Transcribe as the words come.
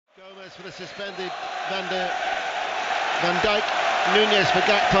Gomez for the suspended Van Dijk, Nunez for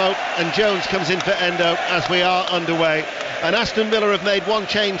Gakpo, and Jones comes in for Endo as we are underway. And Aston Villa have made one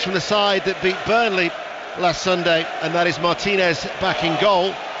change from the side that beat Burnley last Sunday, and that is Martinez back in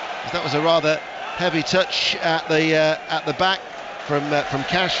goal. That was a rather heavy touch at the back from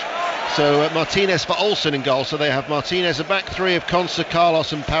Cash. So Martinez for Olsen in goal. So they have Martinez, a back three of Konsa,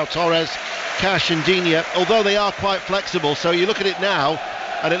 Carlos and Pau Torres, Cash and Digne, although they are quite flexible. So you look at it now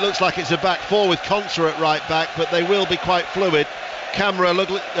and it looks like it's a back four with Konsa at right back, but they will be quite fluid. Camara,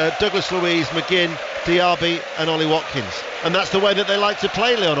 Douglas Luiz, McGinn, Diaby and Ollie Watkins. And that's the way that they like to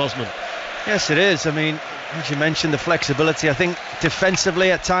play, Leon Osman. Yes, it is. I mean, as you mentioned, the flexibility. I think defensively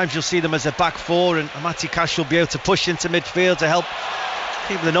at times you'll see them as a back four, and Matty Cash will be able to push into midfield to help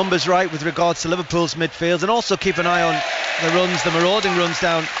keep the numbers right with regards to Liverpool's midfield, and also keep an eye on the runs, the marauding runs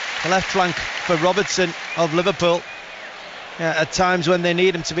down the left flank for Robertson of Liverpool. Yeah, at times when they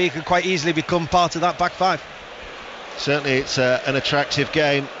need him to be, he could quite easily become part of that back five. Certainly it's an attractive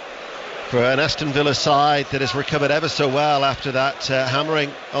game for an Aston Villa side that has recovered ever so well after that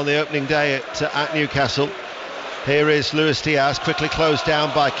hammering on the opening day at Newcastle. Here is Luis Diaz, quickly closed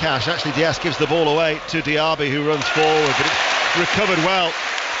down by Cash. Actually, Diaz gives the ball away to Diaby, who runs forward, but it's recovered well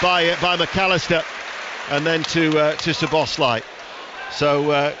by McAllister, and then to Szoboszlai.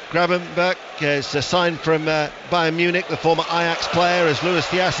 So Gravenberch is signed from Bayern Munich, the former Ajax player, as Luis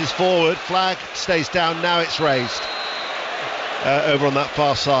Diaz is forward. Flag stays down, now it's raised over on that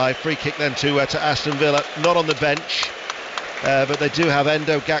far side. Free kick then to Aston Villa, not on the bench. But they do have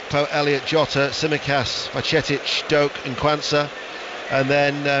Endo, Gakpo, Elliott, Jota, Tsimikas, Bajcetic, Doak and Quansah. And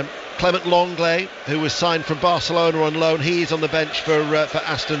then Clement Longley, who was signed from Barcelona on loan, he's on the bench for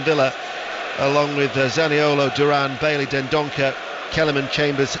Aston Villa, along with Zaniolo, Duran, Bailey, Dendoncker, Kellerman,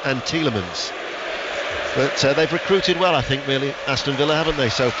 Chambers and Tielemans. But they've recruited well, I think, really, Aston Villa, haven't they,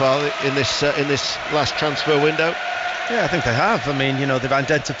 so far in this last transfer window? Yeah, I think they have. I mean, they've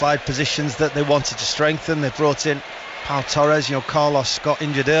identified positions that they wanted to strengthen. They've brought in Pau Torres. Carlos got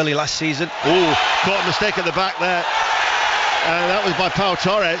injured early last season. Ooh, caught a mistake at the back there. That was by Pau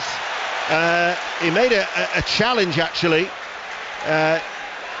Torres. He made a challenge, actually.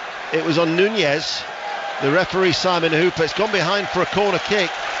 It was on Nunez. The referee, Simon Hooper, it's gone behind for a corner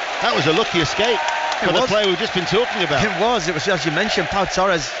kick. That was a lucky escape for the player we've just been talking about. It was, as you mentioned, Pau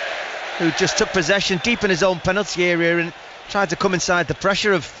Torres, who just took possession deep in his own penalty area and tried to come inside the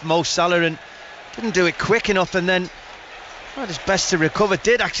pressure of Mo Salah and didn't do it quick enough, and then tried his best to recover,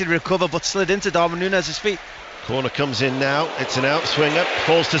 did actually recover, but slid into Darwin Nunez's feet. Corner comes in now, it's an outswinger,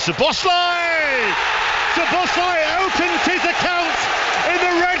 falls to Szoboszlai! Szoboszlai opens his account in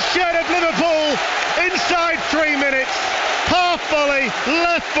the red shirt of Liverpool inside 3 minutes. Half volley,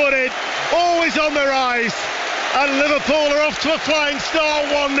 left-footed, always on the rise, and Liverpool are off to a flying start,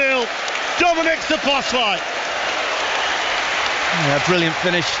 1-0. Dominic Szoboszlai. Yeah, brilliant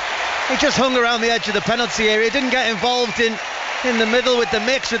finish. He just hung around the edge of the penalty area, didn't get involved in the middle with the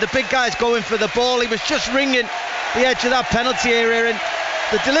mix, with the big guys going for the ball. He was just ringing the edge of that penalty area, and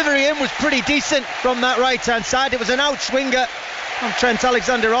the delivery in was pretty decent from that right hand side. It was an outswinger from Trent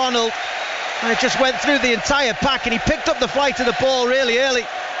Alexander-Arnold, and it just went through the entire pack, and he picked up the flight of the ball really early,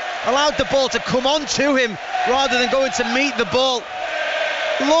 allowed the ball to come on to him rather than going to meet the ball.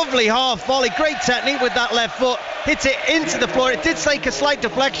 Lovely half volley, great technique with that left foot, hit it into the floor. It did take a slight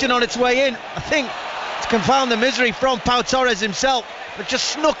deflection on its way in, I think, to confound the misery from Pau Torres himself, but just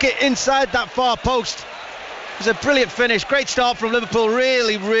snuck it inside that far post. It was a brilliant finish, great start from Liverpool,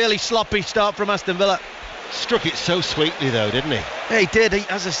 really sloppy start from Aston Villa. Struck it so sweetly though, didn't he? Yeah, he did.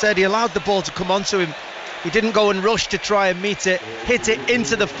 As I said, he allowed the ball to come onto him. He didn't go and rush to try and meet it, hit it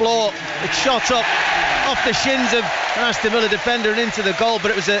into the floor. It shot up off the shins of an Aston Villa defender and into the goal, but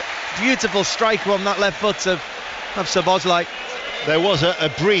it was a beautiful strike from that left foot of Szoboszlai. There was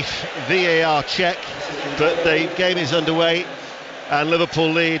a brief VAR check, but the game is underway and Liverpool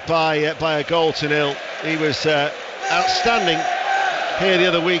lead by a goal to nil. He was outstanding here the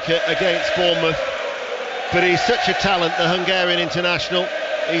other week against Bournemouth, but he's such a talent, the Hungarian international.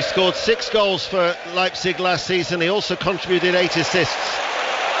 He scored 6 goals for Leipzig last season. He also contributed 8 assists,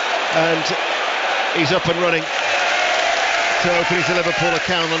 and he's up and running to open his Liverpool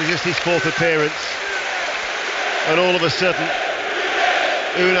account on just his 4th appearance. And all of a sudden,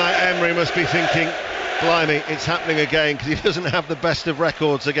 Unai Emery must be thinking, blimey, it's happening again, because he doesn't have the best of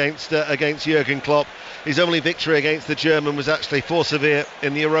records against Jurgen Klopp. His only victory against the German was actually for Sevilla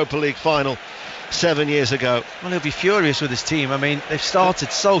in the Europa League final 7 years ago. Well, he'll be furious with his team. I mean, they've started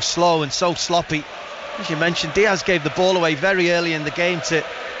so slow and so sloppy. As you mentioned, Diaz gave the ball away very early in the game to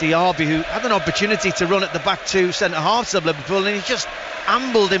Diaby, who had an opportunity to run at the back two centre-halves of Liverpool, and he just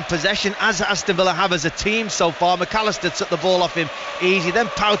ambled in possession, as Aston Villa have as a team so far. McAllister took the ball off him easy. Then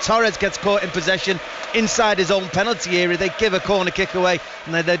Pau Torres gets caught in possession inside his own penalty area. They give a corner kick away,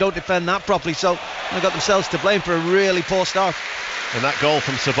 and they don't defend that properly, so they got themselves to blame for a really poor start. And that goal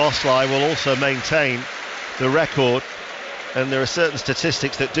from Szoboszlai will also maintain the record. And there are certain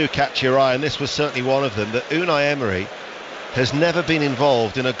statistics that do catch your eye, and this was certainly one of them, that Unai Emery has never been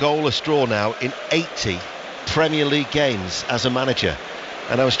involved in a goalless draw now in 80 Premier League games as a manager.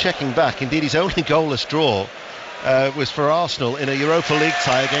 And I was checking back, indeed his only goalless draw was for Arsenal in a Europa League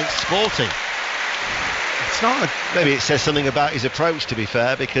tie against Sporting. It's not maybe it says something about his approach, to be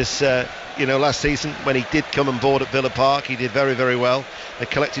fair, because last season when he did come on board at Villa Park, he did very, very well. They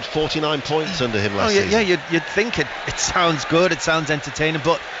collected 49 points under him last season. Yeah, you'd think it sounds good, it sounds entertaining,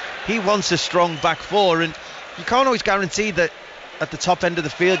 but he wants a strong back four, and you can't always guarantee that at the top end of the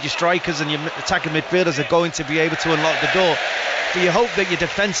field your strikers and your attacking midfielders are going to be able to unlock the door. But you hope that your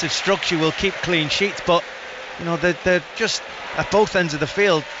defensive structure will keep clean sheets, but they're just at both ends of the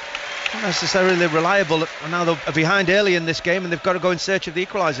field not necessarily reliable, and now they're behind early in this game and they've got to go in search of the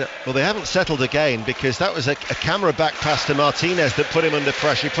equaliser. Well, they haven't settled again, because that was a camera back pass to Martinez that put him under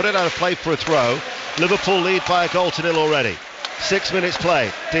pressure. He put it out of play for a throw. Liverpool lead by 1-0 already. 6 minutes play.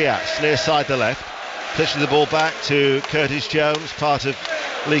 Diaz near side the left, pitches the ball back to Curtis Jones, part of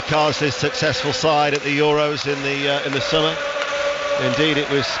Lee Carsley's successful side at the Euros in the summer. Indeed, it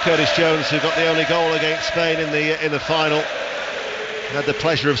was Curtis Jones who got the only goal against Spain in the final. Had the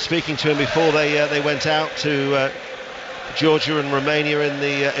pleasure of speaking to him before they went out to Georgia and Romania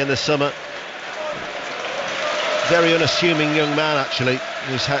in the summer. Very unassuming young man, actually,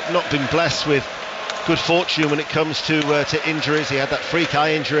 who's not been blessed with good fortune when it comes to injuries. He had that freak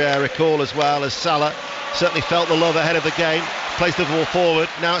eye injury, I recall, as well as Salah. Certainly felt the love ahead of the game. Plays the ball forward.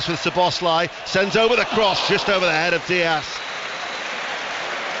 Now it's with Szoboszlai. Sends over the cross just over the head of Diaz.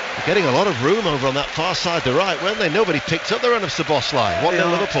 Getting a lot of room over on that far side, the right, weren't they? Nobody picked up the run of Szoboszlai. What in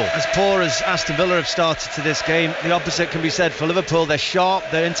Liverpool? As poor as Aston Villa have started to this game, the opposite can be said for Liverpool. They're sharp,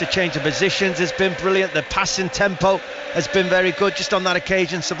 their interchange of positions has been brilliant, their passing tempo has been very good. Just on that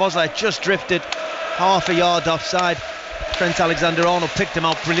occasion, Szoboszlai just drifted half a yard offside. Trent Alexander-Arnold picked him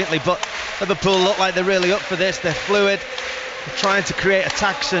out brilliantly, but Liverpool look like they're really up for this. They're fluid, they're trying to create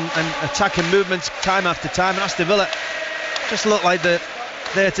attacks and attacking movements time after time, and Aston Villa just look like they're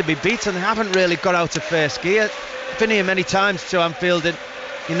there to be beaten. They haven't really got out of first gear. I've been here many times to Anfield, and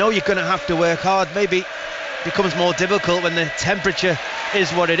you're going to have to work hard. Maybe it becomes more difficult when the temperature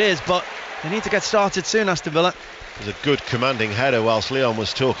is what it is, but they need to get started soon, Aston Villa. There's a good commanding header whilst Leon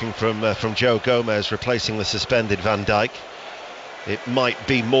was talking from Joe Gomez, replacing the suspended Van Dijk. It might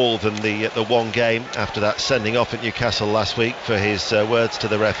be more than the one game after that sending off at Newcastle last week for his words to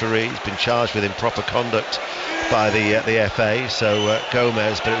the referee. He's been charged with improper conduct by the FA, so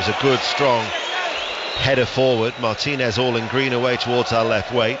Gomez, but it was a good, strong header forward. Martinez all in green away towards our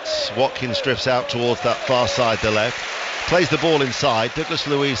left weights. Watkins drifts out towards that far side, the left. Plays the ball inside. Douglas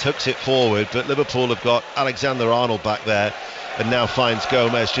Luiz hooks it forward, but Liverpool have got Alexander-Arnold back there and now finds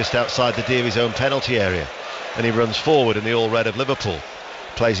Gomez just outside the Davies' own penalty area. And he runs forward in the all-red of Liverpool.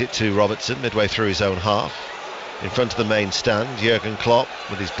 Plays it to Robertson midway through his own half. In front of the main stand, Jurgen Klopp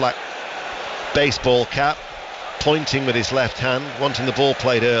with his black baseball cap, pointing with his left hand, wanting the ball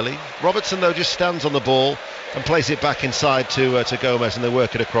played early. Robertson, though, just stands on the ball and plays it back inside to Gomez, and they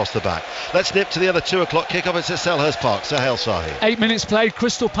work it across the back. Let's nip to the other 2 o'clock kickoff. It's at Selhurst Park. Sahel Sahi. 8 minutes played.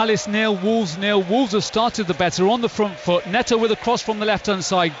 Crystal Palace 0, Wolves 0. Wolves have started the better on the front foot. Neto with a cross from the left hand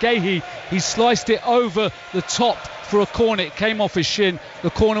side. Guehi, he sliced it over the top for a corner. It came off his shin. The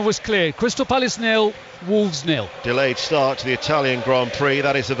corner was cleared. Crystal Palace 0, Wolves 0. Delayed start to the Italian Grand Prix.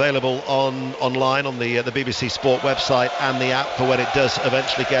 That is available online on the BBC Sport website and the app for when it does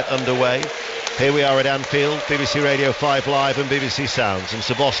eventually get underway. Here we are at Anfield, BBC Radio 5 Live and BBC Sounds, and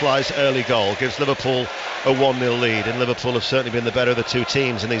Szoboszlai's early goal gives Liverpool a 1-0 lead, and Liverpool have certainly been the better of the two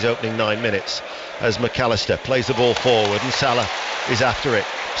teams in these opening 9 minutes, as McAllister plays the ball forward and Salah is after it.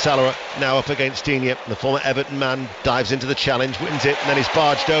 Salah now up against Digne, the former Everton man, dives into the challenge, wins it, and then he's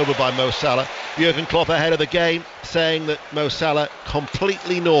barged over by Mo Salah. Jurgen Klopp ahead of the game, saying that Mo Salah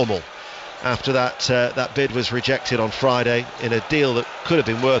completely normal after that bid was rejected on Friday in a deal that could have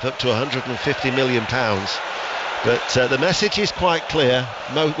been worth up to £150 million. But the message is quite clear,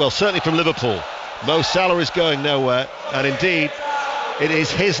 certainly from Liverpool. Mo Salah is going nowhere, and indeed it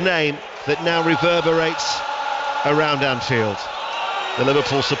is his name that now reverberates around Anfield. The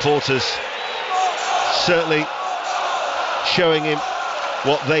Liverpool supporters certainly showing him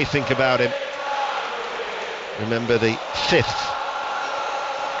what they think about him. Remember, the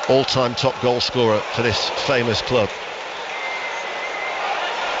 5th all-time top goal scorer for this famous club.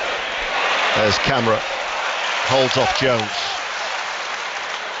 There's Camera, holds off Jones.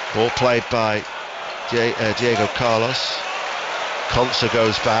 Ball played by Diego Carlos. Konsa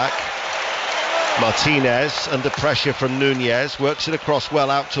goes back. Martinez under pressure from Nunez, works it across well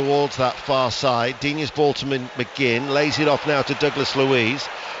out towards that far side. Digne's ball to McGinn, lays it off now to Douglas Luiz,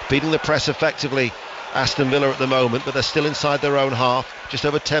 beating the press effectively. Aston Villa at the moment, but they're still inside their own half. Just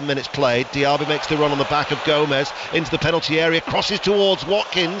over 10 minutes played. Diaby makes the run on the back of Gomez into the penalty area, crosses towards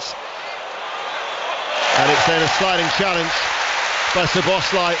Watkins, and it's then a sliding challenge by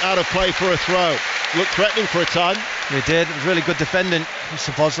Szoboszlai, out of play for a throw. Looked threatening for a time. He did. It was really good defending.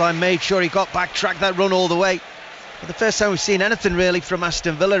 Szoboszlai made sure he got back, tracked that run all the way. But the first time we've seen anything really from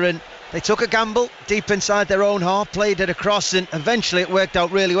Aston Villa, and they took a gamble deep inside their own half, played it across, and eventually it worked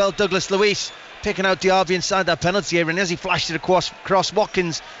out really well. Douglas Luiz picking out Diaby inside that penalty area, and as he flashed it across,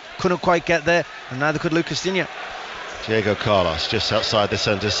 Watkins couldn't quite get there, and neither could Lucas Digne. Diego Carlos just outside the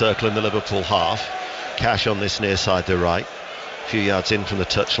centre circle in the Liverpool half. Cash on this near side to right, a few yards in from the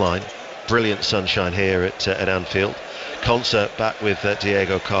touchline. Brilliant sunshine here at Anfield. Konsa back with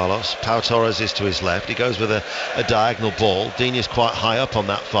Diego Carlos. Pau Torres is to his left. He goes with a diagonal ball. Digne's quite high up on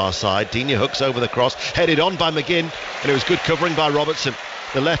that far side. Digne hooks over the cross, headed on by McGinn, and it was good covering by Robertson.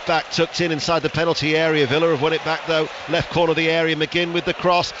 The left back tucked in inside the penalty area. Villa have won it back though. Left corner of the area. McGinn with the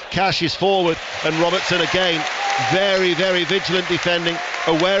cross. Cash is forward, and Robertson again very, very vigilant defending,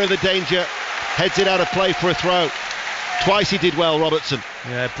 aware of the danger, heads it out of play for a throw. Twice he did well, Robertson.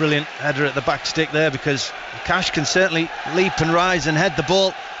 Yeah, brilliant header at the back stick there, because Cash can certainly leap and rise and head the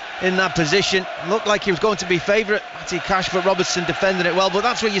ball in that position. Looked like he was going to be favourite, Matty Cash, but Robertson defending it well. But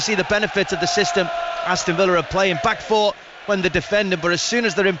that's where you see the benefits of the system Aston Villa are playing. Back four when they're defending, but as soon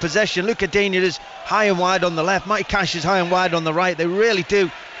as they're in possession, Luca Digne is high and wide on the left, Matty Cash is high and wide on the right. They really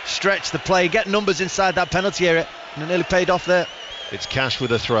do stretch the play, get numbers inside that penalty area, and it nearly paid off there. It's Cash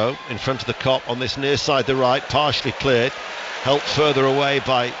with a throw in front of the cop on this near side to right, partially cleared, helped further away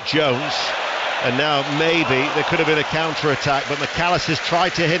by Jones, and now maybe there could have been a counter-attack, but McAllister's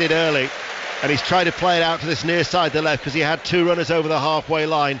tried to hit it early, and he's tried to play it out to this near side to left, because he had two runners over the halfway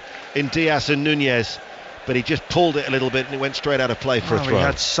line in Diaz and Nunez, but he just pulled it a little bit and it went straight out of play for a throw. He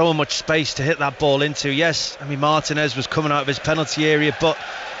had so much space to hit that ball into. Yes, I mean, Martinez was coming out of his penalty area, but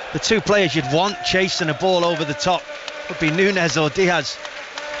the two players you'd want chasing a ball over the top would be Nunez or Diaz.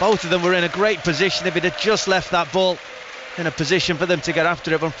 Both of them were in a great position. If he'd have just left that ball in a position for them to get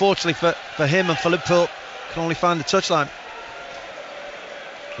after it, but unfortunately for him and for Liverpool, can only find the touchline.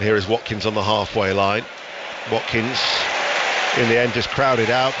 Here is Watkins on the halfway line. Watkins in the end just crowded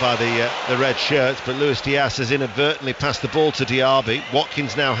out by the red shirts, but Luis Diaz has inadvertently passed the ball to Diaby.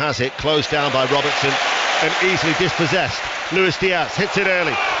 Watkins now has it, closed down by Robertson and easily dispossessed. Luis Diaz hits it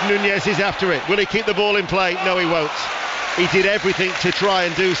early. Nunez is after it. Will he keep the ball in play? No, he won't. He did everything to try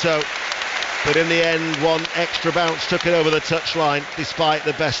and do so, but in the end one extra bounce took it over the touchline, despite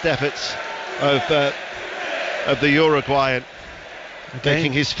the best efforts of the Uruguayan,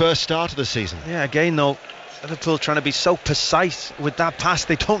 making his first start of the season. Yeah, again though, Liverpool trying to be so precise with that pass.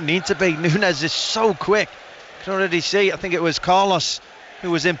 They don't need to be. Nunez is so quick. You can already see, I think it was Carlos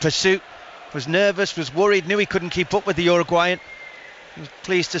who was in pursuit, was nervous, was worried, knew he couldn't keep up with the Uruguayan. He was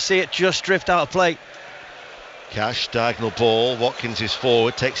pleased to see it just drift out of play. Cash, diagonal ball. Watkins is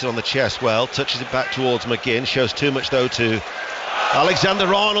forward, takes it on the chest well, touches it back towards McGinn, shows too much though to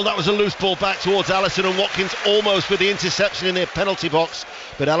Alexander-Arnold. That was a loose ball back towards Alisson, and Watkins almost with the interception in the penalty box,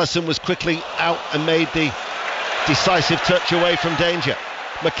 but Alisson was quickly out and made the decisive touch away from danger.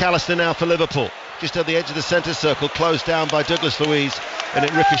 McAllister now for Liverpool, just at the edge of the centre circle, closed down by Douglas Luiz, and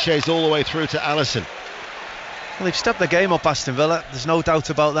it ricochets all the way through to Alisson. Well, they've stepped the game up, Aston Villa, there's no doubt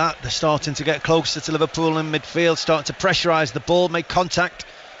about that. They're starting to get closer to Liverpool in midfield, starting to pressurise the ball, make contact.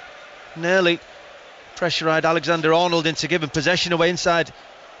 Nearly pressurised Alexander-Arnold into giving possession away inside,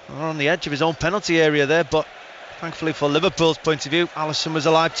 on the edge of his own penalty area there, but thankfully for Liverpool's point of view, Alisson was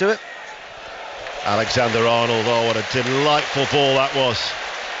alive to it. Alexander-Arnold, oh what a delightful ball that was.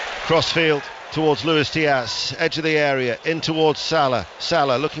 Crossfield towards Luis Diaz, edge of the area, in towards Salah.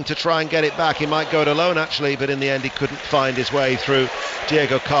 Salah looking to try and get it back. He might go it alone actually, but in the end he couldn't find his way through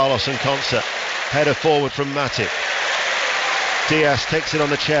Diego Carlos and Konsa. Header forward from Matip. Diaz takes it on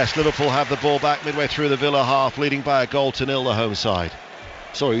the chest. Liverpool have the ball back midway through the Villa half, leading by a goal to nil, the home side.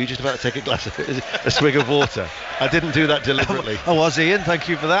 Sorry, were you just about to take a swig of water? I didn't do that deliberately. I was, Ian, thank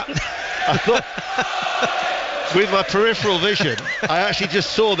you for that. I thought, with my peripheral vision, I actually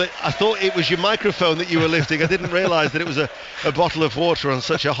just saw that. I thought it was your microphone that you were lifting. I didn't realise that it was a bottle of water on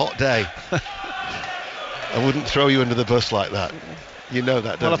such a hot day. I wouldn't throw you under the bus like that. You know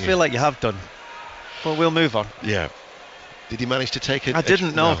that, don't you? Well, I feel like you have done. But we'll move on. Yeah. Did you manage to take it? I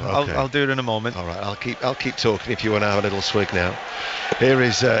didn't know. No, okay. I'll do it in a moment. All right, I'll keep talking if you want to have a little swig now. Here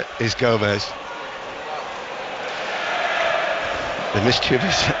is Gomez. The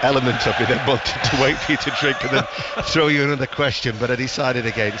mischievous element of it, then wanted to wait for you to drink and then throw you another question, but I decided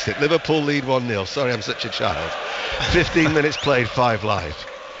against it. Liverpool lead 1-0. Sorry, I'm such a child. 15 minutes played, 5 live.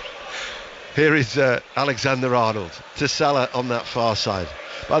 Here is Alexander-Arnold to Salah on that far side.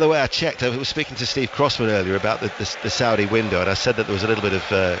 By the way, I checked. I was speaking to Steve Crossman earlier about the Saudi window, and I said that there was a little bit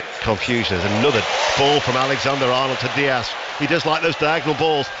of confusion. There's another ball from Alexander-Arnold to Diaz. He does like those diagonal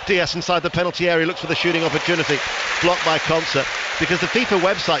balls. Diaz inside the penalty area, looks for the shooting opportunity. Blocked by Concert, because the FIFA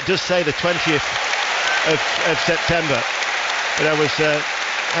website does say the 20th of September. But I was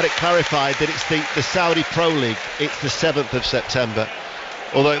had it clarified that it's the Saudi Pro League. It's the 7th of September.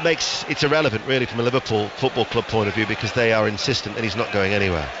 Although it's irrelevant really from a Liverpool Football Club point of view, because they are insistent that he's not going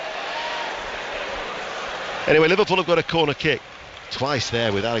anywhere. Anyway, Liverpool have got a corner kick. Twice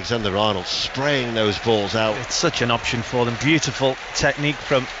there with Alexander-Arnold spraying those balls out. It's such an option for them. Beautiful technique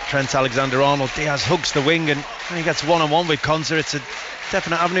from Trent Alexander-Arnold. Diaz hugs the wing and he gets one-on-one with Konsa. It's a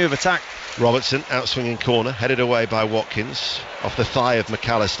definite avenue of attack. Robertson, out-swinging corner, headed away by Watkins. Off the thigh of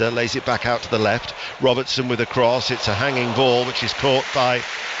McAllister, lays it back out to the left. Robertson with a cross. It's a hanging ball which is caught by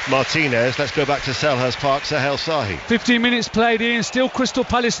Martinez. Let's go back to Selhurst Park. Sahel Sahi. 15 minutes played in, still Crystal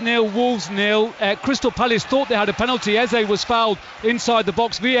Palace 0, Wolves 0. Crystal Palace thought they had a penalty. Eze was fouled inside the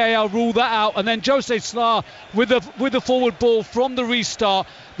box. VAR ruled that out, and then Jose Sla with the forward ball from the restart.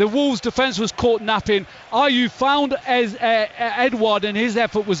 The Wolves defence was caught napping. Ayew found Edouard, and his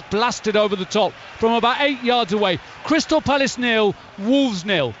effort was blasted over the top from about 8 yards away. Crystal Palace 0, Wolves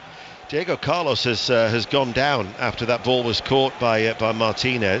 0. Diego Carlos has gone down after that ball was caught by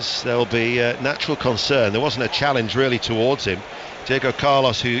Martinez. There will be natural concern. There wasn't a challenge really towards him. Diego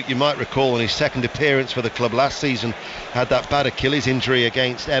Carlos, who you might recall in his second appearance for the club last season, had that bad Achilles injury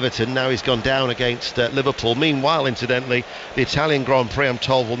against Everton. Now he's gone down against Liverpool. Meanwhile, incidentally, the Italian Grand Prix, I'm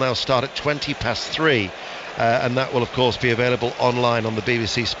told, will now start at 3:20, and that will of course be available online on the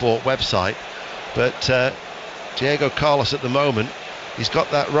BBC Sport website. But Diego Carlos at the moment, he's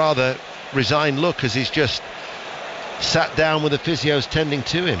got that rather resigned look as he's just sat down with the physios tending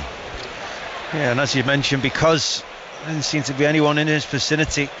to him. Yeah, and as you mentioned, because there didn't seem to be anyone in his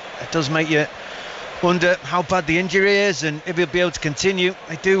vicinity, it does make you wonder how bad the injury is and if he'll be able to continue.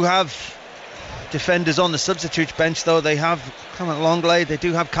 They do have defenders on the substitutes bench, though. They have Clement Longley, they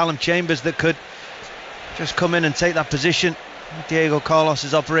do have Callum Chambers that could just come in and take that position Diego Carlos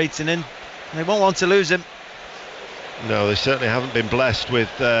is operating in. They won't want to lose him. No, they certainly haven't been blessed with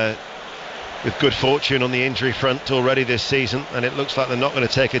good fortune on the injury front already this season, and it looks like they're not going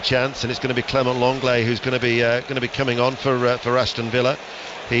to take a chance. And it's going to be Clement Longley who's going to be coming on for Aston Villa.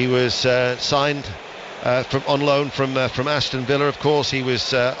 He was signed on loan from Aston Villa. Of course, he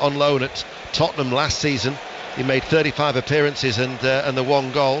was on loan at Tottenham last season. He made 35 appearances and the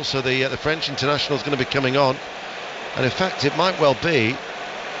 1 goal. So the French international is going to be coming on, and in fact, it might well be.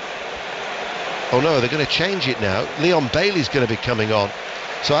 Oh no, they're going to change it now. Leon Bailey's going to be coming on.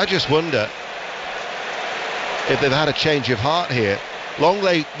 So I just wonder if they've had a change of heart here.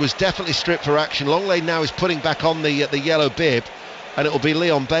 Longley was definitely stripped for action. Longley now is putting back on the yellow bib, and it will be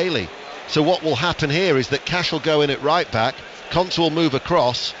Leon Bailey. So what will happen here is that Cash will go in at right back, Conte will move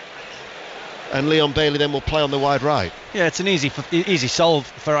across, and Leon Bailey then will play on the wide right. Yeah, it's an easy solve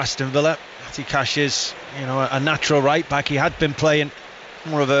for Aston Villa. Matty Cash is, a natural right back. He had been playing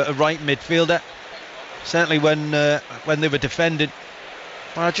more of a right midfielder, certainly when they were defending.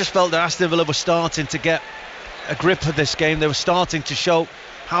 But I just felt that Aston Villa was starting to get a grip of this game. They were starting to show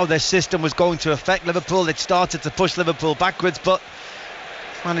how their system was going to affect Liverpool. They'd started to push Liverpool backwards, but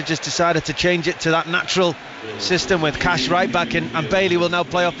managers decided to change it to that natural system with Cash right back, and Bailey will now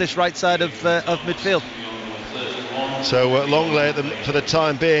play off this right side of midfield. So Longley for the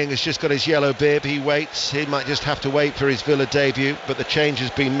time being has just got his yellow bib. He waits. He might just have to wait for his Villa debut, but the change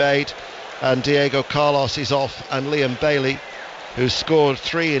has been made, and Diego Carlos is off, and Leon Bailey, who's scored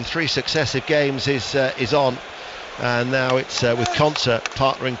 3 in 3 successive games, is on. And now it's with Conte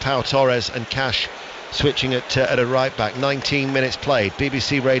partnering Pau Torres and Cash switching at a right back. 19 minutes played.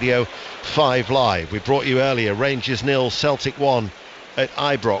 BBC Radio 5 Live. We brought you earlier Rangers 0, Celtic 1 at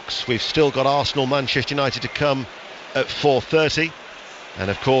Ibrox. We've still got Arsenal Manchester United to come at 4:30, and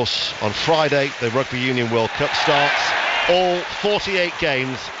of course on Friday the Rugby Union World Cup starts. All 48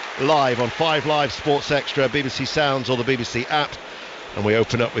 games live on 5 Live Sports Extra, BBC Sounds or the BBC app, and we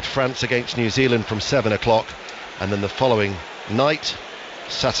open up with France against New Zealand from 7 o'clock, and then the following night,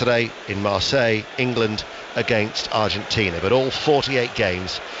 Saturday in Marseille, England against Argentina, but all 48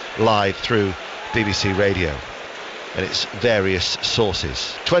 games live through BBC Radio and its various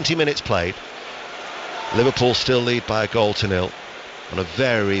sources. 20 minutes played. Liverpool still lead by 1-0 on a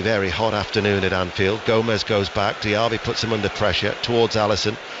very, very hot afternoon at Anfield. Gomez goes back, Diaby puts him under pressure towards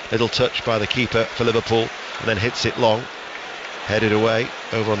Alisson. Little touch by the keeper for Liverpool, and then hits it long. Headed away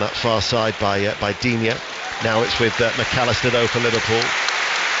over on that far side by Digne. Now it's with McAllister though for Liverpool.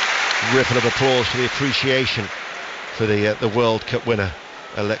 Ripple of applause for the appreciation for the World Cup winner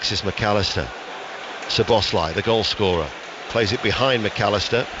Alexis McAllister. Szoboszlai, the goal scorer, plays it behind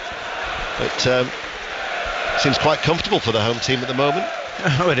McAllister, but seems quite comfortable for the home team at the moment.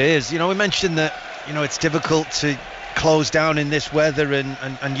 Oh, it is. We mentioned that it's difficult to close down in this weather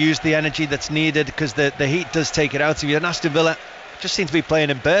and use the energy that's needed, because the heat does take it out of you. And Aston Villa just seem to be playing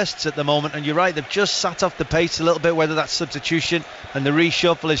in bursts at the moment, and you're right, they've just sat off the pace a little bit, whether that's substitution and the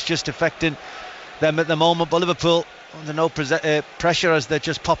reshuffle is just affecting them at the moment. But Liverpool under no pressure as they're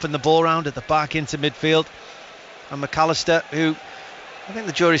just popping the ball around at the back into midfield. And McAllister, who I think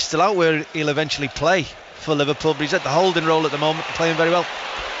the jury's still out where he'll eventually play for Liverpool, but he's at the holding role at the moment, playing very well.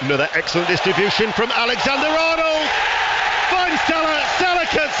 Another excellent distribution from Alexander-Arnold. Finds Salah. Salah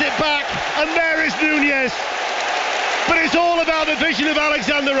cuts it back, and there is Nunez. But it's all about the vision of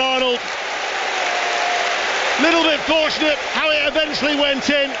Alexander-Arnold. Little bit fortunate how it eventually went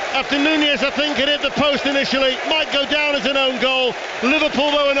in after Nunez, I think, had hit the post initially. Might go down as an own goal. Liverpool,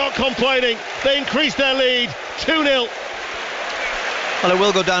 though, are not complaining. They increase their lead, 2-0. Well, it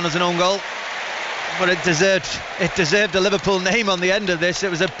will go down as an own goal, but it deserved a Liverpool name on the end of this. It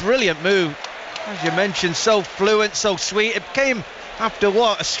was a brilliant move, as you mentioned, so fluent, so sweet. It came after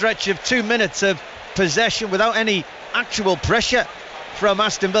a stretch of 2 minutes of possession without any actual pressure from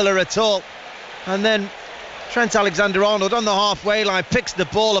Aston Villa at all. And then Trent Alexander-Arnold on the halfway line picks the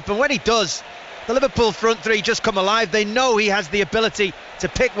ball up, and when he does, the Liverpool front three just come alive. They know he has the ability to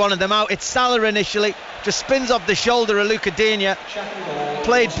pick one of them out. It's Salah initially, just spins off the shoulder of Luca Digne,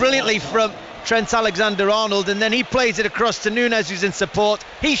 played brilliantly from Trent Alexander-Arnold, and then he plays it across to Nunez, who's in support.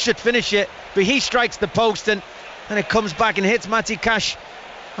 He should finish it, but he strikes the post, and it comes back and hits Matty Cash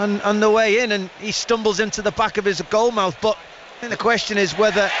on the way in, and he stumbles into the back of his goal mouth. But I think the question is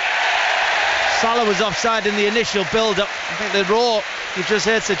whether Salah was offside in the initial build-up. I think the roar you just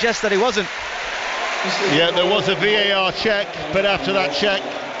heard suggests that he wasn't. Yeah, there was a VAR check, but after that check,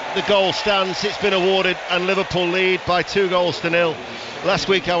 the goal stands. It's been awarded, and Liverpool lead by 2-0. Last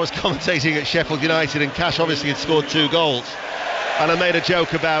week I was commentating at Sheffield United, and Cash obviously had scored 2 goals, and I made a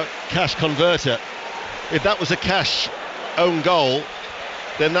joke about Cash converter. If that was a Cash own goal,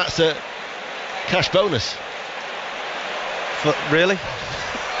 then that's a Cash bonus. Really?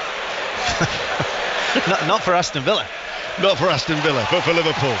 Not for Aston Villa. Not for Aston Villa, but for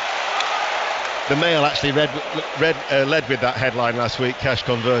Liverpool. The Mail actually led with that headline last week, Cash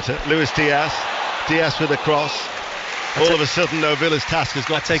converter. Luis Diaz with a cross. All of a sudden, though, Villa's task has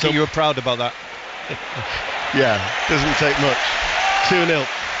got. I take it you were proud about that. Yeah, doesn't take much. 2-0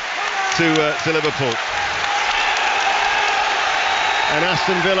 to Liverpool. And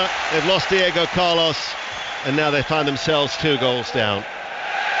Aston Villa, they've lost Diego Carlos, and now they find themselves 2 goals down.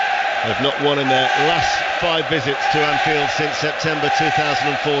 They've not won in their last 5 visits to Anfield since September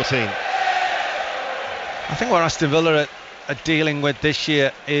 2014. I think what Aston Villa are dealing with this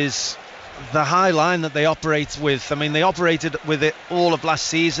year is the high line that they operate with. I mean, they operated with it all of last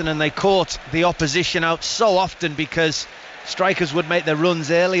season, and they caught the opposition out so often because strikers would make their runs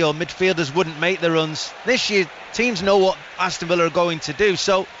early or midfielders wouldn't make their runs. This year, teams know what Aston Villa are going to do,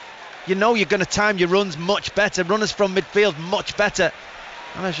 so you know you're going to time your runs much better, runners from midfield much better.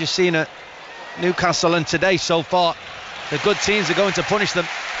 And as you've seen at Newcastle and today so far, the good teams are going to punish them.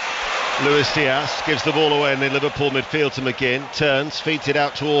 Luis Diaz gives the ball away in the Liverpool midfield to McGinn, turns, feeds it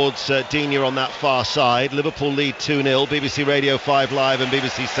out towards Digne on that far side. Liverpool lead 2-0, BBC Radio 5 Live and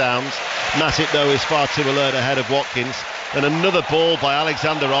BBC Sounds. Matip, though, is far too alert ahead of Watkins. And another ball by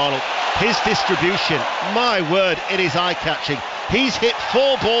Alexander-Arnold. His distribution, my word, it is eye-catching. He's hit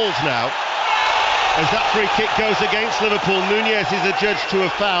 4 balls now. As that free kick goes against Liverpool, Nunez is adjudged to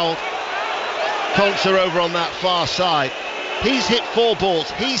have fouled. Konsa over on that far side. He's hit 4 balls.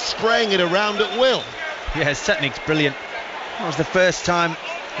 He's spraying it around at will. Yeah, his technique's brilliant. That was the first time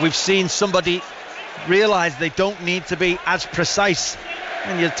we've seen somebody realise they don't need to be as precise.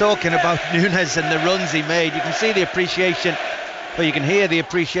 And you're talking about Nunez and the runs he made. You can see the appreciation, but you can hear the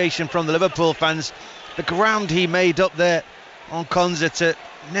appreciation from the Liverpool fans. The ground he made up there on Konsa to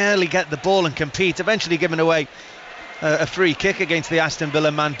nearly get the ball and compete, eventually giving away a free kick against the Aston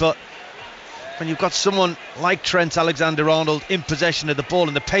Villa man. But when you've got someone like Trent Alexander-Arnold in possession of the ball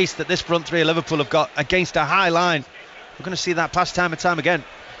and the pace that this front three of Liverpool have got against a high line. We're going to see that pass time and time again.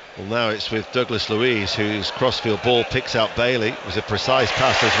 Well, now it's with Douglas Luiz, whose crossfield ball picks out Bailey. It was a precise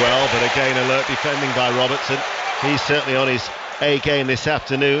pass as well, but again alert defending by Robertson. He's certainly on his A game this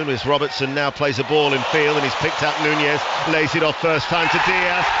afternoon, as Robertson now plays a ball in field, and he's picked out Nunez, lays it off first time to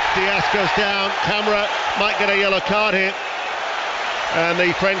Diaz. Diaz goes down, Camara might get a yellow card here, and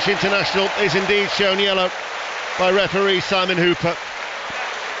the French international is indeed shown yellow by referee Simon Hooper.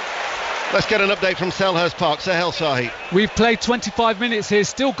 Let's get an update from Selhurst Park. Sahel Sahi. We've played 25 minutes here,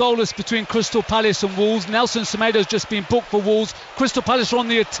 still goalless between Crystal Palace and Wolves. Nelson Semedo's just been booked for Wolves. Crystal Palace are on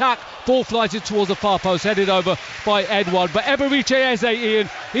the attack. Ball flighted towards the far post, headed over by Edouard. But Eberiche Eze, Ian,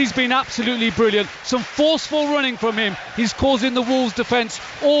 he's been absolutely brilliant. Some forceful running from him. He's causing the Wolves defence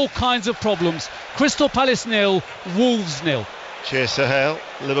all kinds of problems. Crystal Palace 0, Wolves 0. Cheers, Sahel.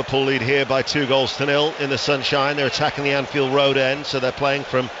 Liverpool lead here by 2-0 in the sunshine. They're attacking the Anfield Road end, so they're playing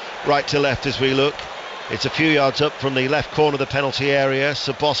from right to left as we look. It's a few yards up from the left corner of the penalty area.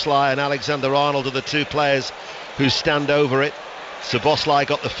 Szoboszlai and Alexander-Arnold are the two players who stand over it. Szoboszlai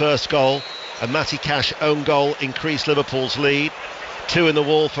got the first goal, and Matty Cash own goal increased Liverpool's lead. 2 in the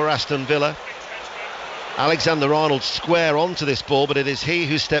wall for Aston Villa. Alexander-Arnold square onto this ball, but it is he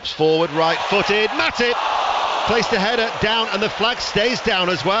who steps forward, right-footed. Matip placed the header down, and the flag stays down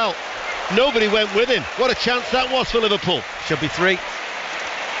as well. Nobody went with him. What a chance that was for Liverpool. Should be 3.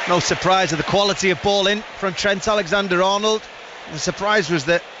 No surprise of the quality of ball in from Trent Alexander-Arnold. The surprise was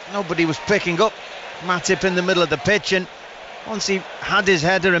that nobody was picking up Matip in the middle of the pitch, and once he had his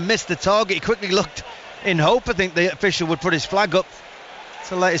header and missed the target, he quickly looked in hope. I think the official would put his flag up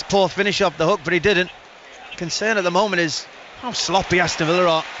to let his poor finish off the hook, but he didn't. Concern at the moment is how sloppy Aston Villa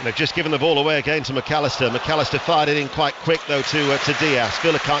are. And they've just given the ball away again to McAllister. McAllister fired it in quite quick though to Diaz.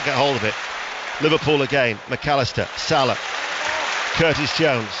 Villa can't get hold of it. Liverpool again. McAllister, Salah, Curtis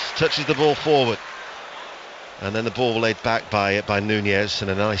Jones touches the ball forward, and then the ball laid back by Nunez,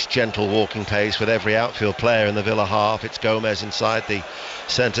 and a nice gentle walking pace with every outfield player in the Villa half. It's Gomez inside the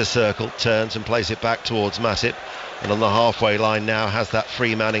centre circle, turns and plays it back towards Matip, and on the halfway line now has that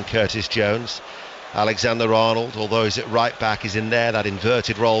free man in Curtis Jones. Alexander-Arnold, although he's at right back, is in there, that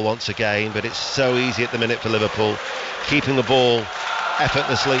inverted role once again, but it's so easy at the minute for Liverpool, keeping the ball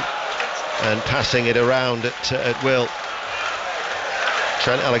effortlessly and passing it around at will.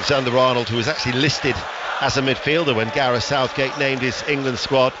 Trent Alexander-Arnold, who was actually listed as a midfielder when Gareth Southgate named his England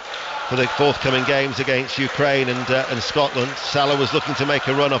squad for the forthcoming games against Ukraine and Scotland. Salah was looking to make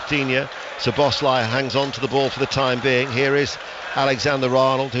a run off Digne. Szoboszlai hangs on to the ball for the time being. Here is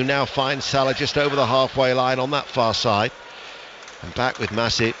Alexander-Arnold, who now finds Salah just over the halfway line on that far side. And back with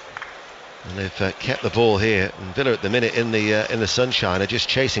Matip. And they've kept the ball here. And Villa at the minute in the sunshine are just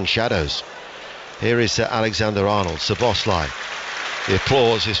chasing shadows. Here is Alexander-Arnold. Szoboszlai. The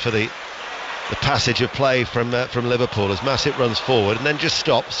applause is for the passage of play from Liverpool as Matip runs forward and then just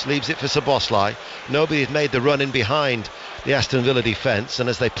stops, leaves it for Szoboszlai. Nobody had made the run in behind the Aston Villa defence, and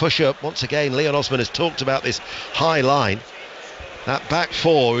as they push up, once again Leon Osman has talked about this high line. That back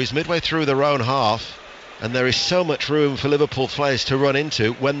four is midway through their own half, and there is so much room for Liverpool players to run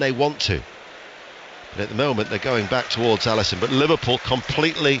into when they want to. But at the moment they're going back towards Alisson, but Liverpool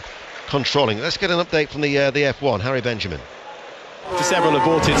completely controlling. Let's get an update from the F1. Harry Benjamin. After several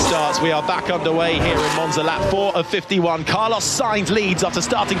aborted starts, we are back underway here in Monza, lap 4 of 51. Carlos Sainz leads after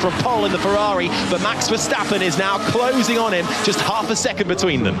starting from pole in the Ferrari, but Max Verstappen is now closing on him, just half a second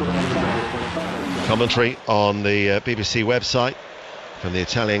between them. Commentary on the BBC website from the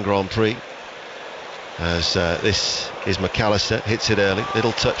Italian Grand Prix, as this is McAllister, hits it early,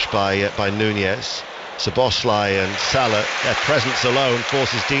 little touch by Nunez. Szoboszlai and Salah, their presence alone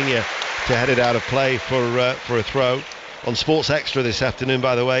forces Digne to head it out of play for a throw. On Sports Extra this afternoon,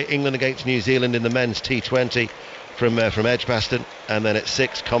 by the way, England against New Zealand in the men's T20 from Edgbaston, and then at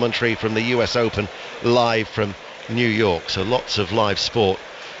 6 commentary from the US Open live from New York. So lots of live sport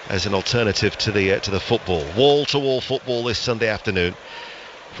as an alternative to the football. Wall-to-wall football this Sunday afternoon.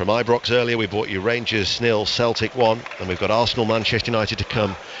 From Ibrox earlier, we brought you Rangers 0, Celtic 1, and we've got Arsenal Manchester United to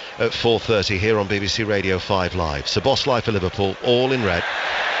come at 4:30 here on BBC Radio 5 Live. Szoboszlai for Liverpool, all in red.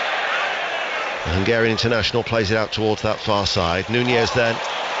 The Hungarian international plays it out towards that far side. Nunez then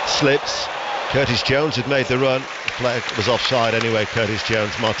slips. Curtis Jones had made the run. The flag was offside anyway, Curtis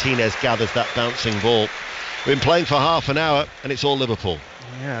Jones. Martinez gathers that bouncing ball. We've been playing for half an hour and it's all Liverpool.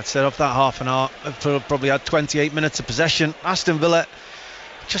 Yeah, I'd set off that half an hour. Probably had 28 minutes of possession. Aston Villa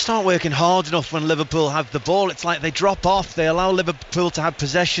just aren't working hard enough when Liverpool have the ball. It's like they drop off. They allow Liverpool to have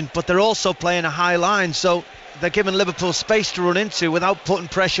possession, but they're also playing a high line, so they're giving Liverpool space to run into without putting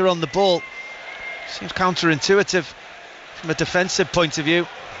pressure on the ball. Seems counterintuitive from a defensive point of view.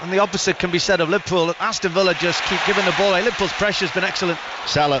 And the opposite can be said of Liverpool. Aston Villa just keep giving the ball away. Liverpool's pressure's been excellent.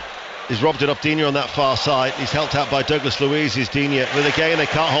 Salah is robbed it off Digne on that far side. He's helped out by Douglas Luiz, who's Digne. But again, they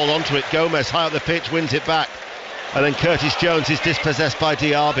can't hold on to it. Gomez high up the pitch wins it back. And then Curtis Jones is dispossessed by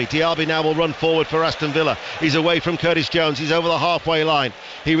Diaby. Diaby now will run forward for Aston Villa. He's away from Curtis Jones. He's over the halfway line.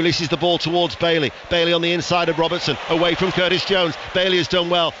 He releases the ball towards Bailey. Bailey on the inside of Robertson. Away from Curtis Jones. Bailey has done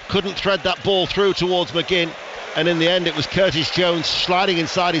well. Couldn't thread that ball through towards McGinn. And in the end, it was Curtis Jones sliding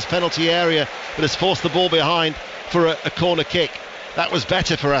inside his penalty area that has forced the ball behind for a corner kick. That was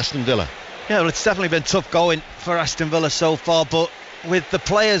better for Aston Villa. Yeah, well, it's definitely been tough going for Aston Villa so far. But with the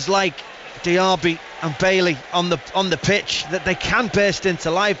players like Diaby and Bailey on the pitch, that they can burst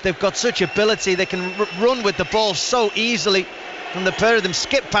into life. They've got such ability. They can run with the ball so easily. And the pair of them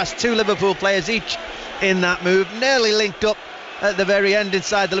skip past 2 Liverpool players each in that move. Nearly linked up at the very end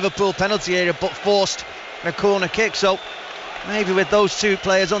inside the Liverpool penalty area, but forced a corner kick. So maybe with those 2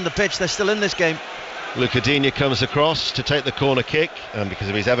 players on the pitch, they're still in this game. Luca Digne comes across to take the corner kick, and because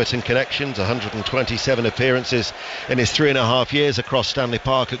of his Everton connections, 127 appearances in his 3.5 years across Stanley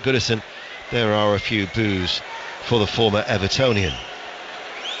Park at Goodison, there are a few boos for the former Evertonian.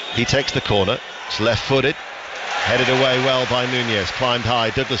 He takes the corner. It's left-footed, headed away well by Nunez, climbed high.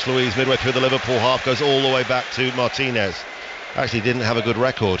 Douglas Luiz midway through the Liverpool half goes all the way back to Martinez. Actually didn't have a good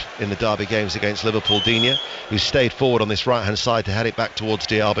record in the derby games against Liverpool. Digne, who stayed forward on this right-hand side to head it back towards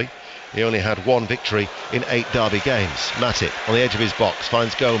Diaby. He only had 1 victory in 8 derby games. Matip on the edge of his box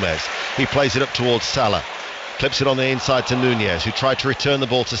finds Gomez. He plays it up towards Salah. Clips it on the inside to Nunez, who tried to return the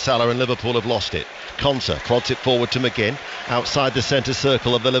ball to Salah, and Liverpool have lost it. Konsa prods it forward to McGinn outside the centre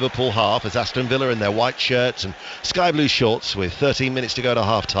circle of the Liverpool half, as Aston Villa in their white shirts and sky blue shorts, with 13 minutes to go to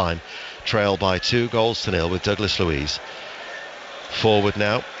half time, trail by 2-0 with Douglas Luiz forward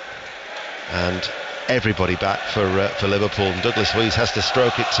now, and everybody back for Liverpool. And Douglas Luiz has to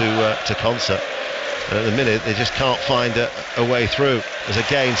stroke it to Konsa, and at the minute they just can't find a way through, as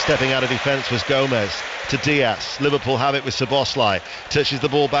again stepping out of defence was Gomez to Diaz. Liverpool have it with Szoboszlai, touches the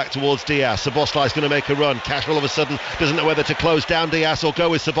ball back towards Diaz. Szoboszlai's going to make a run. Cash all of a sudden doesn't know whether to close down Diaz or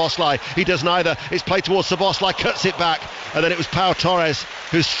go with Szoboszlai. He does neither. It's played towards Szoboszlai, cuts it back, and then it was Pau Torres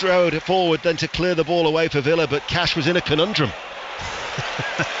who strode forward then to clear the ball away for Villa, but Cash was in a conundrum.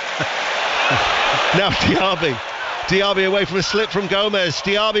 Now Diaby away from a slip from Gomez.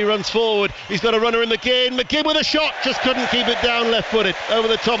 Diaby runs forward. He's got a runner in McGinn. McGinn with a shot, just couldn't keep it down left-footed over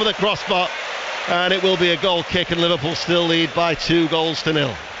the top of the crossbar, and it will be a goal kick, and Liverpool still lead by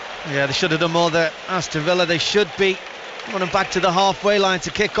 2-0. Yeah, they should have done more there, Aston Villa. They should be running back to the halfway line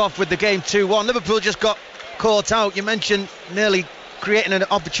to kick off with the game 2-1. Liverpool just got caught out. You mentioned nearly creating an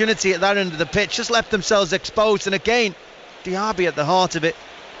opportunity at that end of the pitch, just left themselves exposed, and again Diaby at the heart of it,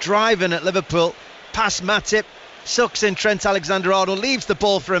 driving at Liverpool, past Matip, sucks in Trent Alexander-Arnold, leaves the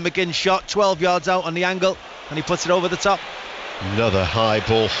ball for a McGinn shot 12 yards out on the angle, and he puts it over the top. Another high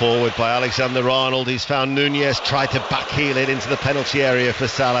ball forward by Alexander-Arnold. He's found Nunez, tried to backheel it into the penalty area for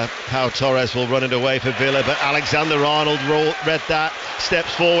Salah. Pau Torres will run it away for Villa, but Alexander-Arnold read that,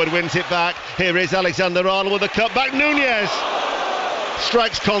 steps forward, wins it back. Here is Alexander-Arnold with a cut back. Nunez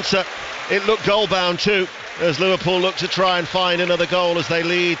strikes Konsa. It looked goal bound too, as Liverpool look to try and find another goal as they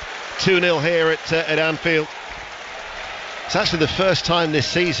lead 2-0 here at Anfield. It's actually the first time this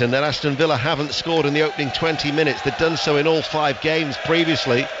season that Aston Villa haven't scored in the opening 20 minutes. They've done so in all 5 games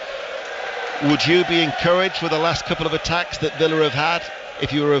previously. Would you be encouraged with the last couple of attacks that Villa have had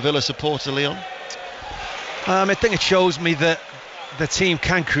if you were a Villa supporter, Leon? I think it shows me that the team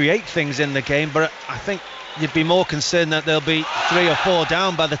can create things in the game, but I think you'd be more concerned that they'll be 3 or 4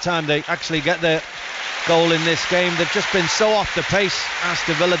 down by the time they actually get their goal in this game. They've just been so off the pace,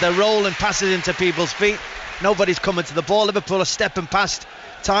 Aston Villa. They're rolling passes into people's feet. Nobody's coming to the ball. Liverpool are stepping past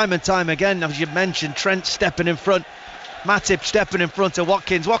time and time again. As you mentioned, Trent stepping in front, Matip stepping in front of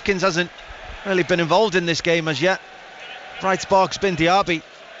Watkins. Watkins hasn't really been involved in this game as yet. Bright spark's been Diaby.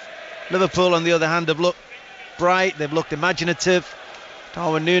 Liverpool, on the other hand, have looked bright. They've looked imaginative.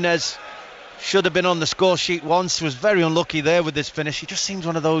 Darwin Núñez should have been on the score sheet once. Was very unlucky there with this finish. He just seems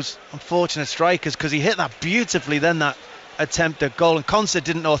one of those unfortunate strikers, because he hit that beautifully then, that attempt at goal, and Konsa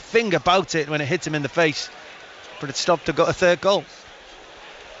didn't know a thing about it when it hit him in the face, but it stopped to got a third goal.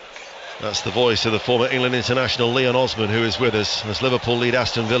 That's the voice of the former England international Leon Osman, who is with us as Liverpool lead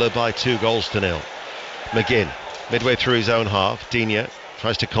Aston Villa by 2-0. McGinn midway through his own half. Digne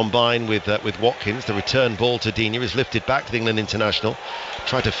tries to combine with Watkins. The return ball to Digne is lifted back to the England international.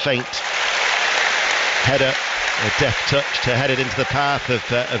 Tried to feint header, a deft touch to head it into the path of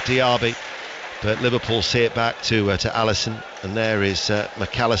Diaby, but Liverpool see it back to Alisson, and there is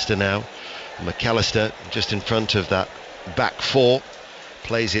McAllister now, McAllister just in front of that back four,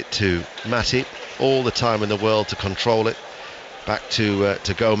 plays it to Matip, all the time in the world to control it, back to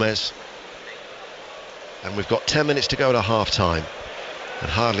Gomez, and we've got 10 minutes to go to half time and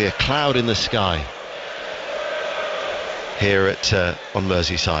hardly a cloud in the sky here on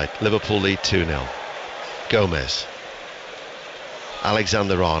Merseyside. Liverpool lead 2-0. Gomez,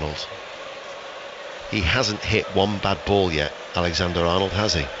 Alexander-Arnold. He hasn't hit one bad ball yet, Alexander-Arnold,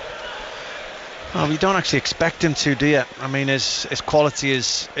 has he? Oh, you don't actually expect him to, do you? I mean, his quality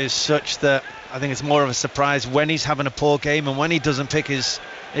is such that I think it's more of a surprise when he's having a poor game and when he doesn't pick his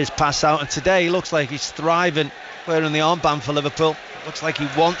pass out. And today he looks like he's thriving wearing the armband for Liverpool. Looks like he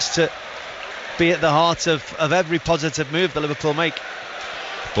wants to be at the heart of every positive move that Liverpool make.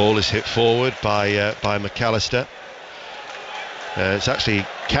 Ball is hit forward by McAllister. It's actually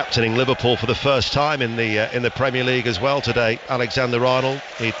captaining Liverpool for the first time in the Premier League as well today, Alexander-Arnold.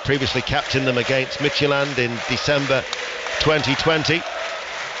 He previously captained them against Midtjylland in December 2020,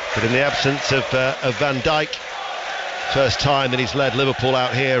 but in the absence of Van Dijk, first time that he's led Liverpool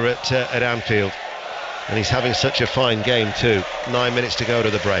out here at Anfield, and he's having such a fine game too. 9 minutes to go to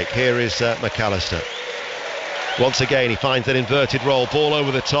the break. Here is McAllister. Once again he finds that inverted roll, ball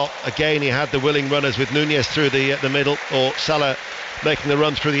over the top. Again he had the willing runners with Nunez through the middle, or Salah making the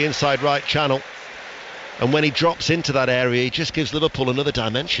run through the inside right channel, and when he drops into that area he just gives Liverpool another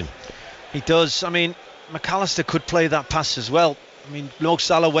dimension. He does. I mean, McAllister could play that pass as well. I mean, Mo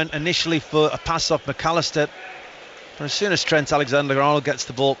Salah went initially for a pass off McAllister, but as soon as Trent Alexander-Arnold gets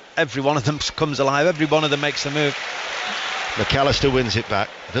the ball, every one of them comes alive, every one of them makes the move. McAllister wins it back.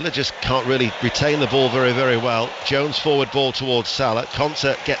 Villa just can't really retain the ball very, very well. Jones forward ball towards Salah.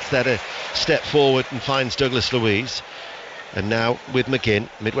 Concert gets there to step forward and finds Douglas Luiz. And now with McGinn,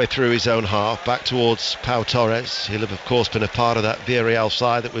 midway through his own half, back towards Pau Torres. He'll have, of course, been a part of that Villarreal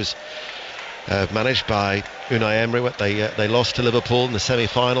side that was managed by Unai Emery. They lost to Liverpool in the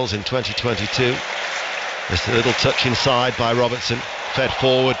semi-finals in 2022. Just a little touch inside by Robertson, fed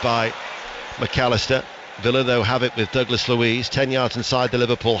forward by McAllister. Villa, though, have it with Douglas Luiz, 10 yards inside the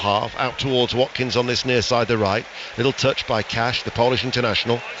Liverpool half, out towards Watkins on this near side, the right. Little touch by Cash, the Polish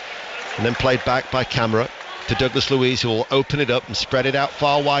international, and then played back by Camara to Douglas Luiz, who will open it up and spread it out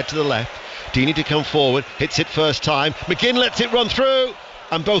far wide to the left. Deeney to come forward, hits it first time. McGinn lets it run through,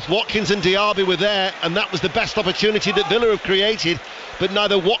 and both Watkins and Diaby were there, and that was the best opportunity that Villa have created, but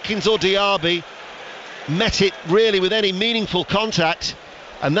neither Watkins or Diaby met it really with any meaningful contact,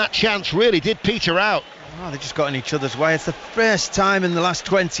 and that chance really did peter out. Oh, they just got in each other's way. It's the first time in the last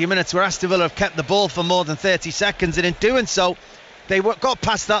 20 minutes where Aston Villa have kept the ball for more than 30 seconds, and in doing so they got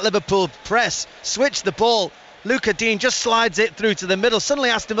past that Liverpool press, switched the ball. Luca Dean just slides it through to the middle. Suddenly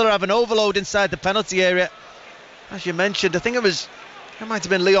Aston Villa have an overload inside the penalty area. As you mentioned, I think it might have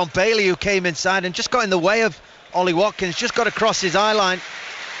been Leon Bailey who came inside and just got in the way of Ollie Watkins, just got across his eye line.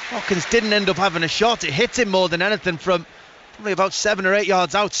 Watkins didn't end up having a shot. It hit him more than anything from probably about 7 or 8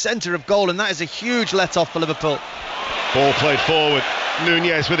 yards out centre of goal, and that is a huge let-off for Liverpool. Ball played forward.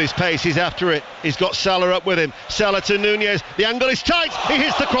 Nunez with his pace, he's after it. He's got Salah up with him. Salah to Nunez. The angle is tight. He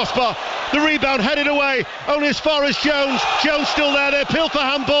hits the crossbar. The rebound headed away only as far as Jones. Jones still there. They appeal for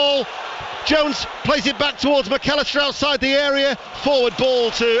handball. Jones plays it back towards McAllister outside the area. Forward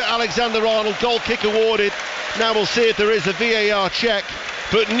ball to Alexander-Arnold. Goal kick awarded. Now we'll see if there is a VAR check.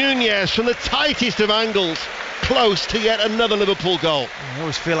 But Nunez from the tightest of angles, close to yet another Liverpool goal. I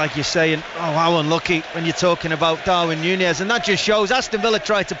always feel like you're saying, oh, how unlucky, when you're talking about Darwin Nunez, and that just shows Aston Villa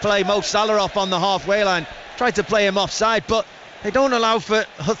tried to play Mo Salah off on the halfway line, tried to play him offside, but they don't allow for,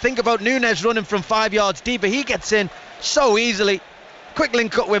 think about Nunez running from 5 yards deeper. He gets in so easily. Quick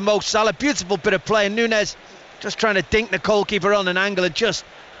link up with Mo Salah, beautiful bit of play, and Nunez just trying to dink the goalkeeper on an angle and just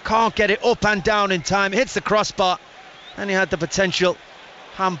can't get it up and down in time. Hits the crossbar, and he had the potential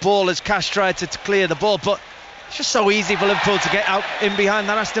handball as Cash tried to clear the ball, but it's just so easy for Liverpool to get out in behind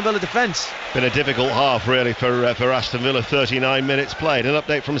that Aston Villa defence. Been a difficult half really for Aston Villa. 39 minutes played. An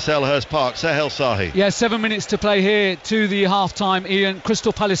update from Selhurst Park. Sahel Sahi. Yeah, 7 minutes to play here to the half-time. Ian,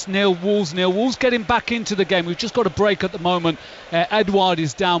 Crystal Palace 0, Wolves 0. Wolves getting back into the game. We've just got a break at the moment. Edouard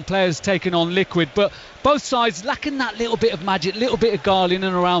is down. Players taking on liquid. But both sides lacking that little bit of magic, little bit of guile in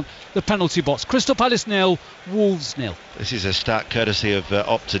and around the penalty box. Crystal Palace 0, Wolves 0. This is a stat courtesy of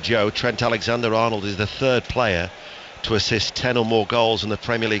Opta Joe. Trent Alexander-Arnold is the third player to assist 10 or more goals in the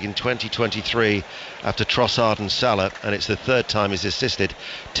Premier League in 2023 after Trossard and Salah, and it's the third time he's assisted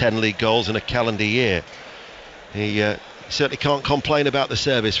 10 league goals in a calendar year. He certainly can't complain about the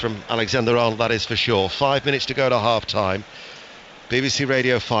service from Alexander-Arnold, that is for sure. 5 minutes to go to half time. BBC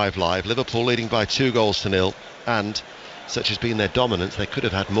Radio 5 Live, Liverpool leading by 2-0, and such has been their dominance, they could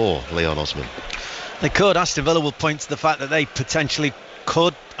have had more, Leon Osman. They could. Aston Villa will point to the fact that they potentially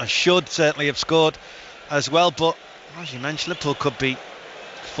could, or should certainly have scored as well, but as you mentioned, Liverpool could be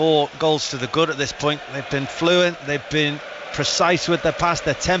 4 goals to the good at this point. They've been fluent, they've been precise with their pass,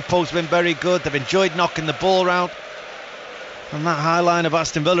 their tempo's been very good, they've enjoyed knocking the ball around, and that high line of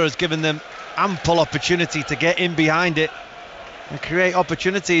Aston Villa has given them ample opportunity to get in behind it and create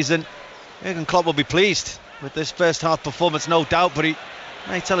opportunities, and Jurgen Klopp will be pleased with this first half performance, no doubt, but he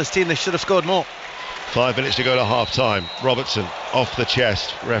may tell his team they should have scored more. 5 minutes to go to half time. Robertson off the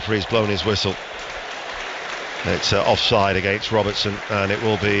chest, referee's blown his whistle. It's offside against Robertson, and it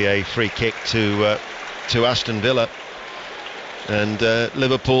will be a free kick to Aston Villa. And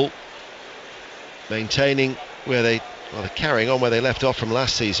Liverpool maintaining where they're carrying on where they left off from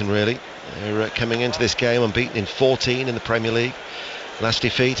last season, really. They're coming into this game unbeaten in 14 in the Premier League. Last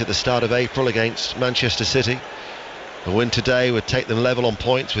defeat at the start of April against Manchester City. A win today would take them level on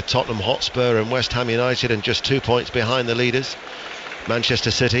points with Tottenham Hotspur and West Ham United, and just 2 points behind the leaders.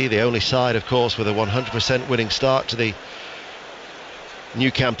 Manchester City, the only side, of course, with a 100% winning start to the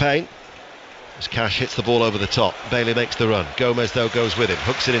new campaign. As Cash hits the ball over the top, Bailey makes the run. Gomez, though, goes with him,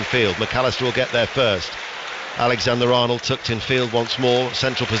 hooks it in field. McAllister will get there first. Alexander-Arnold tucked in field once more,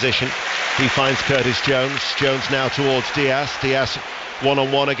 central position. He finds Curtis Jones. Jones now towards Diaz. Diaz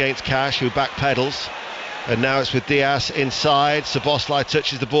one-on-one against Cash, who backpedals. And now it's with Diaz inside. Szoboszlai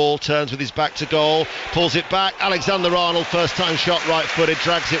touches the ball, turns with his back to goal, pulls it back. Alexander-Arnold, first time shot, right-footed,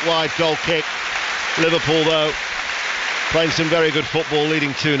 drags it wide, goal kick. Liverpool, though, playing some very good football,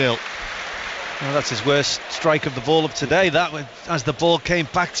 leading 2-0. Well, that's his worst strike of the ball of today. That, as the ball came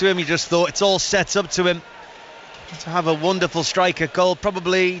back to him, he just thought it's all set up to him to have a wonderful strike at goal,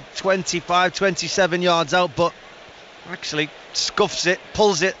 probably 25, 27 yards out, but actually scuffs it,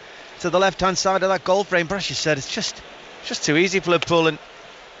 pulls it to the left-hand side of that goal frame. But as you said, it's just too easy for Liverpool, and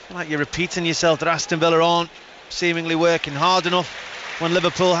I feel like you're repeating yourself that Aston Villa aren't seemingly working hard enough when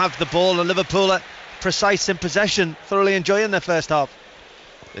Liverpool have the ball, and Liverpool are precise in possession, thoroughly enjoying their first half.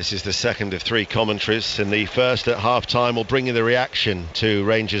 This is the second of 3 commentaries. In the first at half-time, we'll bring you the reaction to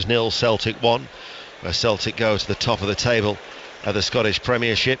Rangers 0, Celtic 1, where Celtic go to the top of the table at the Scottish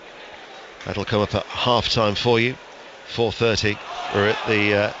Premiership. That'll come up at half-time for you. 4:30, we're at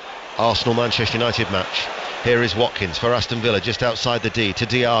the Arsenal-Manchester United match. Here is Watkins for Aston Villa, just outside the D, to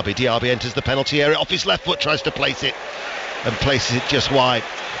Diaby. Diaby enters the penalty area, off his left foot, tries to place it, and places it just wide.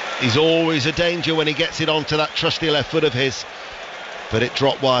 He's always a danger when he gets it onto that trusty left foot of his, but it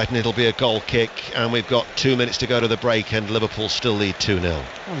dropped wide, and it'll be a goal kick. And we've got 2 minutes to go to the break, and Liverpool still lead 2-0. Well,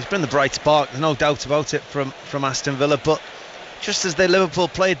 he's been the bright spark, there's no doubt about it, from Aston Villa, but just as Liverpool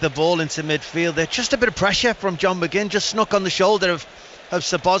played the ball into midfield, there's just a bit of pressure from John McGinn, just snuck on the shoulder of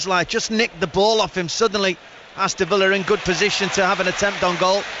Szoboszlai, just nicked the ball off him. Suddenly Aston Villa are in good position to have an attempt on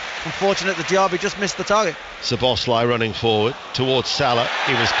goal. Unfortunate that Diaby just missed the target. Szoboszlai running forward towards Salah.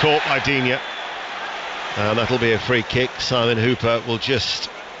 He was caught by Digne, and that'll be a free kick. Simon Hooper will just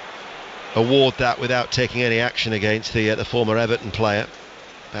award that without taking any action against the former Everton player.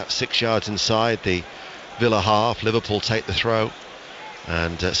 About 6 yards inside the Villa half. Liverpool take the throw,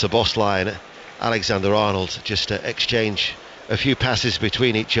 and Szoboszlai and Alexander-Arnold just exchange a few passes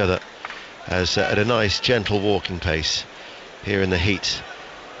between each other as at a nice gentle walking pace here in the heat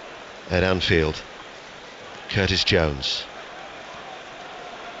at Anfield. Curtis Jones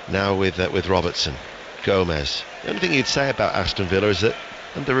now with Robertson. Gomez. The only thing you'd say about Aston Villa is that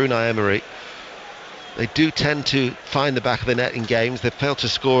under Unai Emery, they do tend to find the back of the net in games. They've failed to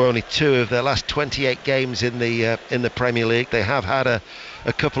score only 2 of their last 28 games in the Premier League. They have had a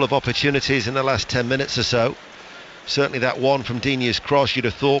couple of opportunities in the last 10 minutes or so. Certainly that one from Digne's cross, you'd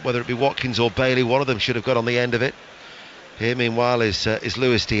have thought, whether it be Watkins or Bailey, one of them should have got on the end of it. Here, meanwhile, is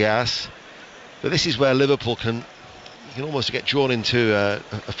Luis Diaz. But this is where Liverpool can almost get drawn into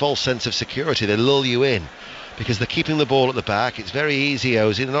a false sense of security. They lull you in because they're keeping the ball at the back. It's very easy,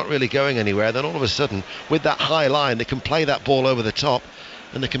 Ozzy. They're not really going anywhere. Then all of a sudden, with that high line, they can play that ball over the top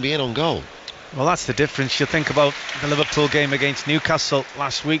and they can be in on goal. Well, that's the difference. You think about the Liverpool game against Newcastle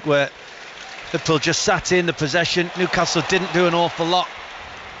last week, where Liverpool just sat in the possession. Newcastle didn't do an awful lot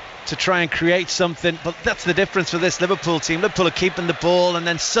to try and create something, but that's the difference for this Liverpool team. Liverpool are keeping the ball, and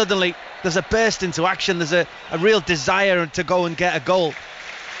then suddenly there's a burst into action. There's a real desire to go and get a goal,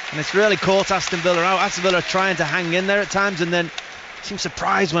 and it's really caught Aston Villa out. Aston Villa are trying to hang in there at times, and then seem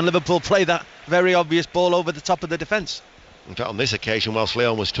surprised when Liverpool play that very obvious ball over the top of the defence. In fact, on this occasion, whilst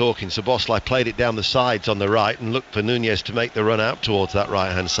Leon was talking, Szoboszlai played it down the sides on the right and looked for Nunez to make the run out towards that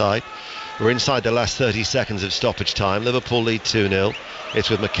right-hand side. We're inside the last 30 seconds of stoppage time. Liverpool lead 2-0. It's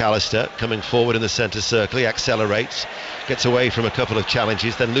with McAllister coming forward in the centre circle. He accelerates, gets away from a couple of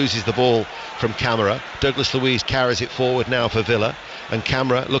challenges, then loses the ball from Camara. Douglas Luiz carries it forward now for Villa, and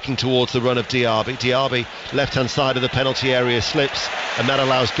Camara looking towards the run of Diaby. Diaby, left-hand side of the penalty area, slips, and that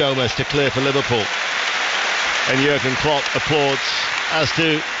allows Gomez to clear for Liverpool. And Jurgen Klopp applauds, as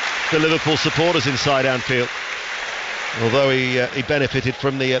do the Liverpool supporters inside Anfield. Although he benefited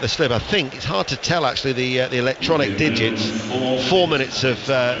from the slip. I think it's hard to tell actually the electronic digits. 4 minutes of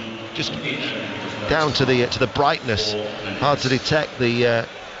just down to the brightness. Hard to detect the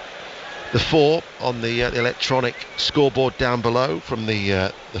 4 on the electronic scoreboard down below from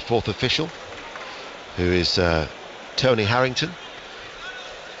the fourth official, who is Tony Harrington.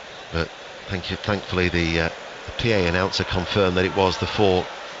 But thankfully the PA announcer confirmed that it was the 4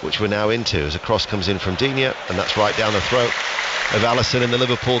 which we're now into, as a cross comes in from Digne, and that's right down the throat of Alisson in the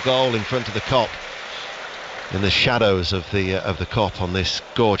Liverpool goal in front of the Kop, in the shadows of the Kop on this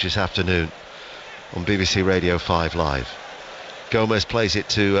gorgeous afternoon on BBC Radio 5 Live. Gomez plays it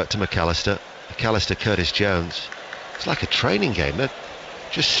to McAllister. McAllister, Curtis Jones. It's like a training game. They're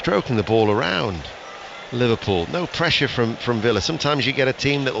just stroking the ball around. Liverpool, no pressure from Villa. Sometimes you get a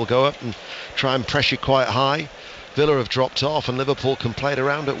team that will go up and try and pressure quite high. Villa have dropped off, and Liverpool can play it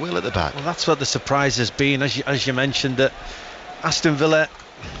around at will at the back. Well, that's what the surprise has been, as you mentioned, that Aston Villa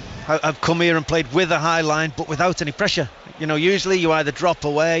have come here and played with a high line but without any pressure. You know, usually you either drop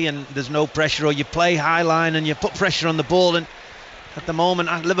away and there's no pressure, or you play high line and you put pressure on the ball, and at the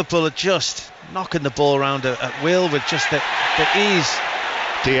moment Liverpool are just knocking the ball around at will with just the ease.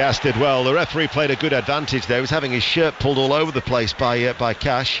 Diaz did well. The referee played a good advantage there. He was having his shirt pulled all over the place by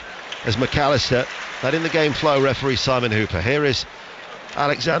Cash, as McAllister, that in the game flow, referee Simon Hooper. Here is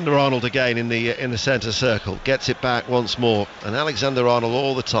Alexander-Arnold again in the centre circle, gets it back once more, and Alexander-Arnold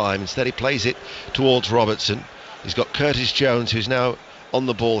all the time. Instead he plays it towards Robertson. He's got Curtis Jones, who's now on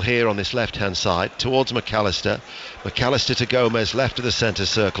the ball here on this left hand side, towards McAllister. McAllister to Gomez, left of the centre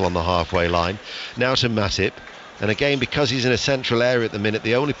circle on the halfway line, now to Matip. And again, because he's in a central area at the minute,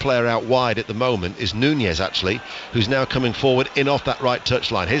 the only player out wide at the moment is Nunez, actually, who's now coming forward in off that right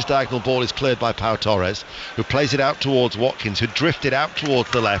touchline. His diagonal ball is cleared by Pau Torres, who plays it out towards Watkins, who drifted out towards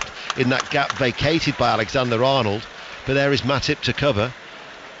the left in that gap vacated by Alexander-Arnold. But there is Matip to cover.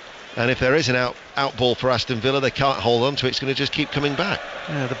 And if there is an out ball for Aston Villa, they can't hold on to it. It's going to just keep coming back.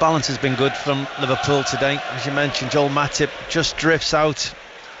 Yeah, the balance has been good from Liverpool today. As you mentioned, Joel Matip just drifts out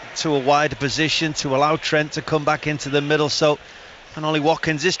to a wider position to allow Trent to come back into the middle, and Ollie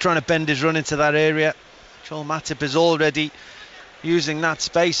Watkins is trying to bend his run into that area. Joel Matip is already using that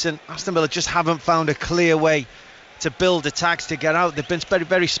space, and Aston Villa just haven't found a clear way to build attacks to get out. They've been very,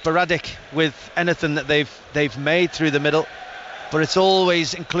 very sporadic with anything that they've made through the middle, but it's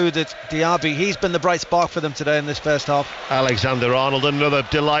always included Diaby. He's been the bright spark for them today in this first half. Alexander-Arnold, another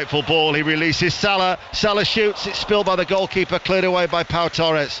delightful ball. He releases Salah. Salah shoots. It's spilled by the goalkeeper, cleared away by Pau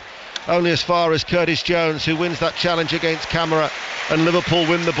Torres. Only as far as Curtis Jones, who wins that challenge against Camara, and Liverpool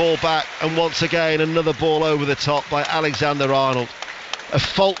win the ball back. And once again, another ball over the top by Alexander-Arnold. A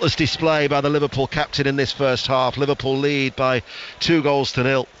faultless display by the Liverpool captain in this first half. Liverpool lead by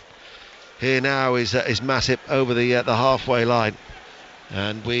 2-0. Here now is Matip over the halfway line,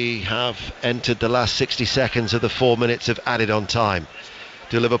 and we have entered the last 60 seconds of the 4 minutes of added on time.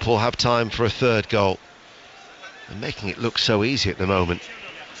 Do Liverpool have time for a third goal? They're making it look so easy at the moment,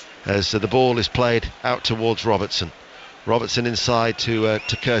 as the ball is played out towards Robertson. Robertson inside to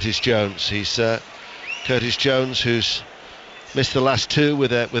Curtis Jones. He's Curtis Jones, who's missed the last 2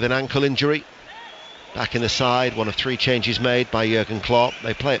 with an ankle injury. Back in the side, one of 3 changes made by Jurgen Klopp.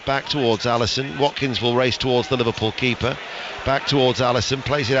 They play it back towards Alisson. Watkins will race towards the Liverpool keeper. Back towards Alisson,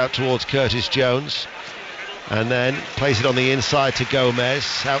 plays it out towards Curtis Jones, and then plays it on the inside to Gomez.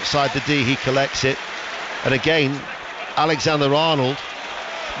 Outside the D, he collects it. And again, Alexander-Arnold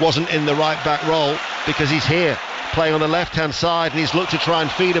wasn't in the right back role, because he's here, playing on the left-hand side, and he's looked to try and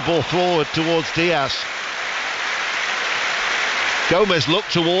feed a ball forward towards Diaz. Gomez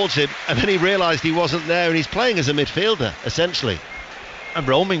looked towards him, and then he realised he wasn't there, and he's playing as a midfielder, essentially. A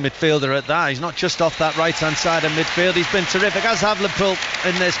roaming midfielder at that. He's not just off that right-hand side of midfield. He's been terrific, as have Liverpool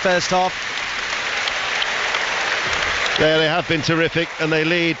in this first half. Yeah, they have been terrific, and they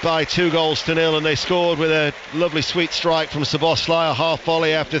lead by 2-0, and they scored with a lovely sweet strike from Szoboszlai, a half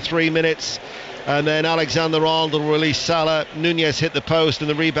volley after 3 minutes. And then Alexander-Arnold released Salah. Nunez hit the post and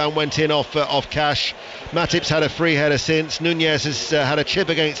the rebound went in off Cash. Matip's had a free header since. Nunez has had a chip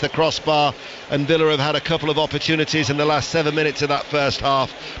against the crossbar, and Villa have had a couple of opportunities in the last 7 minutes of that first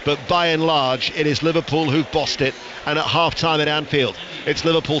half. But by and large, it is Liverpool who've bossed it. And at half-time at Anfield, it's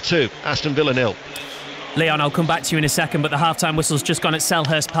Liverpool 2, Aston Villa 0. Leon, I'll come back to you in a second, but the half-time whistle's just gone at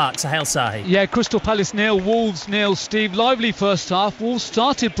Selhurst Park. Sahel Sahi. Yeah, Crystal Palace 0, Wolves 0. Steve, lively first half. Wolves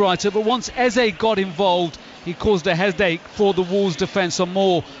started brighter, but once Eze got involved, he caused a headache for the Wolves defence on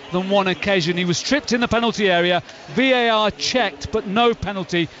more than one occasion. He was tripped in the penalty area. VAR checked, but no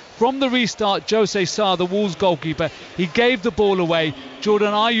penalty. From the restart, Jose Sarr, the Wolves goalkeeper, he gave the ball away.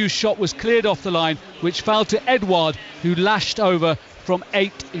 Jordan Ayew's shot was cleared off the line, which fell to Edouard, who lashed over from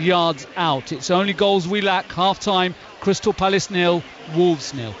 8 yards out. It's only goals we lack. Half-time, Crystal Palace 0,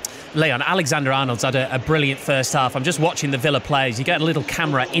 Wolves 0. Leon, Alexander-Arnold's had a brilliant first half. I'm just watching the Villa players. You get a little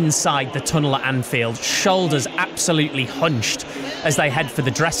camera inside the tunnel at Anfield. Shoulders absolutely hunched as they head for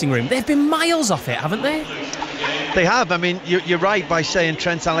the dressing room. They've been miles off it, haven't they? They have. I mean, you're right by saying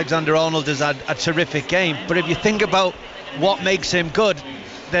Trent Alexander-Arnold has had a terrific game. But if you think about what makes him good,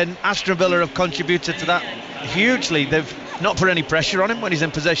 then Aston Villa have contributed to that hugely. They've not put any pressure on him when he's in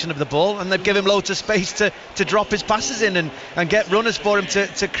possession of the ball, and they've given him loads of space to drop his passes in and get runners for him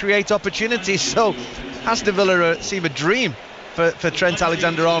to create opportunities. So Aston Villa seem a dream for Trent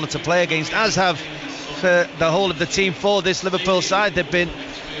Alexander-Arnold to play against, as have for the whole of the team for this Liverpool side. They've been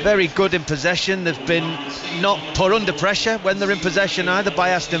very good in possession. They've been not put under pressure when they're in possession either by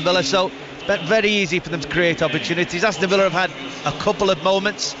Aston Villa, so it's very easy for them to create opportunities. Aston Villa have had a couple of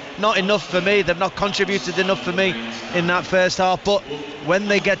moments, not enough for me. They've not contributed enough for me in that first half, but when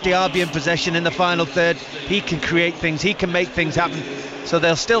they get Diaby in possession in the final third, he can create things, he can make things happen. So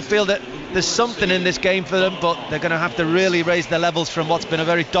they'll still feel that there's something in this game for them, but they're going to have to really raise their levels from what's been a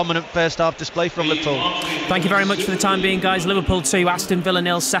very dominant first half display from Liverpool. Thank you very much for the time being, guys. Liverpool 2, Aston Villa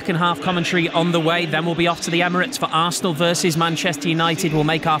 0. Second half commentary on the way. Then we'll be off to the Emirates for Arsenal versus Manchester United. We'll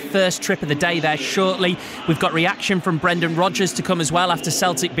make our first trip of the day there shortly. We've got reaction from Brendan Rodgers to come as well after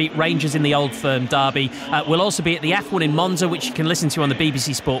Celtic beat Rangers in the Old Firm derby. We'll also be at the F1 in Monza, which you can listen to on the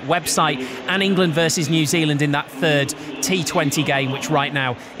BBC Sport website, and England versus New Zealand in that third T20 game, which right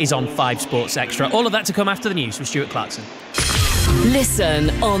now is on 5 Sports Extra. All of that to come after the news with Stuart Clarkson. Listen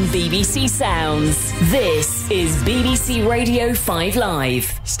on BBC Sounds. This is BBC Radio 5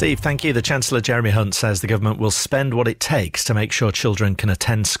 Live. Steve, thank you. The Chancellor Jeremy Hunt says the government will spend what it takes to make sure children can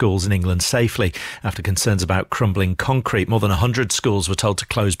attend schools in England safely after concerns about crumbling concrete. More than 100 schools were told to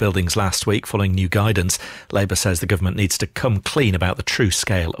close buildings last week following new guidance. Labour says the government needs to come clean about the true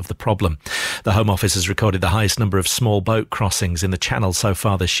scale of the problem. The Home Office has recorded the highest number of small boat crossings in the Channel so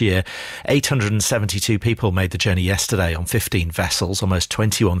far this year. 872 people made the journey yesterday on 15 vessels. Almost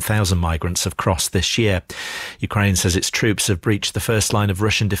 21,000 migrants have crossed this year. Ukraine says its troops have breached the first line of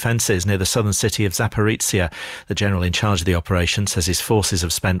Russian defences near the southern city of Zaporizhia. The general in charge of the operation says his forces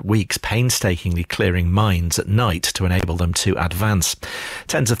have spent weeks painstakingly clearing mines at night to enable them to advance.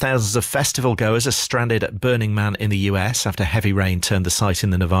 Tens of thousands of festival goers are stranded at Burning Man in the US after heavy rain turned the site in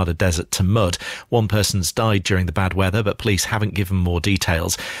the Nevada desert to mud. One person's died during the bad weather, but police haven't given more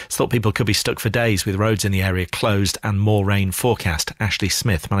details. It's thought people could be stuck for days with roads in the area closed and more rain forecast. Ashley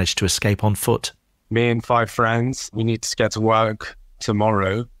Smith managed to escape on foot. Me and 5 friends, we need to get to work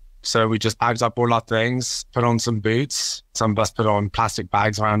tomorrow. So we just packed up all our things, put on some boots. Some of us put on plastic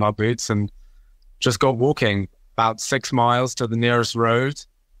bags around our boots and just got walking about 6 miles to the nearest road.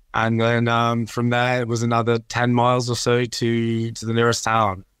 And then from there, it was another 10 miles or so to the nearest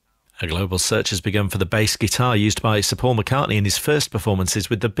town. A global search has begun for the bass guitar used by Sir Paul McCartney in his first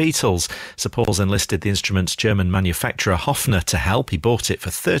performances with the Beatles. Sir Paul's enlisted the instrument's German manufacturer Hofner to help. He bought it for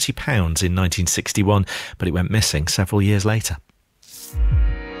 £30 in 1961, but it went missing several years later.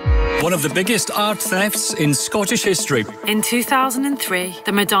 One of the biggest art thefts in Scottish history. In 2003,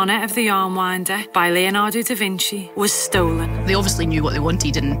 the Madonna of the Armwinder by Leonardo da Vinci was stolen. They obviously knew what they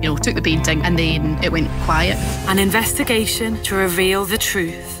wanted and, took the painting and then it went quiet. An investigation to reveal the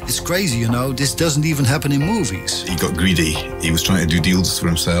truth. It's crazy, this doesn't even happen in movies. He got greedy. He was trying to do deals for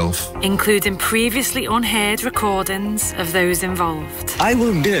himself. Including previously unheard recordings of those involved. I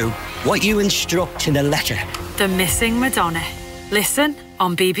will do what you instruct in a letter. The Missing Madonna. Listen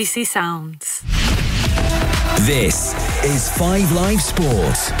on BBC Sounds. This is 5 Live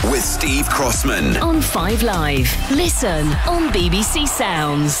Sport with Steve Crossman. On 5 Live. Listen on BBC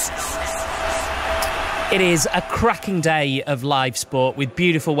Sounds. It is a cracking day of live sport with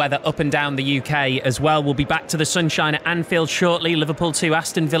beautiful weather up and down the UK as well. We'll be back to the sunshine at Anfield shortly. Liverpool 2,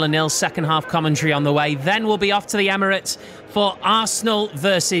 Aston Villa 0, second half commentary on the way. Then we'll be off to the Emirates for Arsenal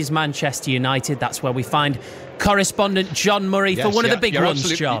versus Manchester United. That's where we find correspondent John Murray for one of the big ones,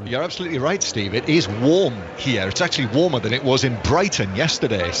 John. You're absolutely right, Steve. It is warm here. It's actually warmer than it was in Brighton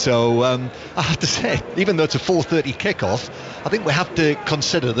yesterday. So I have to say, even though it's a 4:30 kickoff, I think we have to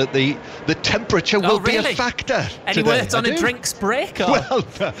consider that the temperature will be a factor. Any today. words on a drinks break? Or?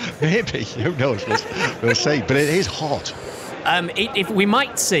 Well, maybe. Who knows? We'll see. But it is hot. If we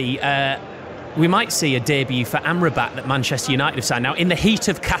might see a debut for Amrabat that Manchester United have signed. Now, in the heat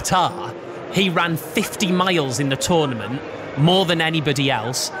of Qatar, he ran 50 miles in the tournament, more than anybody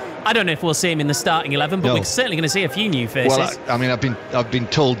else. I don't know if we'll see him in the starting 11, but we're certainly going to see a few new faces. Well, I mean, I've been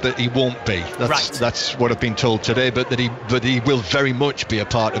told that he won't be. That's what I've been told today. But that he will very much be a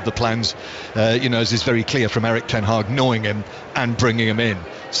part of the plans. As is very clear from Erik ten Hag knowing him and bringing him in.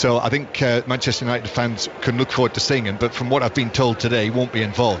 So I think Manchester United fans can look forward to seeing him. But from what I've been told today, he won't be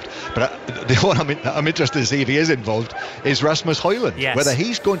involved. But the one I'm interested to see if he is involved is Rasmus Højlund, whether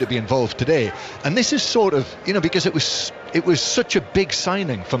he's going to be involved today. And this is sort of, because it was such a big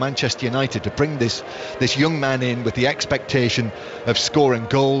signing for Manchester United to bring this young man in with the expectation of scoring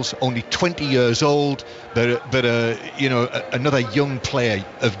goals, only 20 years old, but another young player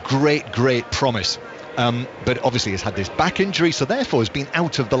of great promise. But obviously has had this back injury, so therefore has been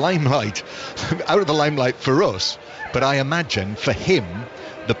out of the limelight for us. But I imagine for him,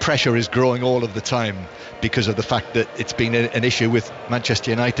 the pressure is growing all of the time because of the fact that it's been an issue with Manchester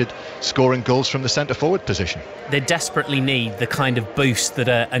United scoring goals from the centre-forward position. They desperately need the kind of boost that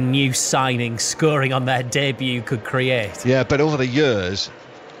a new signing scoring on their debut could create. Yeah, but over the years,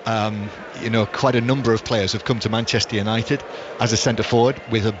 quite a number of players have come to Manchester United as a centre-forward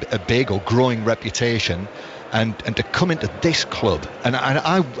with a big or growing reputation, and to come into this club, and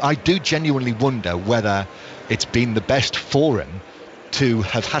I do genuinely wonder whether it's been the best for him to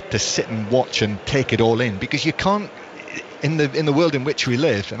have had to sit and watch and take it all in, because you can't, in the world in which we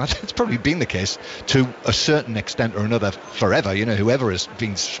live, and it's probably been the case to a certain extent or another forever, whoever has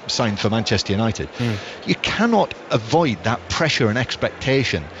been signed for Manchester United, you cannot avoid that pressure and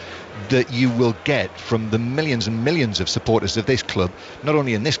expectation that you will get from the millions and millions of supporters of this club, not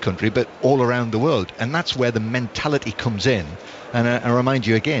only in this country but all around the world. And that's where the mentality comes in. And I remind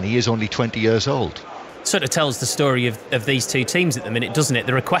you again, he is only 20 years old. Sort of tells the story of these two teams at the minute, doesn't it?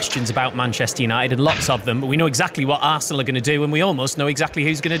 There are questions about Manchester United, and lots of them, but we know exactly what Arsenal are going to do, and we almost know exactly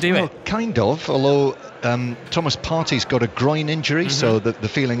who's going to do it. Kind of, although Thomas Partey's got a groin injury, so the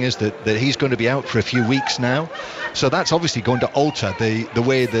feeling is that he's going to be out for a few weeks now. So that's obviously going to alter the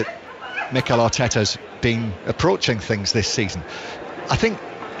way that Mikel Arteta's been approaching things this season. I think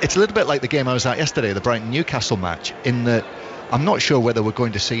it's a little bit like the game I was at yesterday, the Brighton-Newcastle match, in that I'm not sure whether we're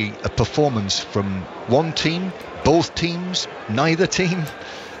going to see a performance from one team, both teams, neither team.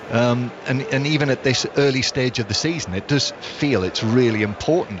 And even at this early stage of the season, it does feel it's really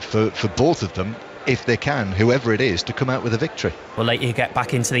important for both of them, if they can, whoever it is, to come out with a victory. We'll let you get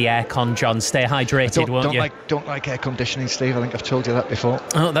back into the aircon, John. Stay hydrated, won't you? Don't like air conditioning, Steve. I think I've told you that before.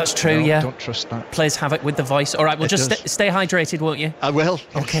 Oh, that's true, yeah. Don't trust that. Plays havoc with the voice. All right, well, just stay hydrated, won't you? I will.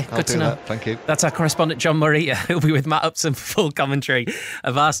 Okay, I'll good to know. That. Thank you. That's our correspondent, John Murray. He'll be with Matt Upson for full commentary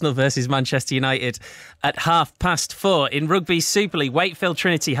of Arsenal versus Manchester United at 4:30. In Rugby's Super League, Wakefield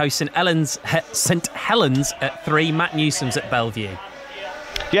Trinity hosts St Helens at 3. Matt Newsom's at Bellevue.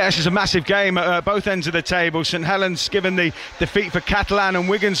 Yeah, this is a massive game at both ends of the table. St Helens, given the defeat for Catalan and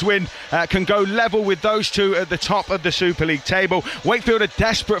Wigan's win, can go level with those two at the top of the Super League table. Wakefield are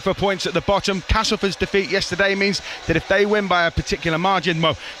desperate for points at the bottom. Castlefort's defeat yesterday means that if they win by a particular margin,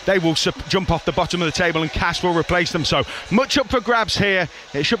 well, they will jump off the bottom of the table and Cast will replace them. So much up for grabs here.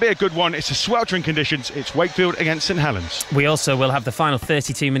 It should be a good one. It's a sweltering conditions. It's Wakefield against St Helens. We also will have the final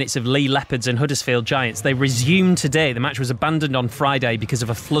 32 minutes of Lee Leopards and Huddersfield Giants. They resume today. The match was abandoned on Friday because of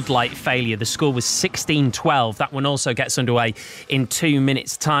a floodlight failure. The score was 16-12. That one also gets underway in 2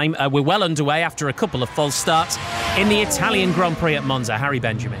 minutes' time. We're well underway after a couple of false starts in the Italian Grand Prix at Monza. Harry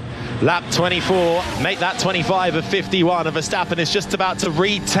Benjamin. Lap 24, make that 25 of 51, and Verstappen is just about to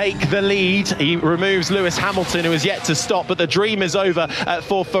retake the lead. He removes Lewis Hamilton, who is yet to stop, but the dream is over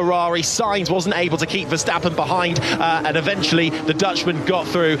for Ferrari. Sainz wasn't able to keep Verstappen behind, and eventually the Dutchman got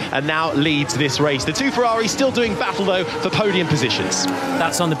through and now leads this race. The two Ferraris still doing battle, though, for podium positions.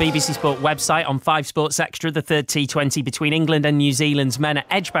 That's on the BBC Sport website. On 5 Sports Extra, the third T20 between England and New Zealand's men at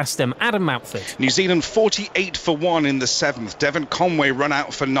Edgbaston. Adam Mountford. New Zealand 48 for 1 in the 7th. Devon Conway run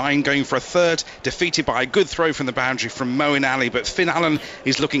out for 9, going for a third, defeated by a good throw from the boundary from Moeen Ali, but Finn Allen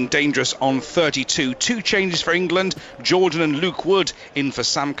is looking dangerous on 32. 2 changes for England, Jordan and Luke Wood in for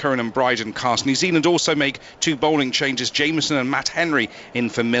Sam Curran and Bryden Cast. New Zealand also make 2 bowling changes, Jameson and Matt Henry in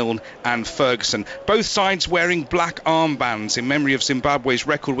for Milne and Ferguson. Both sides wearing black armbands in memory of Zimbabwe's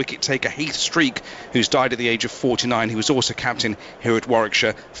record wicket taker Heath Streak, who's died at the age of 49. He was also captain here at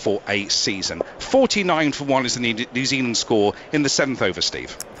Warwickshire for a season. 49 for 1 is the New Zealand score in the 7th over,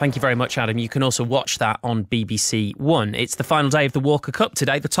 Steve. Thank you very much, Adam. You can also watch that on BBC One. It's the final day of the Walker Cup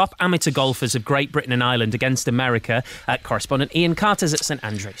today. The top amateur golfers of Great Britain and Ireland against America. Correspondent Ian Carter's at St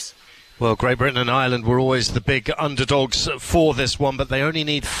Andrews. Well, Great Britain and Ireland were always the big underdogs for this one, but they only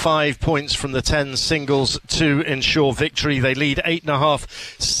need 5 points from the 10 singles to ensure victory. They lead 8.5,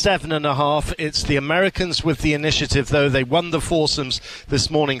 7.5. It's the Americans with the initiative, though. They won the foursomes this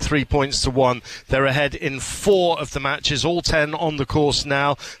morning, 3 points to 1. They're ahead in 4 of the matches, all 10 on the course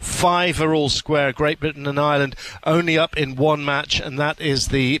now. 5 are all square. Great Britain and Ireland only up in 1 match, and that is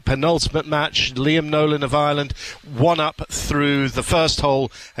the penultimate match. Liam Nolan of Ireland 1 up through the first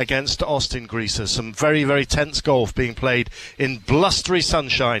hole against Austin Greaser. Some very, very tense golf being played in blustery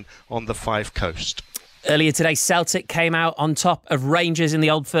sunshine on the Fife Coast. Earlier today, Celtic came out on top of Rangers in the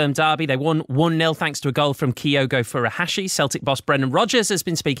Old Firm derby. They won 1-0 thanks to a goal from Kyogo Furuhashi. Celtic boss Brendan Rodgers has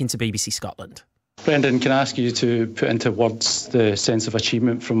been speaking to BBC Scotland. Brendan, can I ask you to put into words the sense of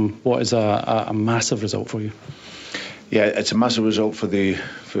achievement from what is a massive result for you? Yeah, it's a massive result for the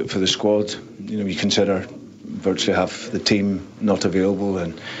squad. You know, you consider virtually half the team not available,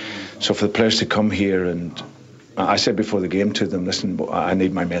 and so for the players to come here, and I said before the game to them, listen, I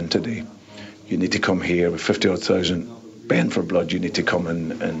need my men today. You need to come here with 50,000 bent for blood. You need to come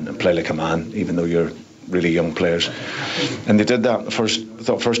and play like a man, even though you're really young players. And they did that.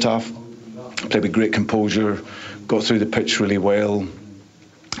 First half, played with great composure, got through the pitch really well,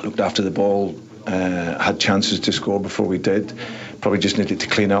 looked after the ball, had chances to score before we did. Probably just needed to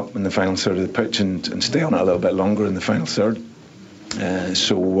clean up in the final third of the pitch and stay on it a little bit longer in the final third.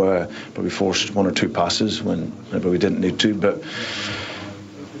 But we forced 1 or 2 passes whenever we didn't need to. But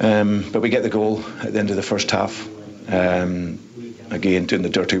we get the goal at the end of the first half. Again, doing the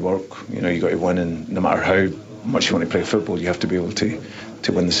dirty work. You know, you got to win, and no matter how much you want to play football, you have to be able to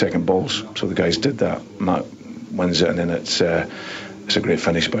win the second balls. So the guys did that. Matt wins it, and then it's a great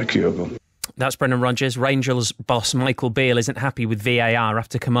finish by Kyogo. That's Brendan Rodgers. Rangers boss Michael Beale isn't happy with VAR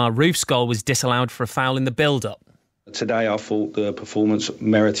after Kamar Roof's goal was disallowed for a foul in the build-up. Today I thought the performance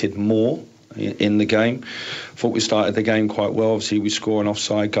merited more in the game. I thought we started the game quite well. Obviously we score an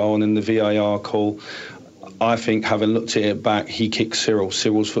offside goal, and then the VAR call, I think, having looked at it back, he kicked Cyril.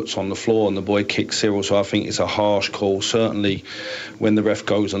 Cyril's foot's on the floor and the boy kicked Cyril, so I think it's a harsh call. Certainly when the ref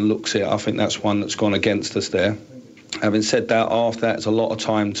goes and looks at it, I think that's one that's gone against us there. Having said that, after that, it's a lot of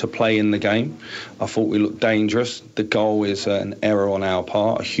time to play in the game. I thought we looked dangerous. The goal is an error on our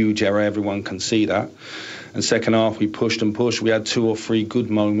part, a huge error. Everyone can see that. And second half, we pushed and pushed. We had 2 or 3 good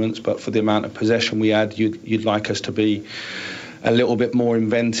moments, but for the amount of possession we had, you'd like us to be a little bit more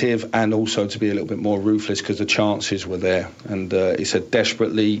inventive and also to be a little bit more ruthless, because the chances were there. And it's a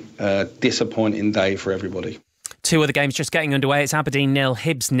desperately disappointing day for everybody. 2 other games just getting underway. It's Aberdeen 0,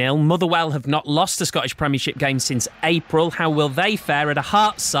 Hibs 0. Motherwell have not lost a Scottish Premiership game since April. How will they fare at a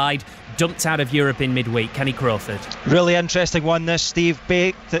Hearts side dumped out of Europe in midweek? Kenny Crawford. Really interesting one this, Steve.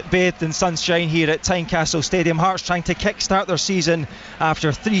 Bathed in sunshine here at Tynecastle Stadium. Hearts trying to kick-start their season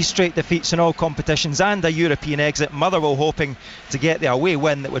after 3 straight defeats in all competitions and a European exit. Motherwell hoping to get the away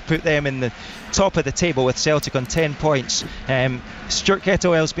win that would put them in the top of the table with Celtic on 10 points. Stuart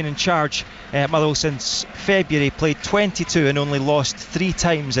Kettlewell's been in charge at Motherwell since February, played 22 and only lost 3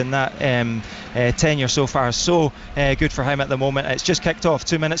 times in that tenure so far. So good for him at the moment. It's just kicked off,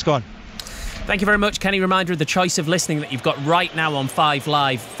 2 minutes gone. Thank you very much, Kenny. Reminder of the choice of listening that you've got right now on 5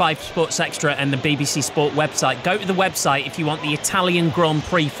 Live, 5 Sports Extra and the BBC Sport website. Go to the website if you want the Italian Grand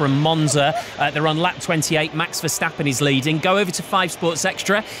Prix from Monza. They're on lap 28. Max Verstappen is leading. Go over to 5 Sports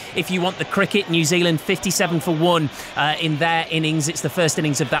Extra if you want the cricket. New Zealand 57 for 1 in their innings. It's the first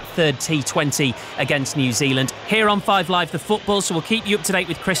innings of that 3rd T20 against New Zealand. Here on 5 Live, the football, so we'll keep you up to date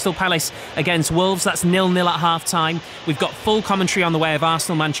with Crystal Palace against Wolves. That's 0-0 at half-time. We've got full commentary on the way of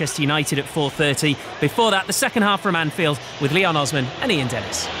Arsenal Manchester United at 4:30. Before that, the second half from Anfield with Leon Osman and Ian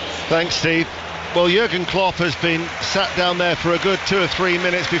Dennis. Thanks, Steve. Well, Jurgen Klopp has been sat down there for a good 2 or 3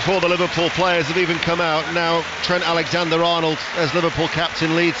 minutes before the Liverpool players have even come out. Now Trent Alexander-Arnold, as Liverpool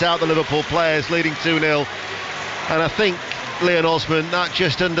captain, leads out the Liverpool players, leading 2-0. And I think, Leon Osman, that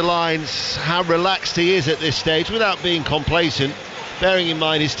just underlines how relaxed he is at this stage without being complacent, bearing in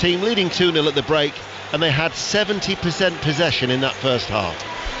mind his team leading 2-0 at the break, and they had 70% possession in that first half.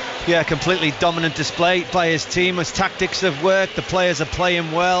 Yeah, completely dominant display by his team. His tactics have worked, the players are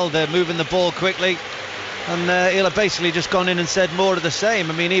playing well, they're moving the ball quickly, and he'll have basically just gone in and said more of the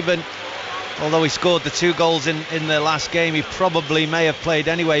same. I mean, even although he scored the 2 goals in the last game, he probably may have played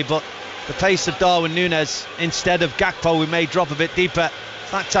anyway, but the pace of Darwin Núñez instead of Gakpo, who may drop a bit deeper,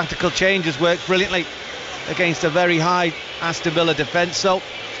 that tactical change has worked brilliantly against a very high Aston Villa defence. So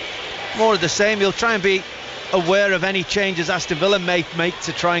more of the same. He'll try and be aware of any changes Aston Villa may make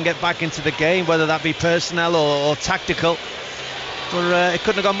to try and get back into the game, whether that be personnel or tactical. But it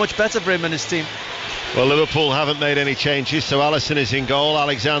couldn't have gone much better for him and his team. Well, Liverpool haven't made any changes, so Alisson is in goal.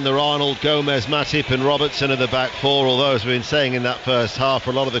 Alexander-Arnold, Gomez, Matip and Robertson are the back four, although, as we've been saying in that first half,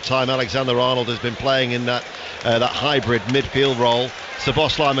 for a lot of the time Alexander-Arnold has been playing in that hybrid midfield role.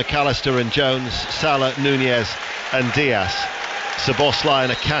 Szoboszlai, McAllister and Jones, Salah, Núñez and Diaz. Szoboszlai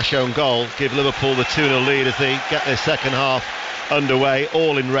and a cash own goal give Liverpool the 2-0 lead as they get their second half underway,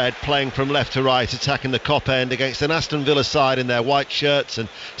 all in red, playing from left to right, attacking the Kop end against an Aston Villa side in their white shirts and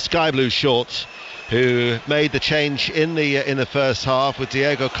sky blue shorts, who made the change in the first half with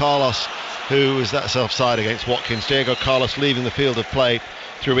Diego Carlos, who was that's offside against Watkins. Diego Carlos leaving the field of play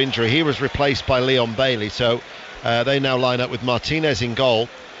through injury. He was replaced by Leon Bailey, so they now line up with Martinez in goal,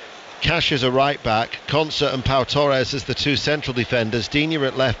 Cash as a right back, Concert and Pau Torres as the 2 central defenders, Digne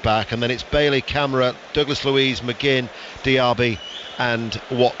at left back, and then it's Bailey, Camara, Douglas Luiz, McGinn, Diaby and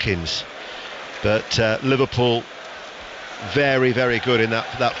Watkins. But Liverpool very, very good in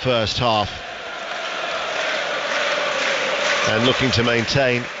that first half, and looking to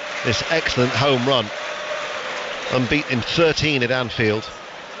maintain this excellent home run, unbeaten 13 at Anfield,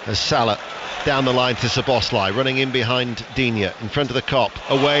 as Salah down the line to Szoboszlai, running in behind Digne, in front of the Kop,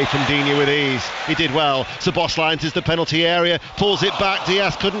 away from Digne with ease. He did well. Szoboszlai enters the penalty area, pulls it back.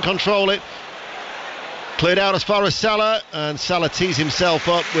 Diaz couldn't control it. Cleared out as far as Salah, and Salah tees himself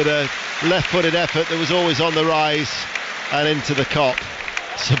up with a left-footed effort that was always on the rise, and into the Kop.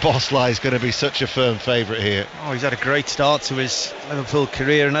 Szoboszlai is going to be such a firm favourite here. Oh, he's had a great start to his Liverpool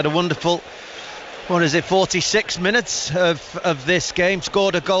career and had a wonderful 46 minutes of this game.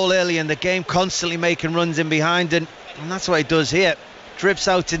 Scored a goal early in the game, constantly making runs in behind, and that's what he does here. Drips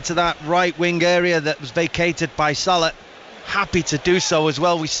out into that right wing area that was vacated by Salah. Happy to do so as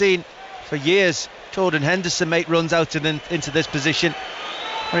well. We've seen for years Jordan Henderson make runs out into this position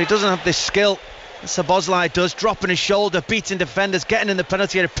where he doesn't have this skill. Szoboszlai does, dropping his shoulder, beating defenders, getting in the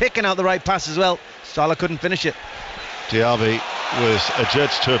penalty area, picking out the right pass as well. Salah couldn't finish it. Diaby was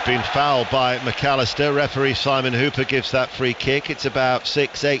adjudged to have been fouled by McAllister. Referee Simon Hooper gives that free kick. It's about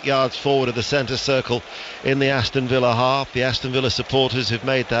 6-8 yards forward of the centre circle in the Aston Villa half. The Aston Villa supporters who've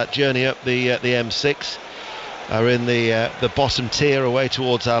made that journey up the M6 are in the bottom tier away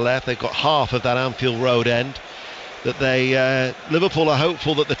towards our left. They've got half of that Anfield Road end. Liverpool are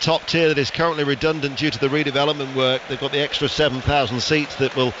hopeful that the top tier that is currently redundant due to the redevelopment work, they've got the extra 7,000 seats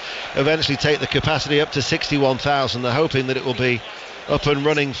that will eventually take the capacity up to 61,000. They're hoping that it will be up and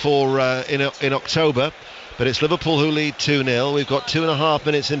running for in October. But it's Liverpool who lead 2-0. We've got 2.5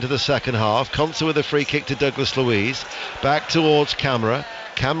 minutes into the second half. Concert with a free kick to Douglas Luiz. Back towards Camara.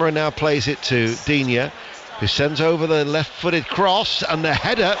 Camara now plays it to Digne, who sends over the left-footed cross, and the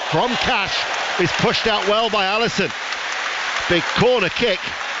header from Cash is pushed out well by Alisson. Big corner kick.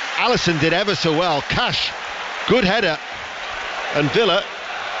 Alisson did ever so well. Cash, good header, and Villa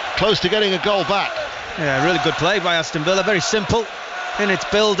close to getting a goal back. Yeah, really good play by Aston Villa. Very simple in its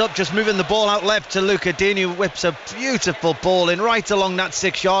build-up, just moving the ball out left to Luca Digne, who whips a beautiful ball in right along that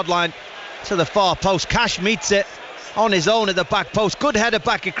 6-yard line to the far post. Cash meets it on his own at the back post. Good header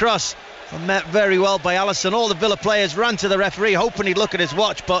back across, and met very well by Alisson. All the Villa players ran to the referee hoping he'd look at his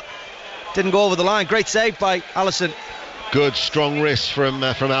watch, but didn't go over the line. Great save by Alisson. Good strong wrist from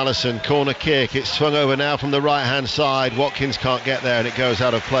Alisson. Corner kick. It's swung over now from the right hand side. Watkins can't get there, and it goes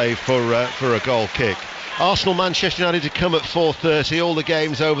out of play for a goal kick. Arsenal Manchester United to come at 4:30. All the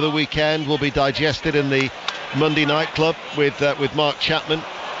games over the weekend will be digested in the Monday Night Club with Mark Chapman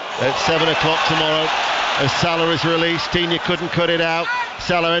at 7 o'clock tomorrow. As Salah is released, Digne couldn't cut it out.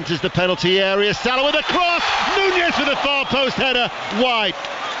 Salah enters the penalty area. Salah with a cross. Núñez with a far post header, wide.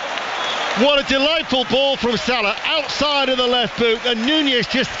 What a delightful ball from Salah, outside of the left boot, and Núñez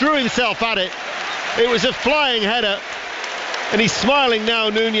just threw himself at it. It was a flying header, and he's smiling now,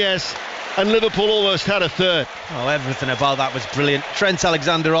 Núñez, and Liverpool almost had a third. Oh, everything about that was brilliant. Trent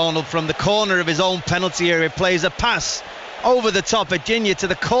Alexander-Arnold from the corner of his own penalty area plays a pass over the top of Digne to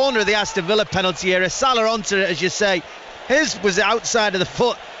the corner of the Aston Villa penalty area. Salah onto it, as you say. His was outside of the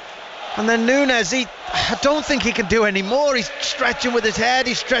foot. And then Núñez, I don't think he can do any more. He's stretching with his head,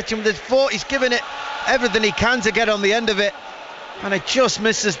 he's stretching with his foot, he's giving it everything he can to get on the end of it. and it just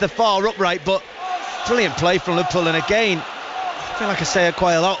misses the far upright, but brilliant play from Liverpool, and again, I feel like I say it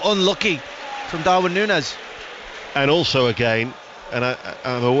quite a lot, unlucky from Darwin Núñez. And also again, and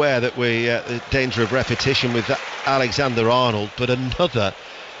I'm aware that the danger of repetition with Alexander-Arnold, but another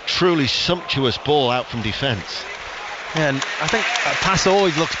truly sumptuous ball out from defence. Yeah, and I think a pass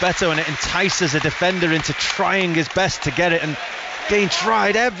always looks better when it entices a defender into trying his best to get it, and Dean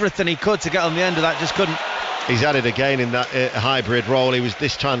tried everything he could to get on the end of that, just couldn't. He's added again in that hybrid role. He was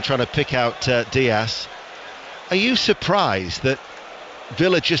this time trying to pick out Diaz. Are you surprised that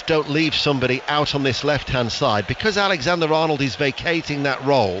Villa just don't leave somebody out on this left-hand side? Because Alexander-Arnold is vacating that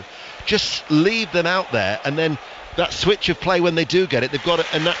role, just leave them out there, and then that switch of play when they do get it, they've got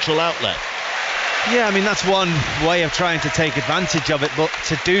a natural outlet. Yeah, I mean, that's one way of trying to take advantage of it, but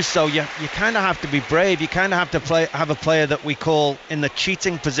to do so, you kind of have to be brave. You kind of have to have a player that we call in the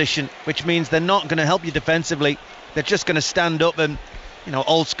cheating position, which means they're not going to help you defensively. They're just going to stand up and,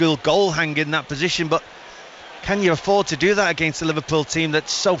 old school goal hang in that position. But can you afford to do that against a Liverpool team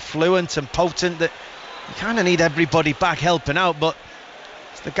that's so fluent and potent that you kind of need everybody back helping out? But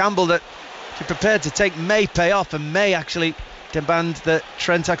it's the gamble that you're prepared to take may pay off, and may actually demand that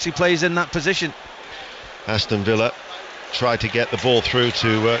Trent actually plays in that position. Aston Villa tried to get the ball through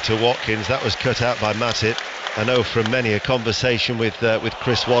to Watkins. That was cut out by Matip. I know from many a conversation with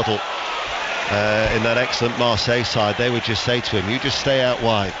Chris Waddle in that excellent Marseille side, they would just say to him, you just stay out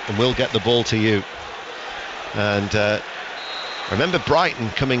wide and we'll get the ball to you. And remember Brighton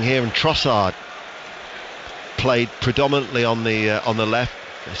coming here, and Trossard played predominantly on the left.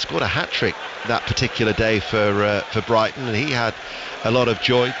 They scored a hat-trick that particular day for Brighton, and he had a lot of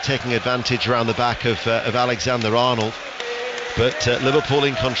joy taking advantage around the back of Alexander-Arnold. But Liverpool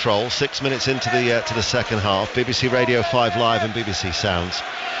in control, 6 minutes into the second half. BBC Radio 5 Live and BBC Sounds.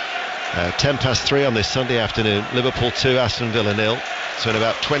 3:10 on this Sunday afternoon. Liverpool 2, Aston Villa 0. So in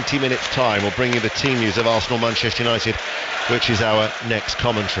about 20 minutes time we'll bring you the team news of Arsenal Manchester United, which is our next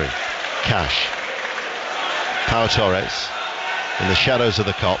commentary. Cash, Pau Torres in the shadows of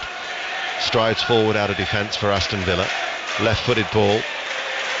the Kop strides forward out of defence for Aston Villa. Left-footed ball,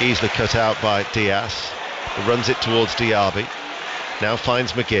 easily cut out by Diaz, runs it towards Diaby, now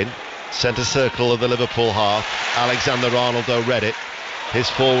finds McGinn, centre circle of the Liverpool half. Alexander-Arnold though read it, his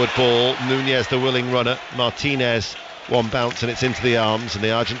forward ball, Núñez the willing runner, Martinez one bounce and it's into the arms, and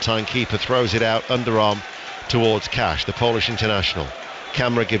the Argentine keeper throws it out underarm towards Cash, the Polish international.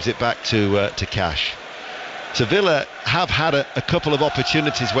 Camera gives it back to Cash. So Villa have had a couple of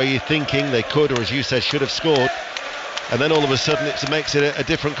opportunities where you're thinking they could, or as you said, should have scored, and then all of a sudden it makes it a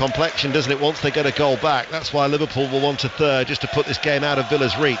different complexion, doesn't it, once they get a goal back. That's why Liverpool will want a third, just to put this game out of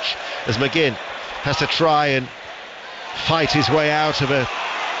Villa's reach, as McGinn has to try and fight his way out of a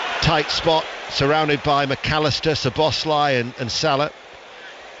tight spot, surrounded by McAllister, Szoboszlai and Salah,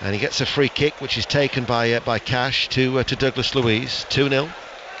 and he gets a free kick which is taken by Cash to Douglas Luiz. 2-0.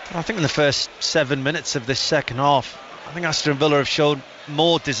 I think in the first 7 minutes of this second half, I think Aston Villa have shown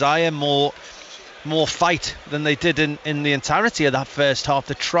more desire, more fight than they did in the entirety of that first half.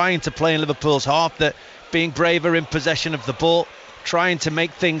 They're trying to play in Liverpool's half, they're being braver in possession of the ball, trying to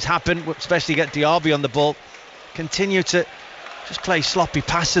make things happen, especially get Diaby on the ball, continue to just play sloppy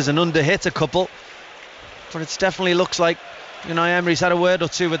passes and underhit a couple, but it definitely looks like Unai Emery's had a word or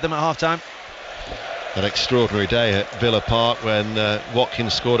two with them at half time. An extraordinary day at Villa Park when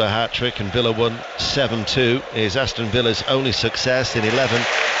Watkins scored a hat-trick and Villa won 7-2. Is Aston Villa's only success in 11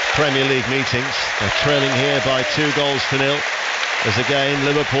 Premier League meetings. They're trailing here by 2-0. As again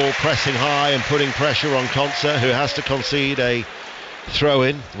Liverpool pressing high and putting pressure on Konsa, who has to concede a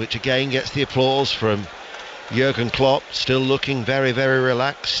throw-in, which again gets the applause from Jurgen Klopp, still looking very, very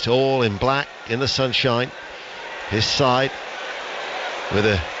relaxed, all in black in the sunshine. His side with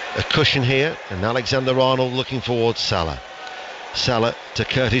a cushion here, and Alexander-Arnold looking towards Salah. Salah to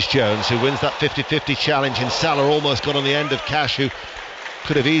Curtis Jones, who wins that 50-50 challenge, and Salah almost got on the end of Cash, who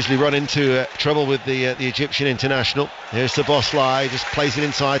could have easily run into trouble with the Egyptian international. Here's Szoboszlai, just plays it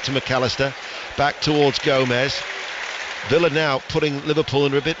inside to McAllister, back towards Gomez. Villa now putting Liverpool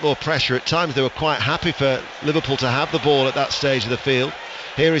under a bit more pressure. At times they were quite happy for Liverpool to have the ball at that stage of the field.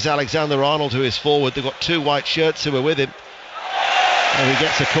 Here is Alexander-Arnold, who is forward. They've got two white shirts who are with him, and he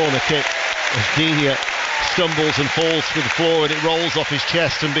gets a corner kick as Digne stumbles and falls to the floor, and it rolls off his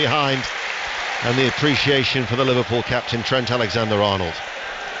chest and behind. And the appreciation for the Liverpool captain, Trent Alexander-Arnold.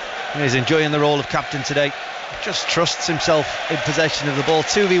 He's enjoying the role of captain today. Just trusts himself in possession of the ball.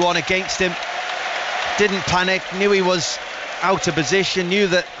 2v1 against him. Didn't panic, knew he was out of position, knew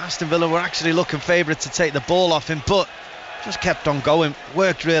that Aston Villa were actually looking favourite to take the ball off him, but just kept on going,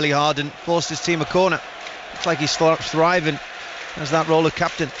 worked really hard and forced his team a corner. Looks like he's thriving as that role of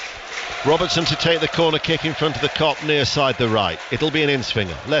captain. Robertson to take the corner kick in front of the Kop, near side the right. It'll be an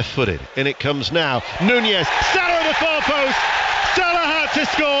in-swinger, left-footed. In it comes now. Nunez, Salah at the far post. Salah had to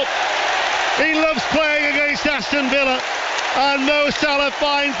score. He loves playing against Aston Villa. And Mo Salah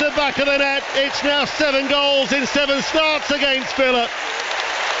finds the back of the net. It's now 7 goals in 7 starts against Villa.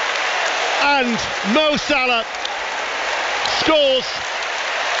 And Mo Salah scores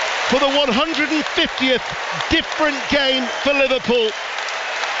for the 150th different game for Liverpool.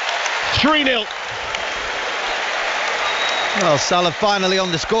 3-0. Well, Salah finally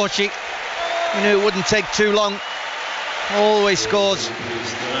on the score sheet. You knew it wouldn't take too long. Always scores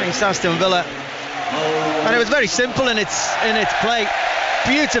against Aston Villa. And it was very simple in its play.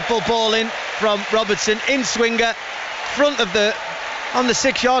 Beautiful ball in from Robertson, in swinger, on the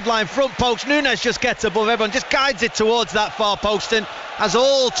 6-yard line, front post. Nunez just gets above everyone, just guides it towards that far post, and as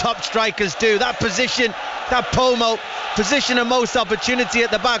all top strikers do, that position, that Pomo position of most opportunity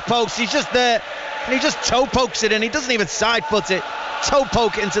at the back post, he's just there and he just toe pokes it in. He doesn't even side foot it, toe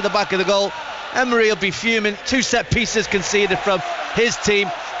poke it into the back of the goal. Emery will be fuming. 2 set pieces conceded from his team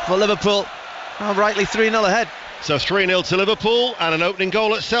for Liverpool. Now rightly 3-0 ahead. So 3-0 to Liverpool and an opening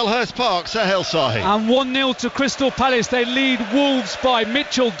goal at Selhurst Park. Sahel Sahi. And 1-0 to Crystal Palace. They lead Wolves by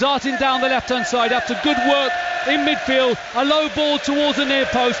Mitchell darting down the left-hand side after good work in midfield. A low ball towards the near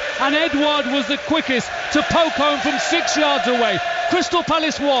post, and Edouard was the quickest to poke home from 6 yards away. Crystal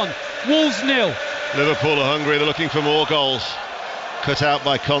Palace 1, Wolves 0. Liverpool are hungry. They're looking for more goals. Cut out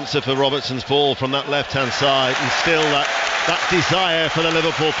by Konsa for Robertson's ball from that left-hand side, and still that desire for the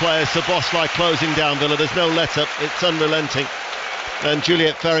Liverpool players. Szoboszlai closing down Villa. There's no let-up. It's unrelenting. And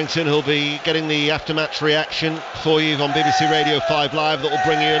Juliet Farrington, who'll be getting the after-match reaction for you on BBC Radio 5 Live. That will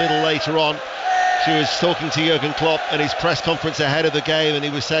bring you a little later on. She was talking to Jurgen Klopp in his press conference ahead of the game, and he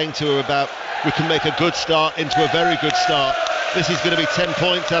was saying to her about, we can make a good start into a very good start. This is going to be 10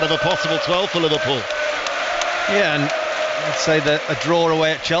 points out of a possible 12 for Liverpool. Yeah, and I'd say that a draw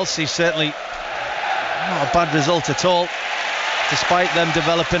away at Chelsea certainly not a bad result at all, despite them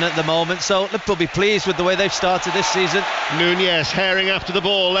developing at the moment. So Liverpool will be pleased with the way they've started this season. Nunez herring after the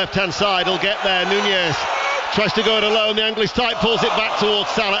ball, left-hand side, he'll get there. Nunez tries to go it alone, the angle is tight, pulls it back towards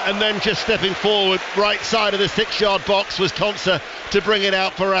Salah, and then just stepping forward, right side of the 6-yard box was Konsa to bring it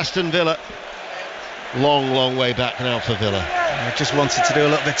out for Aston Villa. Long way back now for Villa. I just wanted to do a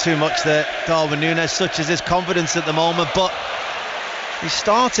little bit too much there, Darwin Nunez, such as his confidence at the moment, but he's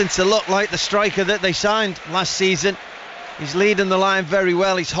starting to look like the striker that they signed last season. He's leading the line very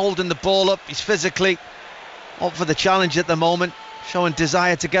well, he's holding the ball up, he's physically up for the challenge at the moment, showing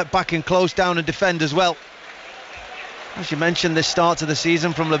desire to get back and close down and defend as well. As you mentioned, this start to the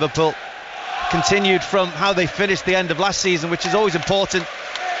season from Liverpool continued from how they finished the end of last season, which is always important.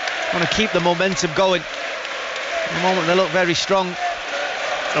 Want to keep the momentum going. At the moment they look very strong.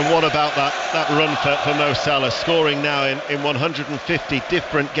 And what about that run for Mo Salah, scoring now in 150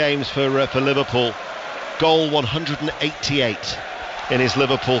 different games for Liverpool. Goal 188 in his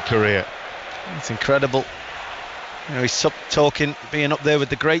Liverpool career. It's incredible. You know, he's talking, being up there with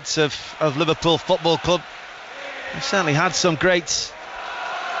the greats of Liverpool Football Club. He's certainly had some greats.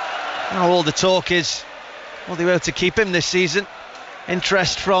 Now all the talk is, will they be able to keep him this season?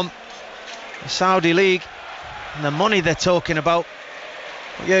 Interest from the Saudi League and the money they're talking about.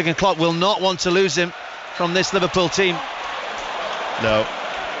 But Jurgen Klopp will not want to lose him from this Liverpool team. No,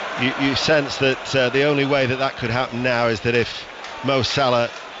 you sense that the only way that could happen now is that if Mo Salah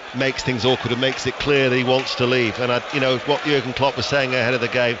makes things awkward and makes it clear that he wants to leave. And what Jurgen Klopp was saying ahead of the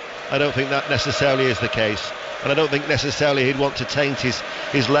game, I don't think that necessarily is the case. And I don't think necessarily he'd want to taint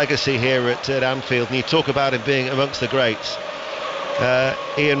his legacy here at Anfield. And you talk about him being amongst the greats.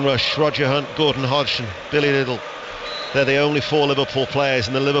 Ian Rush, Roger Hunt, Gordon Hodge and Billy Liddell. They're the only 4 Liverpool players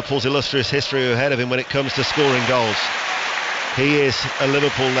in the Liverpool's illustrious history who are ahead of him when it comes to scoring goals. He is a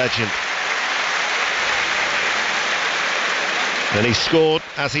Liverpool legend. And he scored,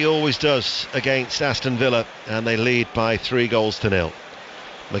 as he always does, against Aston Villa, and they lead by 3-0.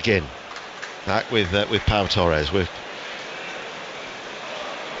 McGinn back with Pau Torres. We're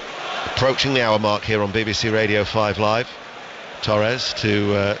approaching the hour mark here on BBC Radio 5 Live. Torres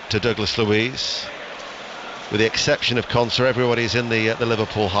to Douglas Luiz. With the exception of Konsa, everybody's in the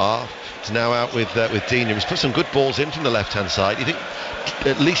Liverpool half. He's now out with Dina. He's put some good balls in from the left-hand side. You think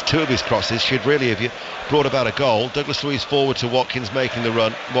at least 2 of his crosses should really have brought about a goal. Douglas Luiz forward to Watkins making the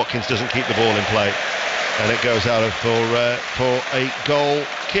run. Watkins doesn't keep the ball in play, and it goes out for a goal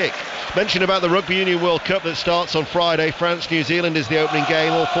kick. Mention about the Rugby Union World Cup that starts on Friday. France-New Zealand is the opening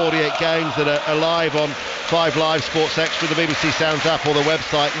game. All 48 games that are live on 5 Live Sports Extra, the BBC Sounds app or the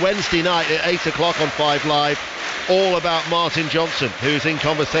website. Wednesday night at 8 o'clock on 5 Live. all about Martin Johnson, who's in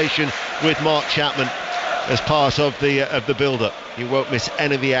conversation with Mark Chapman as part of the build-up. You won't miss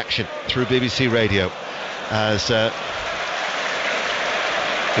any of the action through BBC Radio, as we're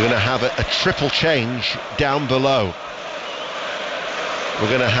going to have a triple change down below. We're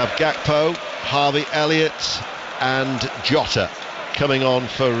going to have Gakpo, Harvey Elliott and Jota coming on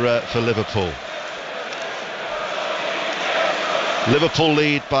for Liverpool. Liverpool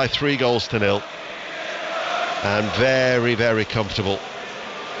lead by 3-0, and very, very comfortable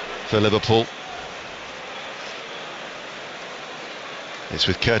for Liverpool. It's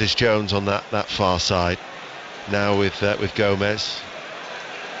with Curtis Jones on that far side. Now with Gomez.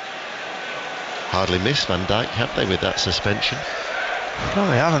 Hardly missed Van Dijk, have they, with that suspension? No,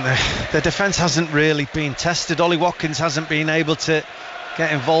 they haven't. Their defence hasn't really been tested. Ollie Watkins hasn't been able to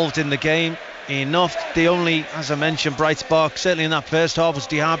get involved in the game enough. The only, as I mentioned, bright spark, certainly in that first half, was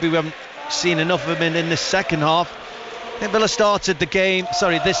Diaby. We haven't seen enough of him in this second half. I think Villa started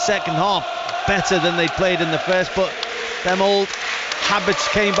this second half better than they played in the first, but them old habits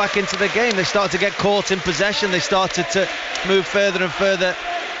came back into the game. They started to get caught in possession. They started to move further and further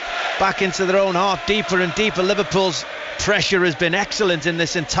back into their own half, deeper and deeper. Liverpool's pressure has been excellent in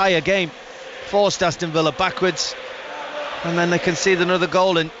this entire game, forced Aston Villa backwards, and then they conceded another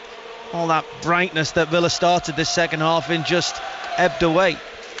goal, and all that brightness that Villa started this second half in just ebbed away.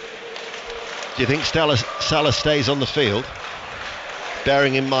 Do you think Salah stays on the field,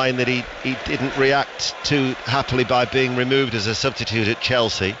 bearing in mind that he didn't react too happily by being removed as a substitute at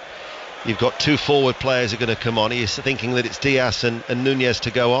Chelsea? You've got two forward players who are going to come on. Are you thinking that it's Diaz and Nunez to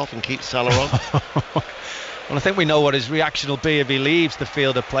go off and keep Salah on? Well, I think we know what his reaction will be if he leaves the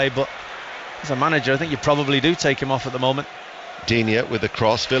field of play, but as a manager, I think you probably do take him off at the moment. Digne with the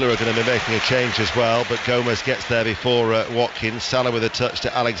cross. Villa are going to be making a change as well, but Gomez gets there before Watkins. Salah with a touch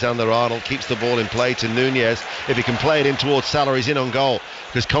to Alexander-Arnold, keeps the ball in play to Nunez. If he can play it in towards Salah, he's in on goal,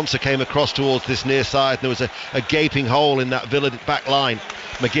 because Konsa came across towards this near side and there was a gaping hole in that Villa back line.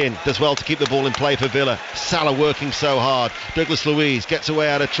 McGinn does well to keep the ball in play for Villa. Salah working so hard. Douglas Luiz gets away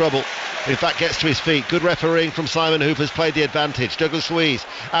out of trouble. In fact, gets to his feet. Good refereeing from Simon Hooper's played the advantage. Douglas Luiz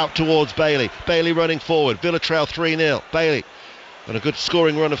out towards Bailey. Bailey running forward. Villa trail 3-0. Bailey on a good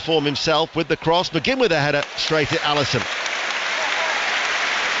scoring run of form himself with the cross. McGinn with a header straight at Alisson.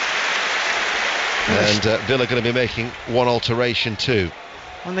 And Villa going to be making one alteration too.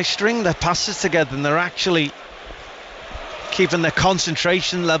 When they string their passes together and they're actually keeping their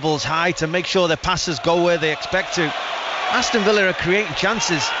concentration levels high to make sure their passes go where they expect to, Aston Villa are creating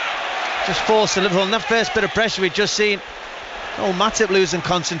chances, just forcing Liverpool. And that first bit of pressure we've just seen, Matip losing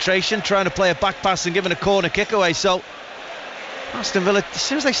concentration, trying to play a back pass and giving a corner kick away. So Aston Villa, as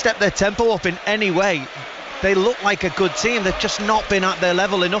soon as they step their tempo up in any way, they look like a good team. They've just not been at their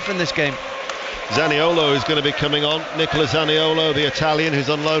level enough in this game. Zaniolo is going to be coming on. Nicola Zaniolo, the Italian, who's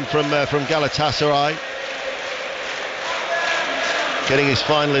on loan from Galatasaray, getting his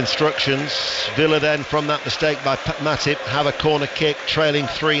final instructions. Villa then, from that mistake by Matip, have a corner kick, trailing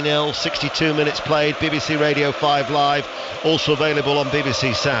 3-0, 62 minutes played. BBC Radio 5 Live, also available on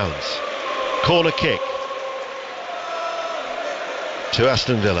BBC Sounds. Corner kick to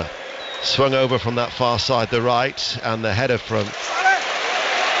Aston Villa, swung over from that far side, the right, and the header from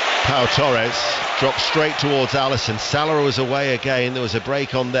Pau Torres dropped straight towards Alisson. Salah was away again. There was a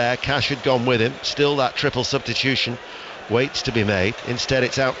break on there. Cash had gone with him. Still that triple substitution waits to be made. Instead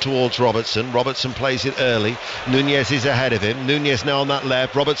it's out towards Robertson. Robertson plays it early. Nunez is ahead of him. Nunez now on that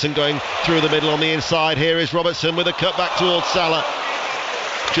left. Robertson going through the middle on the inside. Here is Robertson with a cut back towards Salah.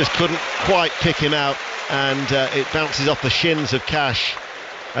 Just couldn't quite pick him out, and it bounces off the shins of Cash,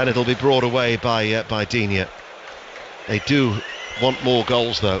 and it'll be brought away by Digne. They do want more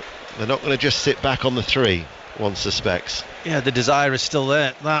goals though. They're not going to just sit back on the 3, one suspects. Yeah, the desire is still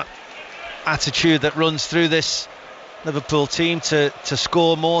there. That attitude that runs through this Liverpool team to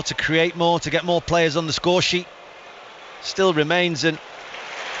score more, to create more, to get more players on the score sheet still remains. And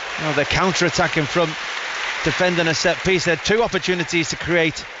they're counter-attacking from defending a set piece. They had 2 opportunities to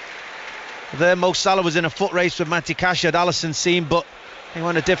create there. Mo Salah was in a foot race with Matty Cash at Alisson seen, but he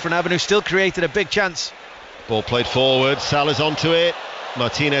went a different avenue, still created a big chance. Ball played forward, Salah's onto it.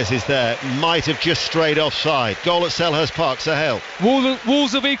 Martinez is there, might have just strayed offside. Goal at Selhurst Park, Sahel.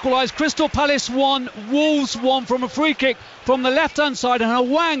 Wolves have equalised. Crystal Palace 1, Wolves 1 from a free kick from the left-hand side, and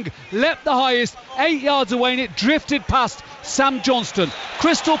Hwang leapt the highest, 8 yards away, and it drifted past Sam Johnston.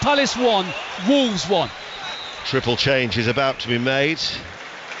 Crystal Palace 1, Wolves 1. Triple change is about to be made,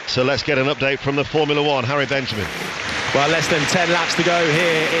 so let's get an update from the Formula 1. Harry Benjamin. Well, less than 10 laps to go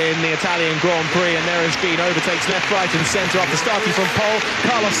here in the Italian Grand Prix, and there has been overtakes left, right and centre after starting from pole.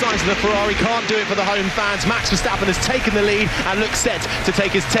 Carlos Sainz of the Ferrari can't do it for the home fans. Max Verstappen has taken the lead and looks set to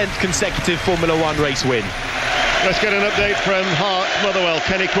take his 10th consecutive Formula One race win. Let's get an update from Hart, Motherwell,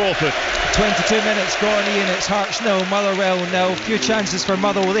 Kenny Crawford. 22 minutes gone, Ian. It's Hearts nil, Motherwell nil. Few chances for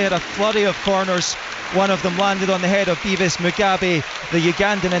Motherwell. They had a flurry of corners. One of them landed on the head of Beavis Mugabe, the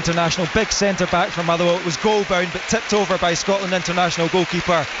Ugandan international, big centre-back for Motherwell. It was goal-bound but tipped over by Scotland international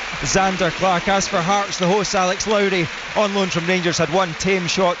goalkeeper Xander Clark. As for Hearts, the host Alex Lowry, on loan from Rangers, had one tame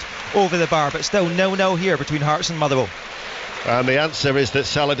shot over the bar, but still 0-0 here between Hearts and Motherwell. And the answer is that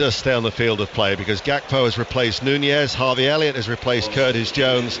Salah does stay on the field of play, because Gakpo has replaced Nunez, Harvey Elliott has replaced Curtis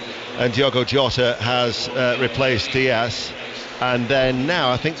Jones, and Diogo Jota has replaced Diaz. And then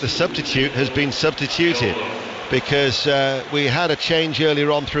now I think the substitute has been substituted, because we had a change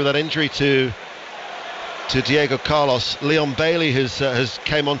earlier on through that injury to Diego Carlos. Leon Bailey has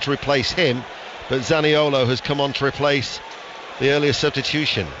came on to replace him, but Zaniolo has come on to replace the earlier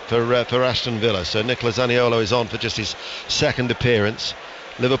substitution for Aston Villa. So Nicola Zaniolo is on for just his second appearance.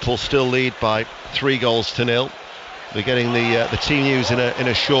 Liverpool still lead by 3-0. We're getting the team news in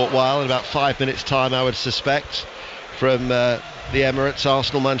a short while, in about 5 minutes time I would suspect, from the Emirates.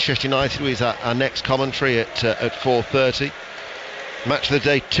 Arsenal Manchester United is our next commentary at 4:30. Match of the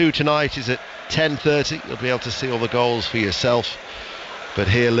day 2 tonight is at 10:30. You'll be able to see all the goals for yourself. But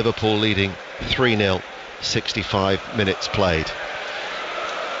here Liverpool leading 3-0, 65 minutes played.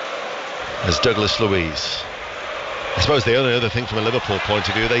 As Douglas Luiz. I suppose the only other thing from a Liverpool point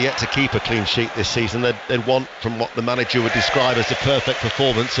of view, they're yet to keep a clean sheet this season. They'd want, from what the manager would describe as a perfect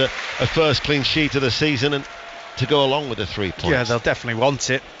performance, a first clean sheet of the season, and to go along with the 3 points. Yeah, they'll definitely want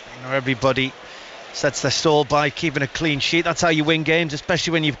it. You know, everybody sets their stall by keeping a clean sheet. That's how you win games,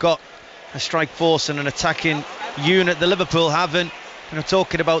 especially when you've got a strike force and an attacking unit that Liverpool haven't. You know,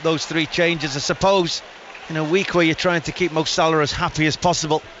 talking about those 3 changes, I suppose in a week where you're trying to keep Mo Salah as happy as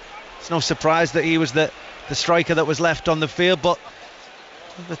possible, it's no surprise that he was the striker that was left on the field. But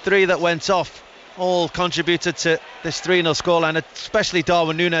the 3 that went off all contributed to this 3-0 scoreline, especially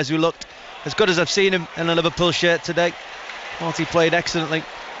Darwin Núñez, who looked as good as I've seen him in a Liverpool shirt today. Thought he played excellently.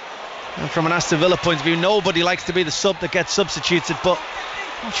 And from an Aston Villa point of view, nobody likes to be the sub that gets substituted, but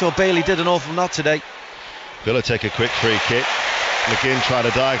I'm not sure Bailey did an awful lot today. Villa take a quick free kick. McGinn tried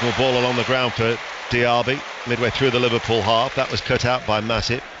a diagonal ball along the ground for Diaby midway through the Liverpool half. That was cut out by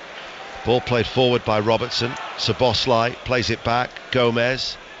Matip. Ball played forward by Robertson. Szoboszlai plays it back.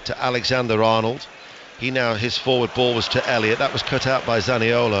 Gomez to Alexander-Arnold. His forward ball was to Elliott. That was cut out by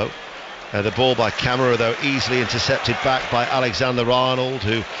Zaniolo. The ball by Camara, though, easily intercepted back by Alexander-Arnold,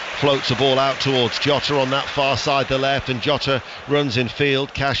 who floats the ball out towards Jota on that far side, the left, and Jota runs in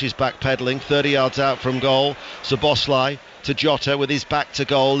field. Cash is backpedaling 30 yards out from goal. Szoboszlai to Jota with his back to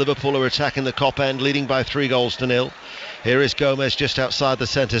goal. Liverpool are attacking the Kop end, leading by 3-0. Here is Gomez just outside the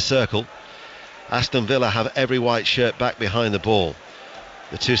centre circle. Aston Villa have every white shirt back behind the ball.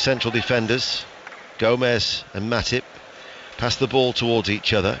 The 2 central defenders, Gomez and Matip, pass the ball towards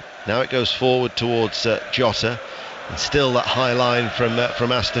each other. Now it goes forward towards Jota, and still that high line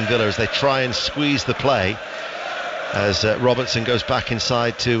from Aston Villa as they try and squeeze the play, as Robertson goes back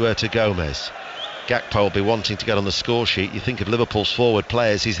inside to Gomez. Gakpo will be wanting to get on the score sheet. You think of Liverpool's forward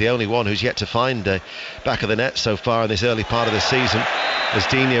players, he's the only one who's yet to find back of the net so far in this early part of the season, as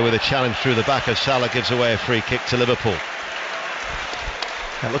Digne, with a challenge through the back of Salah, gives away a free kick to Liverpool.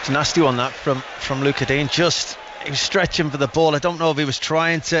 It looked nasty on that from Luca Digne. He was stretching for the ball. I don't know if he was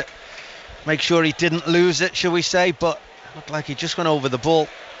trying to make sure he didn't lose it, shall we say, but it looked like he just went over the ball.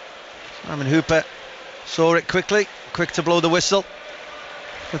 Simon Hooper saw it quick to blow the whistle.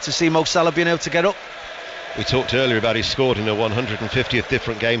 Good to see Mo Salah being able to get up. We talked earlier about he scored in a 150th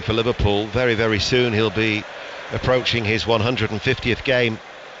different game for Liverpool. Very, very soon he'll be approaching his 150th game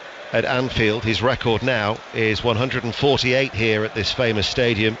at Anfield. His record now is 148 here at this famous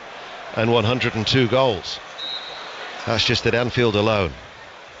stadium and 102 goals. That's just at Anfield alone.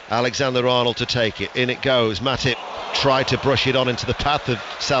 Alexander-Arnold to take it. In it goes. Matip tried to brush it on into the path of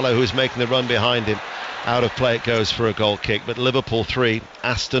Salah, who is making the run behind him. Out of play it goes for a goal kick. But Liverpool 3,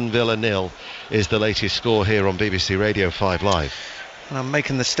 Aston Villa 0 is the latest score here on BBC Radio 5 Live. And I'm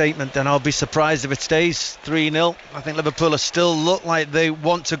making the statement, then I'll be surprised if it stays 3-0. I think Liverpool still look like they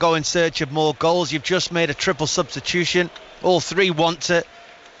want to go in search of more goals. You've just made a triple substitution. All 3 want to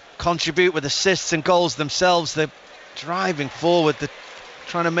contribute with assists and goals themselves. They're driving forward, they're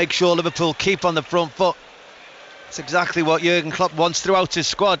trying to make sure Liverpool keep on the front foot. It's exactly what Jurgen Klopp wants throughout his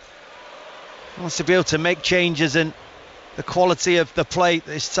squad. He wants to be able to make changes, and the quality of the play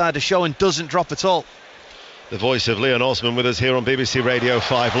this side is showing doesn't drop at all. The voice of Leon Osman with us here on BBC Radio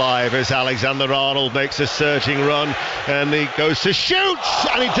 5 Live as Alexander-Arnold makes a surging run and he goes to shoot,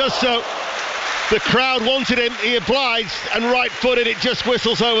 and he does so. The crowd wanted him, he obliged, and right-footed, it just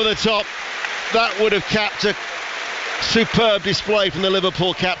whistles over the top. That would have capped a superb display from the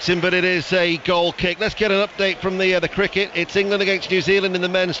Liverpool captain, but it is a goal kick. Let's get an update from the cricket. It's England against New Zealand in the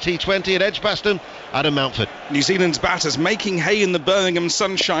men's T20 at Edgbaston. Adam Mountford. New Zealand's batters making hay in the Birmingham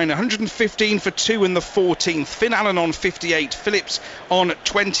sunshine. 115 for 2 in the 14th. Finn Allen on 58. Phillips on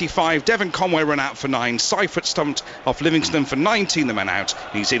 25. Devon Conway run out for 9. Seifert stumped off Livingston for 19. The men out.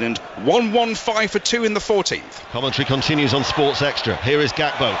 New Zealand 115 for 2 in the 14th. Commentary continues on Sports Extra. Here is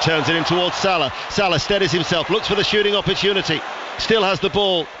Gakpo. Turns it in towards Salah. Salah steadies himself. Looks for the shooting opportunity. Still has the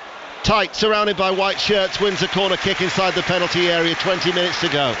ball. Tight, surrounded by white shirts. Wins a corner kick inside the penalty area. 20 minutes to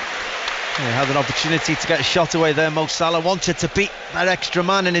go. He had an opportunity to get a shot away there. Mo Salah wanted to beat that extra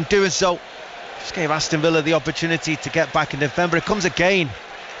man, and in doing so just gave Aston Villa the opportunity to get back and defend. But it comes again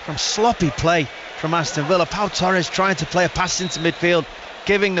from sloppy play from Aston Villa. Pau Torres trying to play a pass into midfield,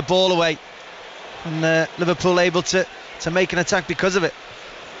 giving the ball away, and Liverpool able to make an attack because of it.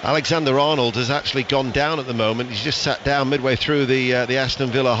 Alexander-Arnold has actually gone down at the moment. He's just sat down midway through the Aston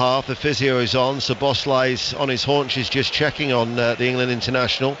Villa half. The physio is on. Szoboszlai is on his haunches just checking on the England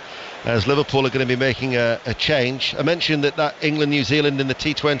international, as Liverpool are going to be making a change. I mentioned that England-New Zealand in the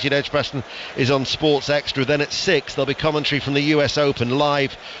T20 at Edgbaston is on Sports Extra. Then at 6 there'll be commentary from the US Open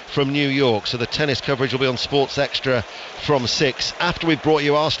live from New York. So the tennis coverage will be on Sports Extra from 6. After we've brought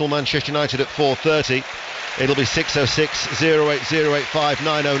you Arsenal-Manchester United at 4:30, it'll be 606 08085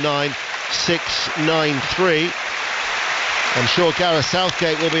 909 693. I'm sure Gareth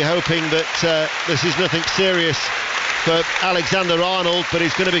Southgate will be hoping that this is nothing serious for Alexander-Arnold, but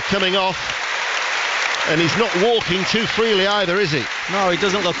he's going to be coming off, and he's not walking too freely either, is he? No, he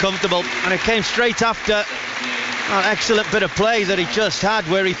doesn't look comfortable, and it came straight after an excellent bit of play that he just had,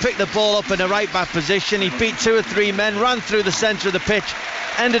 where he picked the ball up in a right back position. He beat 2 or 3 men, ran through the centre of the pitch,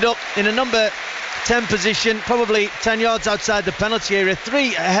 ended up in a number 10 position, probably 10 yards outside the penalty area.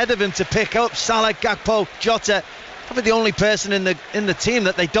 3 ahead of him to pick up. Salah, Gakpo, Jota, probably the only person in the team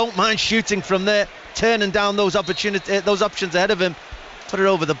that they don't mind shooting from there, turning down those options ahead of him. Put it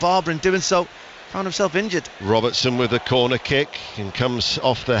over the bar, and doing so found himself injured. Robertson with a corner kick and comes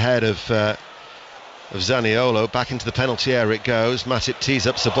off the head of Zaniolo. Back into the penalty area it goes. Matip tees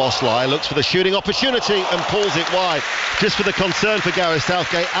up Szoboszlai, looks for the shooting opportunity and pulls it wide. Just for the concern for Gareth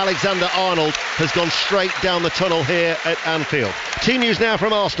Southgate, Alexander-Arnold has gone straight down the tunnel here at Anfield. Team news now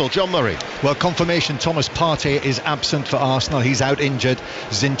from Arsenal, John Murray. Well, confirmation Thomas Partey is absent for Arsenal. He's out injured.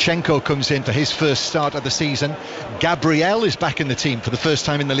 Zinchenko comes in for his first start of the season. Gabriel is back in the team for the first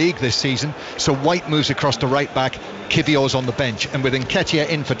time in the league this season. So White moves across to right back. Kivio's on the bench, and with Nketiah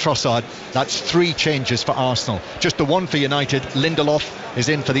in for Trossard, that's 3 changes for Arsenal. Just the one for United. Lindelof is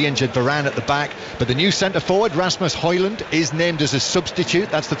in for the injured Varane at the back, but the new centre forward Rasmus Højlund is named as a substitute.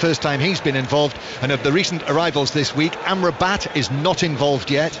 That's the first time he's been involved, and of the recent arrivals this week, Amrabat is not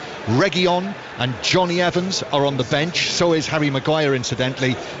involved yet. Reguilon and Johnny Evans are on the bench. So is Harry Maguire,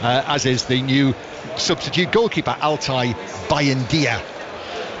 incidentally, as is the new substitute goalkeeper Altay Bayındır.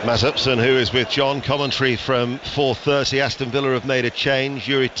 Matt Upson, who is with John, commentary from 4:30. Aston Villa have made a change.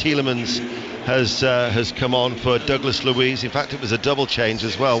 Yuri Tielemans has come on for Douglas Luiz. In fact, it was a double change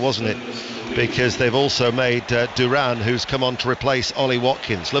as well, wasn't it? Because they've also made Duran, who's come on to replace Ollie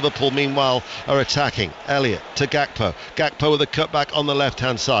Watkins. Liverpool, meanwhile, are attacking. Elliott to Gakpo. Gakpo with a cutback on the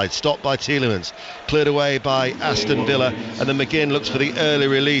left-hand side. Stopped by Tielemans. Cleared away by Aston Villa. And then McGinn looks for the early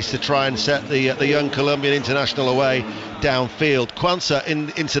release to try and set the young Colombian international away downfield. Kwanzaa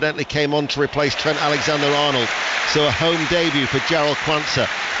incidentally came on to replace Trent Alexander-Arnold. So a home debut for Jarrell Kwanzaa,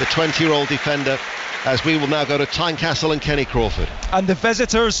 the 20-year-old defender, as we will now go to Tynecastle and Kenny Crawford. And the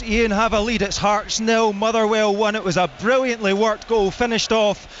visitors, Ian, have a lead. It's Hearts 0, Motherwell 1. It was a brilliantly worked goal, finished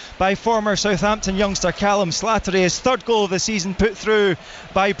off by former Southampton youngster Callum Slattery. His 3rd goal of the season, put through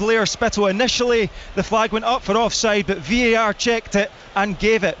by Blair Spittle. Initially the flag went up for offside, but VAR checked it and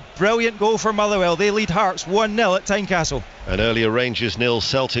gave it. Brilliant goal for Motherwell. They lead Hearts 1-0 at Tynecastle. And earlier Rangers 0,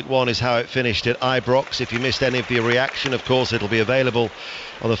 Celtic 1 is how it finished at Ibrox. If you missed any of the reaction, of course it'll be available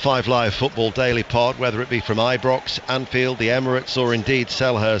on the 5 Live Football Daily Pod, whether it be from Ibrox, Anfield, the Emirates, or indeed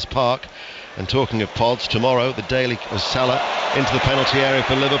Selhurst Park. And talking of pods, tomorrow the Daily was Salah into the penalty area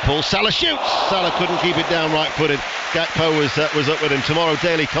for Liverpool. Salah shoots! Salah couldn't keep it down right-footed. Gakpo was up with him. Tomorrow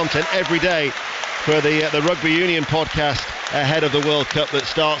daily content every day for the Rugby Union podcast ahead of the World Cup that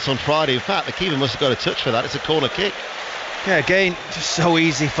starts on Friday. In fact, the keeper must have got a touch for that. It's a corner kick. Yeah, again, just so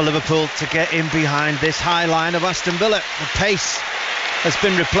easy for Liverpool to get in behind this high line of Aston Villa. The pace has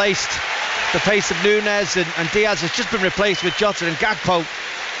been replaced the pace of Nunes, and Diaz has just been replaced with Jota, and Gakpo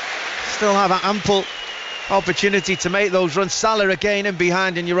still have an ample opportunity to make those runs. Salah again in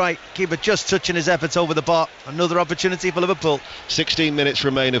behind, and you're right, keeper just touching his efforts over the bar. Another opportunity for Liverpool. 16 minutes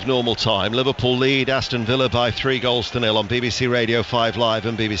remain of normal time. Liverpool lead Aston Villa by 3-0 on BBC Radio 5 Live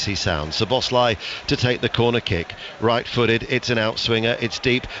and BBC Sound. Szoboszlai to take the corner kick, right-footed, it's an outswinger, it's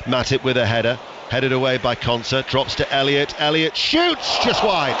deep. Matip with a header, headed away by Konsa, drops to Elliott shoots just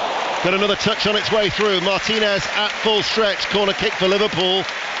wide, got another touch on its way through. Martinez at full stretch, corner kick for Liverpool.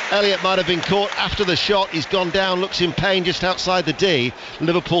 Elliott might have been caught after the shot. He's gone down, looks in pain just outside the D.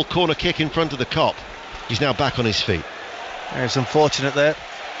 Liverpool corner kick in front of the Kop. He's now back on his feet. It's unfortunate there,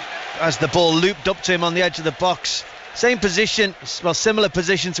 as the ball looped up to him on the edge of the box. Same position, well, similar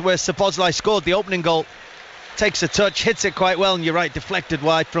position to where Szoboszlai scored the opening goal. Takes a touch, hits it quite well, and you're right, deflected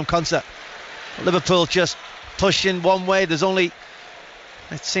wide from Konsa. Liverpool just pushing one way. There's only,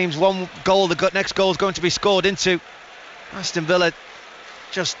 it seems, one goal. The next goal is going to be scored into. Aston Villa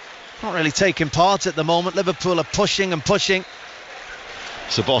just not really taking part at the moment. Liverpool are pushing and pushing.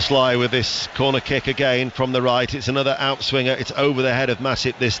 Szoboszlai with this corner kick again from the right. It's another outswinger. It's over the head of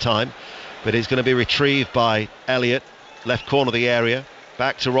Matip this time, but it's going to be retrieved by Elliott, left corner of the area.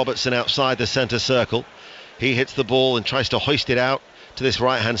 Back to Robertson outside the centre circle. He hits the ball and tries to hoist it out to this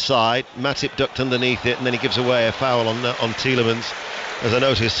right hand side. Matip ducked underneath it, and then he gives away a foul on Tielemans. As I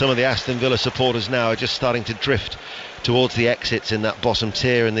noticed, some of the Aston Villa supporters now are just starting to drift towards the exits in that bottom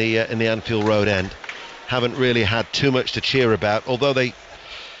tier in the Anfield Road end. Haven't really had too much to cheer about, although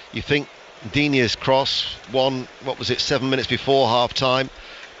you think Digne's cross, 7 minutes before half time,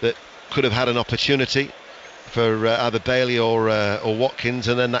 that could have had an opportunity for either Bailey or Watkins,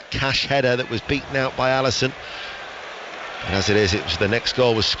 and then that Cash header that was beaten out by Alisson. And as it is, the next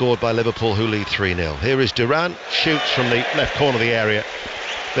goal was scored by Liverpool, who lead 3-0. Here is Duran, shoots from the left corner of the area.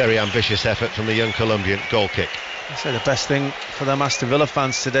 Very ambitious effort from the young Colombian. Goal kick. I say the best thing for them Aston Villa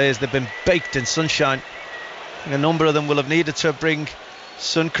fans today is they've been baked in sunshine. A number of them will have needed to bring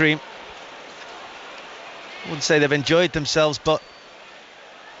sun cream. I wouldn't say they've enjoyed themselves, but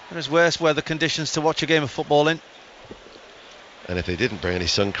there's worse weather conditions to watch a game of football in. And if they didn't bring any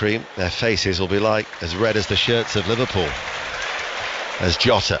sun cream, their faces will be like as red as the shirts of Liverpool. As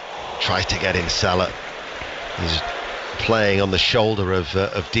Jota tries to get in Salah, he's playing on the shoulder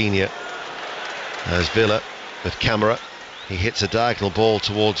of Digne. As Villa with Camara, he hits a diagonal ball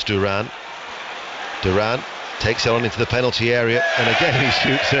towards Duran. Duran takes it on into the penalty area, and again he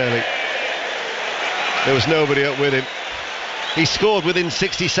shoots early. There was nobody up with him. He scored within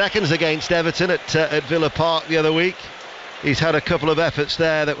 60 seconds against Everton at Villa Park the other week. He's had a couple of efforts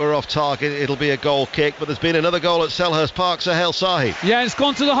there that were off target. It'll be a goal kick, but there's been another goal at Selhurst Park. Sahel Sahi. Yeah, it's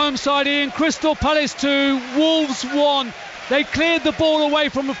gone to the home side, Ian. Crystal Palace 2, Wolves 1. They cleared the ball away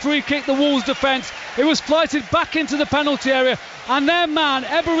from a free kick, the Wolves defence. It was flighted back into the penalty area, and their man,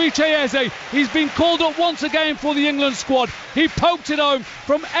 Eberechi Eze, he's been called up once again for the England squad. He poked it home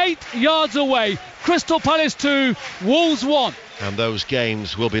from 8 yards away. Crystal Palace 2, Wolves 1. And those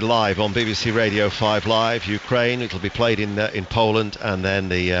games will be live on BBC Radio 5 Live. Ukraine, it'll be played in Poland, and then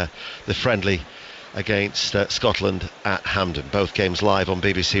the friendly against Scotland at Hampden. Both games live on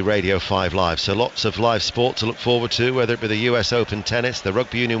BBC Radio 5 Live. So lots of live sport to look forward to, whether it be the US Open tennis, the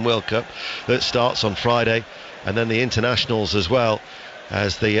Rugby Union World Cup that starts on Friday, and then the internationals as well,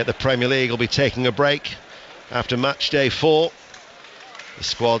 as the Premier League will be taking a break after match day 4. The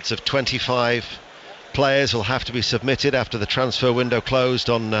squads of 25 players will have to be submitted after the transfer window closed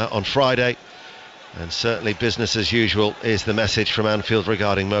on Friday. And certainly business as usual is the message from Anfield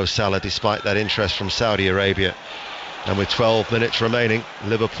regarding Mo Salah, despite that interest from Saudi Arabia. And with 12 minutes remaining,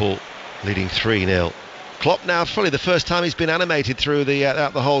 Liverpool leading 3-0. Klopp now, probably the first time he's been animated through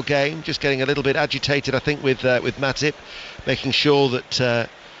the whole game, just getting a little bit agitated, I think, with Matip, making sure that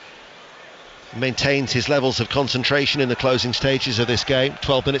maintains his levels of concentration in the closing stages of this game.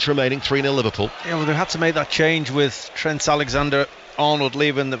 12 minutes remaining, 3-0 Liverpool. Yeah, well, they had to make that change with Trent Alexander-Arnold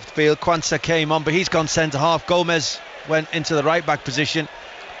leaving the field. Kwanzaa came on, but he's gone centre-half. Gomez went into the right-back position,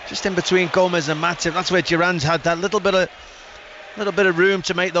 just in between Gomez and Matip. That's where Duran's had that little bit of room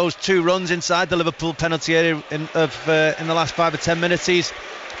to make those 2 runs inside the Liverpool penalty area in the last 5 or 10 minutes. He's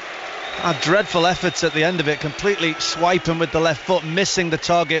had dreadful efforts at the end of it, completely swiping with the left foot, missing the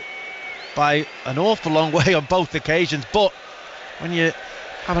target by an awful long way on both occasions. But when you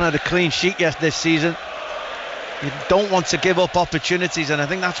haven't had a clean sheet yet this season, you don't want to give up opportunities, and I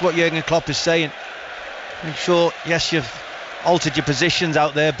think that's what Jurgen Klopp is saying. I'm sure, yes, you've altered your positions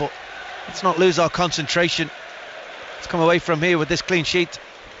out there, but let's not lose our concentration. Let's come away from here with this clean sheet.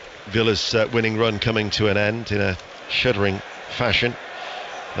 Villa's winning run coming to an end in a shuddering fashion.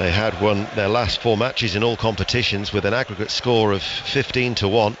 They had won their last 4 matches in all competitions with an aggregate score of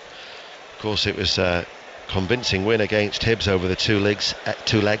 15-1. Of course, it was a convincing win against Hibs over the two legs,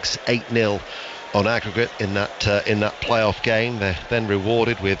 8-0 on aggregate in that playoff game. They're then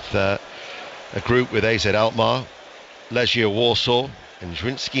rewarded with a group with AZ Alkmaar, Legia Warsaw and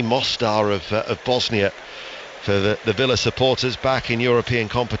Zrinjski Mostar of Bosnia for the Villa supporters back in European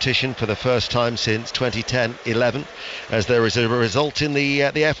competition for the first time since 2010-11, as there is a result in the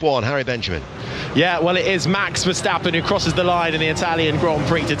F1. Harry Benjamin. Yeah, well, it is Max Verstappen who crosses the line in the Italian Grand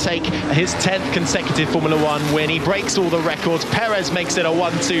Prix to take his 10th consecutive Formula One win. He breaks all the records. Perez makes it a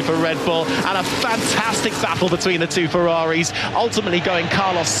 1-2 for Red Bull, and a fantastic battle between the two Ferraris, ultimately going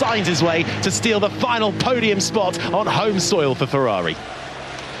Carlos Sainz's way to steal the final podium spot on home soil for Ferrari.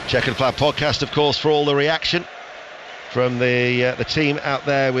 Checkered Flag podcast, of course, for all the reaction from the team out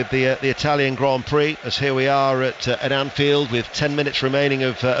there with the Italian Grand Prix, as here we are at Anfield with 10 minutes remaining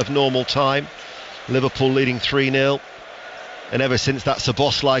of normal time. Liverpool leading 3-0, and ever since that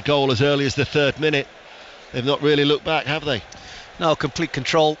Szoboszlai goal as early as the 3rd minute, they've not really looked back, have they? No, complete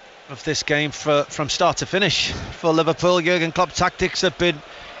control of this game from start to finish for Liverpool. Jurgen Klopp's tactics have been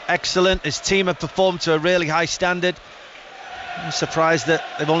excellent. His team have performed to a really high standard. I'm surprised that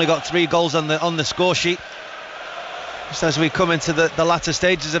they've only got 3 goals on the score sheet. Just as we come into the latter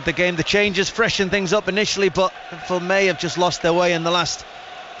stages of the game, the changes freshen things up initially, but Liverpool may have just lost their way in the last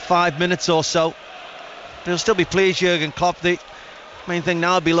 5 minutes or so. They'll still be pleased, Jurgen Klopp. The main thing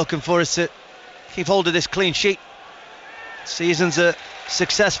now I'll be looking for is to keep hold of this clean sheet. Seasons are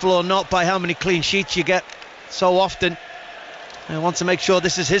successful or not by how many clean sheets you get so often. I want to make sure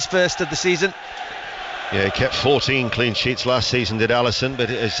this is his first of the season. Yeah, he kept 14 clean sheets last season, did Alisson, but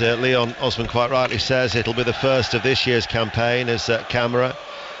as Leon Osman quite rightly says, it'll be the first of this year's campaign as Camara.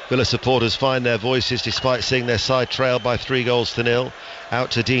 Villa supporters find their voices despite seeing their side trailed by 3-0.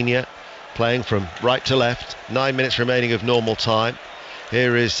 Out to Digne, playing from right to left, 9 minutes remaining of normal time.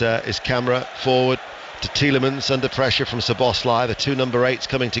 Here is Camara forward to Tielemans under pressure from Szoboszlai. The two number 8s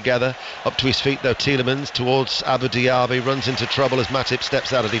coming together. Up to his feet though, Tielemans towards Abu Diaby, runs into trouble as Matip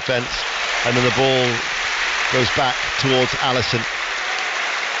steps out of defence, and then the ball goes back towards Alisson,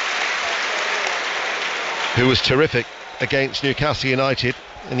 who was terrific against Newcastle United.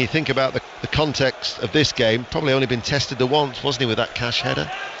 And you think about the context of this game, probably only been tested the once, wasn't he, with that cash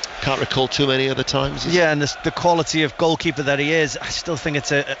header? Can't recall too many other times. Yeah, and the quality of goalkeeper that he is, I still think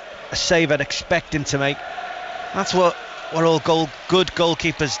it's a save I'd expect him to make. That's what all good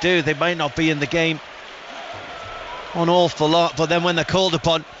goalkeepers do. They might not be in the game an awful lot, but then when they're called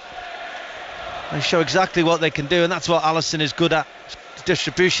upon, they show exactly what they can do, and that's what Alisson is good at. His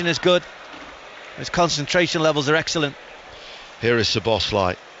distribution is good, his concentration levels are excellent. Here is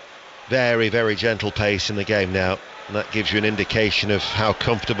Szoboszlai. Very, very gentle pace in the game now, and that gives you an indication of how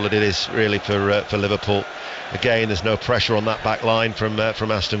comfortable it is really for Liverpool. Again, there's no pressure on that back line from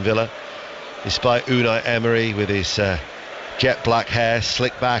Aston Villa, despite Unai Emery with his jet black hair,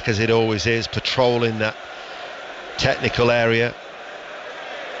 slick back as it always is, patrolling that technical area,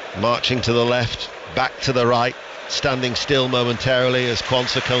 marching to the left, back to the right, standing still momentarily as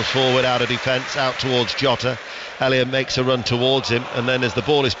Quansah comes forward out of defence, out towards Jota. Elliott makes a run towards him, and then as the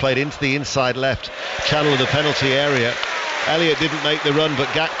ball is played into the inside left channel of the penalty area, Elliott didn't make the run but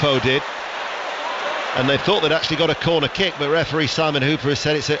Gakpo did, and they thought they'd actually got a corner kick, but referee Simon Hooper has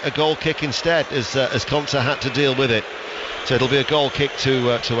said it's a goal kick instead, as Quansah had to deal with it. So it'll be a goal kick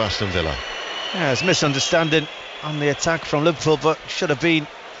to Aston Villa. Yeah, it's a misunderstanding on the attack from Liverpool, but should have been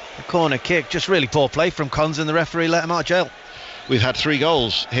a corner kick. Just really poor play from Cons, and the referee let him out of jail. We've had 3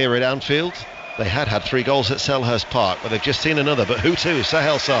 goals here at Anfield. They had 3 goals at Selhurst Park, but they've just seen another. But who to?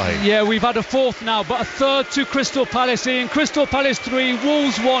 Sahel Sahi. Yeah, we've had a 4th now, but a 3rd to Crystal Palace. In Crystal Palace 3,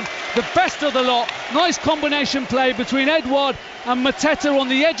 Wolves 1. The best of the lot. Nice combination play between Edouard and Mateta on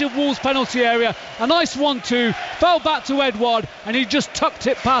the edge of Wolves' penalty area. A nice 1-2. Fell back to Edouard, and he just tucked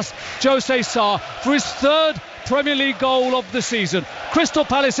it past Jose Sarr for his 3rd Premier League goal of the season. Crystal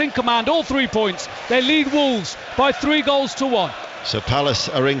Palace in command, all 3 points. They lead Wolves by 3-1. So Palace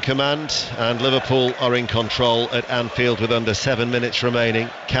are in command and Liverpool are in control at Anfield with under 7 minutes remaining.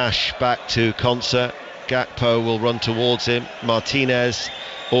 Cash back to Quansah. Gakpo will run towards him. Martinez,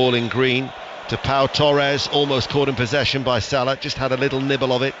 all in green, to Pau Torres, almost caught in possession by Salah, just had a little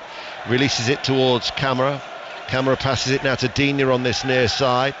nibble of it. Releases it towards Camara. Camara passes it now to Digne on this near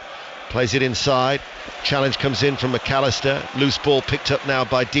side. Plays it inside. Challenge comes in from McAllister. Loose ball picked up now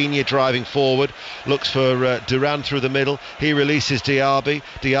by Digne driving forward. Looks for Duran through the middle. He releases Diaby.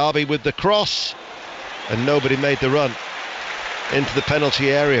 Diaby with the cross. And nobody made the run into the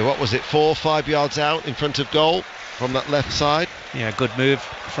penalty area. What was it, 4 or 5 yards out in front of goal? from that left side. Yeah, good move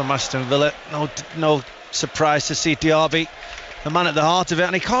from Aston Villa. No surprise to see Diaby, the man at the heart of it,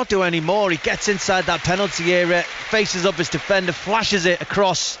 and he can't do any more. He gets inside that penalty area, faces up his defender, flashes it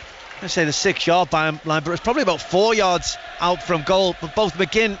across, let's say the 6-yard line, but it's probably about 4 yards out from goal. But both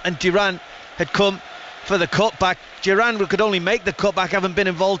McGinn and Duran had come for the cutback. Duran could only make the cutback, having been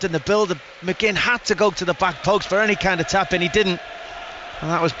involved in the build. McGinn had to go to the back post for any kind of tap in. He didn't, and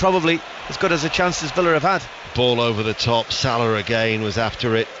that was probably as good as a chance as Villa have had. Ball over the top. Salah again was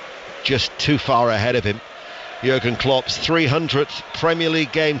after it, just too far ahead of him. Jurgen Klopp's 300th Premier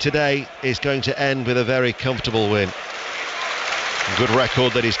League game today is going to end with a very comfortable win. A good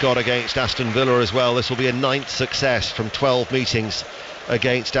record that he's got against Aston Villa as well. This will be a 9th success from 12 meetings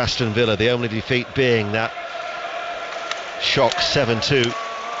against Aston Villa, the only defeat being that shock 7-2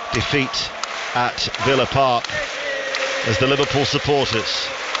 defeat at Villa Park, as the Liverpool supporters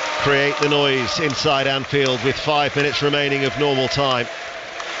create the noise inside Anfield with 5 minutes remaining of normal time.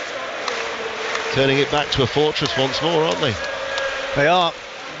 Turning it back to a fortress once more, aren't they? They are.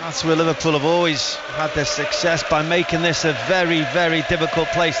 That's where Liverpool have always had their success, by making this a very, very difficult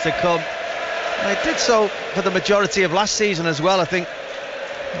place to come. And they did so for the majority of last season as well. I think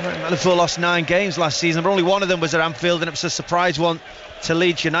Liverpool lost 9 games last season, but only one of them was at Anfield, and it was a surprise one to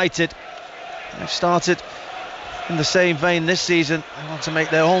Leeds United. They've started in the same vein this season. They want to make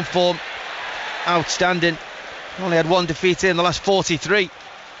their home form outstanding. Only had 1 defeat in the last 43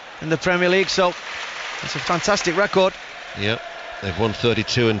 in the Premier League, so it's a fantastic record. Yep, they've won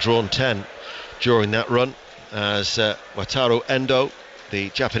 32 and drawn 10 during that run, as Wataru Endo,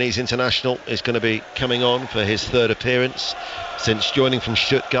 the Japanese international, is going to be coming on for his 3rd appearance since joining from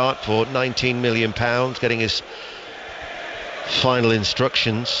Stuttgart for £19 million, getting his final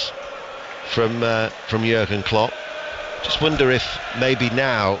instructions from Jurgen Klopp. Just wonder if maybe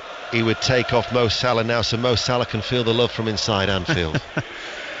now he would take off Mo Salah now, so Mo Salah can feel the love from inside Anfield.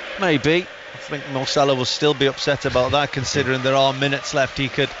 Maybe. I think Mo Salah will still be upset about that, considering there are minutes left. He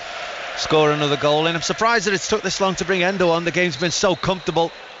could score another goal, and I'm surprised that it's took this long to bring Endo on. The game's been so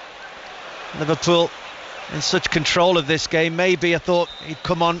comfortable. Liverpool in such control of this game. Maybe I thought he'd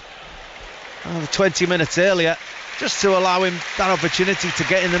come on 20 minutes earlier, just to allow him that opportunity to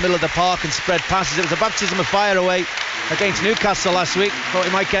get in the middle of the park and spread passes. It was a baptism of fire away against Newcastle last week. Thought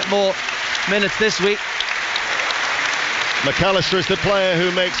he might get more minutes this week. McAllister is the player who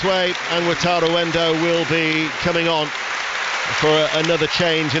makes way, and Wataru Endo will be coming on for another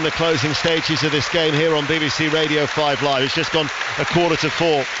change in the closing stages of this game here on BBC Radio 5 Live. It's just gone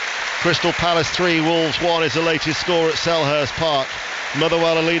 3:15. Crystal Palace 3, Wolves 1 is the latest score at Selhurst Park.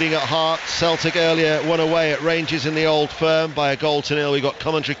 Motherwell are leading at Hearts. Celtic earlier won away at Rangers in the Old Firm by 1-0. We've got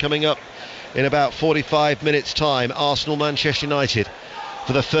commentary coming up in about 45 minutes time. Arsenal, Manchester United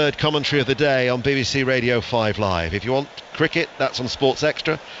for the 3rd commentary of the day on BBC Radio 5 Live. If you want cricket, that's on Sports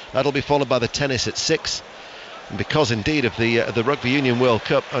Extra. That'll be followed by the tennis at 6. And because indeed of the Rugby Union World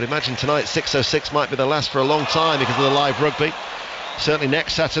Cup, I'd imagine tonight 6:06 might be the last for a long time because of the live rugby. Certainly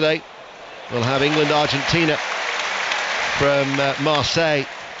next Saturday we'll have England-Argentina from Marseille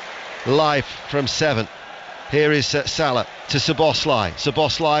live from 7. Here is Salah to Szoboszlai.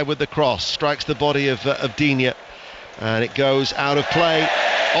 Szoboszlai with the cross, strikes the body of Digne, and it goes out of play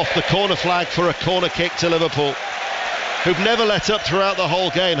off the corner flag for a corner kick to Liverpool, who've never let up throughout the whole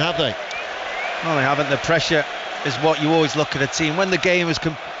game, have they? Well, they haven't. The pressure is what you always look at a team when the game is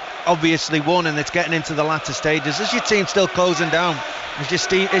obviously won and it's getting into the latter stages. Is your team still closing down?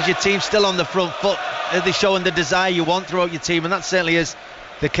 Is your team still on the front foot? Are they showing the desire you want throughout your team? And that certainly is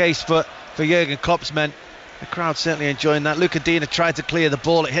the case for Jurgen Klopp's men. The crowd certainly enjoying that. Luca Digne tried to clear the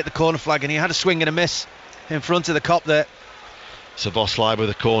ball, it hit the corner flag, and he had a swing and a miss in front of the Kop there. Szoboszlai with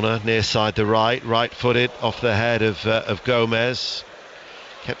a corner near side the right footed off the head of Gomez,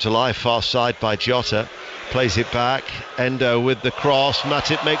 kept alive far side by Jota, plays it back. Endo with the cross,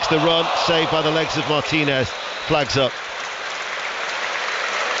 Matip makes the run, saved by the legs of Martinez, flags up.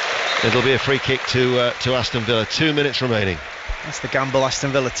 It'll be a free kick to Aston Villa. 2 minutes remaining. That's the gamble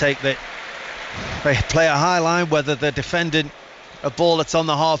Aston Villa take. They play a high line, whether they're defending a ball that's on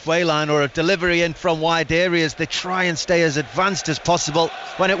the halfway line or a delivery in from wide areas. They try and stay as advanced as possible.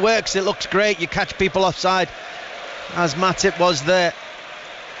 When it works, it looks great. You catch people offside, as Matip was there.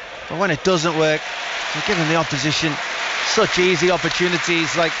 But when it doesn't work, you're giving the opposition such easy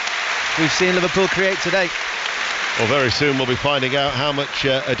opportunities like we've seen Liverpool create today. Well, very soon we'll be finding out how much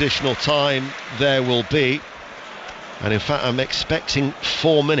additional time there will be. And in fact, I'm expecting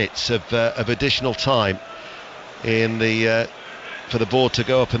 4 minutes of additional time in the for the board to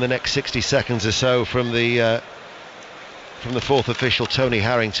go up in the next 60 seconds or so from the fourth official, Tony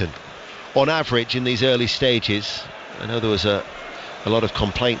Harrington. on average in these early stages. I know there was a lot of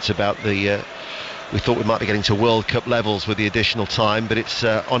complaints about we thought we might be getting to World Cup levels with the additional time, but it's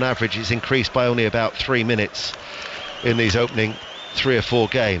on average it's increased by only about 3 minutes in these opening 3 or 4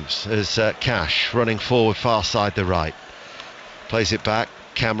 games, as Cash running forward far side the right, plays it back,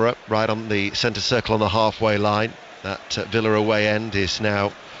 Camera right on the centre circle on the halfway line. That Villa away end is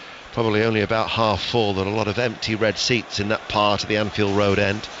now probably only about half full. There are a lot of empty red seats in that part of the Anfield Road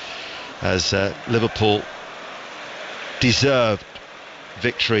end, as Liverpool deserved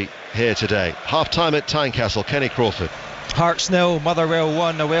victory here today. Half-time at Tynecastle. Kenny Crawford. Hearts 0, Motherwell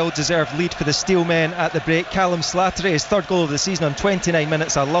 1, a well-deserved lead for the Steelmen at the break. Callum Slattery, his third goal of the season on 29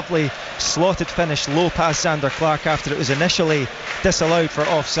 minutes. A lovely slotted finish, low past Xander Clark after it was initially disallowed for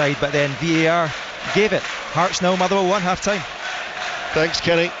offside, but then VAR gave it. Hearts 0, Motherwell 1, half-time. Thanks,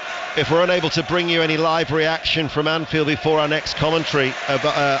 Kenny. If we're unable to bring you any live reaction from Anfield before our next commentary of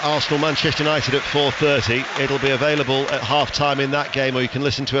Arsenal-Manchester United at 4:30, it'll be available at half-time in that game, or you can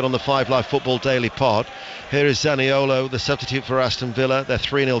listen to it on the 5 Live Football Daily Pod. Here is Zaniolo, the substitute for Aston Villa. They're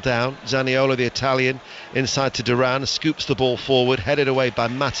 3-0 down. Zaniolo, the Italian, inside to Duran, scoops the ball forward, headed away by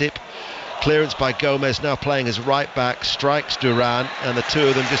Matip. Clearance by Gomez, now playing as right back, strikes Duran, and the two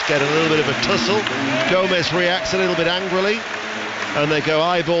of them just get a little bit of a tussle. Gomez reacts a little bit angrily, and they go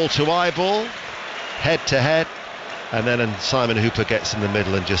eyeball to eyeball, head to head, and then Simon Hooper gets in the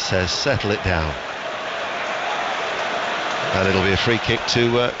middle and just says, settle it down. And it'll be a free kick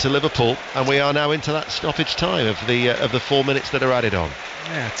to Liverpool, and we are now into that stoppage time of the 4 minutes that are added on.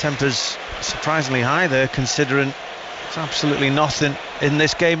 Yeah, temper's surprisingly high there, considering it's absolutely nothing in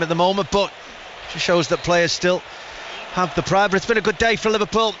this game at the moment, but it just shows that players still have the pride. But it's been a good day for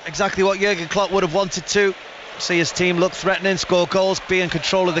Liverpool, exactly what Jurgen Klopp would have wanted to see his team look threatening, score goals, be in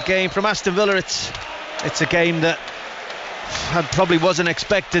control of the game. From Aston Villa, it's a game that probably wasn't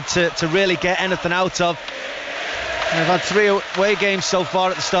expected to really get anything out of. They've had 3 away games so far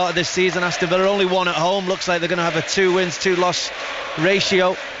at the start of this season. Aston Villa only 1 at home. Looks like they're going to have a 2 wins, 2 loss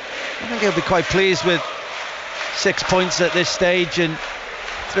ratio. I think he'll be quite pleased with 6 points at this stage and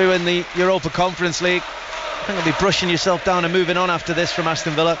through in the Europa Conference League. I think you'll be brushing yourself down and moving on after this from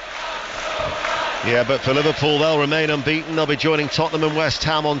Aston Villa. Yeah, but for Liverpool, they'll remain unbeaten. They'll be joining Tottenham and West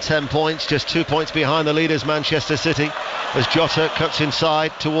Ham on 10 points, just 2 points behind the leaders, Manchester City, as Jota cuts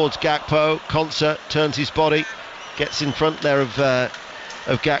inside towards Gakpo. Konsa turns his body, gets in front there of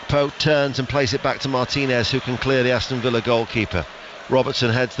Gakpo, turns and plays it back to Martinez, who can clear the Aston Villa goalkeeper.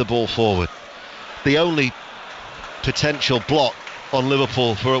 Robertson heads the ball forward. The only potential blot on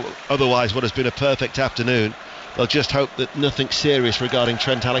Liverpool for otherwise what has been a perfect afternoon. They'll just hope that nothing serious regarding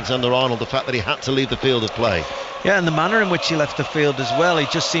Trent Alexander-Arnold, the fact that he had to leave the field of play. Yeah, and the manner in which he left the field as well. He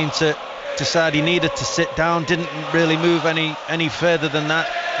just seemed to decide he needed to sit down, didn't really move any further than that,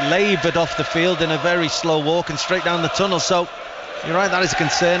 laboured off the field in a very slow walk and straight down the tunnel. So you're right, that is a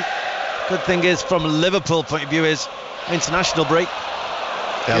concern. Good thing is, from a Liverpool point of view, is international break.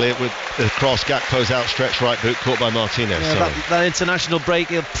 Elliott with the cross, Gakpo's outstretched right boot caught by Martinez. Yeah, that international break,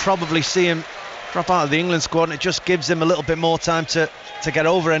 he'll probably see him drop out of the England squad, and it just gives him a little bit more time to get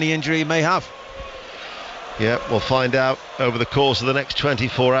over any injury he may have. Yeah, we'll find out over the course of the next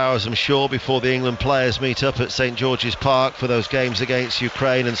 24 hours, I'm sure, before the England players meet up at St George's Park for those games against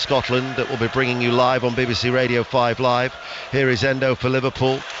Ukraine and Scotland that we'll be bringing you live on BBC Radio 5 Live. Here is Endo for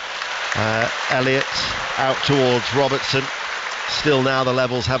Liverpool. Elliott out towards Robertson. Still now the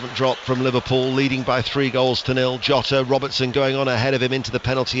levels haven't dropped from Liverpool, leading by 3-0. Jota, Robertson going on ahead of him into the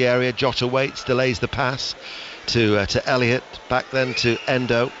penalty area. Jota waits, delays the pass to Elliott, back then to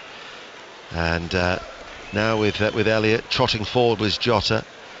Endo, and now with Elliott trotting forward was Jota,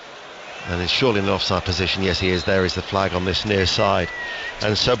 and is surely in an offside position. Yes, he is. There is the flag on this near side,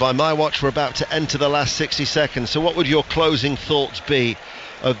 and so by my watch we're about to enter the last 60 seconds. So what would your closing thoughts be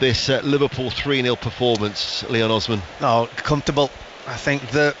of this Liverpool 3-0 performance, Leon Osman? Oh, comfortable. I think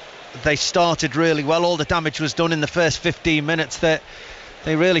that they started really well. All the damage was done in the first 15 minutes. That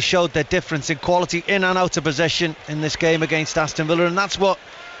they really showed their difference in quality in and out of possession in this game against Aston Villa, and that's what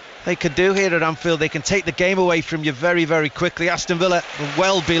they could do here at Anfield. They can take the game away from you very, very quickly. Aston Villa were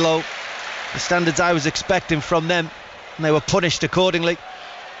well below the standards I was expecting from them, and they were punished accordingly.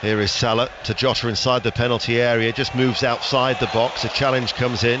 Here is Salah to Jota inside the penalty area, just moves outside the box. A challenge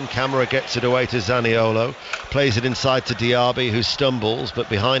comes in, Camera gets it away to Zaniolo, plays it inside to Diaby, who stumbles, but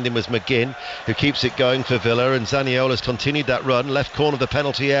behind him was McGinn, who keeps it going for Villa, and Zaniolo's continued that run, left corner of the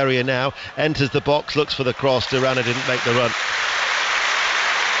penalty area now, enters the box, looks for the cross. Durana didn't make the run.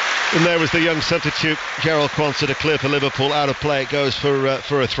 And there was the young substitute, Gerald Quansah, to clear for Liverpool. Out of play it goes for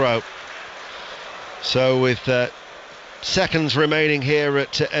a throw. So with seconds remaining here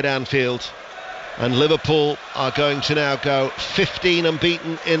at Anfield, and Liverpool are going to now go 15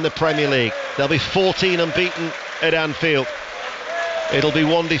 unbeaten in the Premier League. They'll be 14 unbeaten at Anfield. It'll be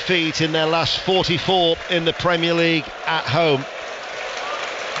one defeat in their last 44 in the Premier League at home.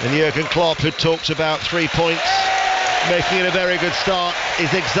 And Jurgen Klopp, who talked about 3 points, making it a very good start,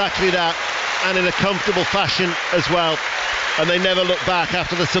 is exactly that, and in a comfortable fashion as well. And they never look back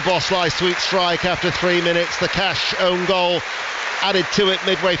after the Szoboszlai sweet strike after 3 minutes. The Cash own goal added to it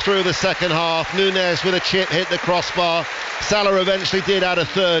midway through the second half. Núñez with a chip hit the crossbar. Salah eventually did add a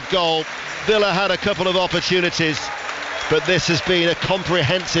third goal. Villa had a couple of opportunities, but this has been a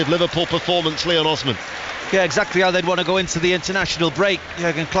comprehensive Liverpool performance, Leon Osman. Yeah, exactly how they'd want to go into the international break.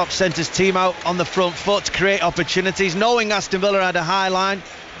 Jurgen Klopp sent his team out on the front foot to create opportunities, knowing Aston Villa had a high line.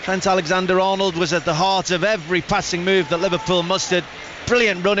 Trent Alexander-Arnold was at the heart of every passing move that Liverpool mustered.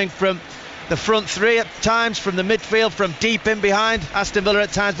 Brilliant running from the front three at times, from the midfield, from deep in behind Aston Villa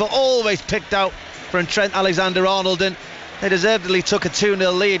at times, but always picked out from Trent Alexander-Arnold, and they deservedly took a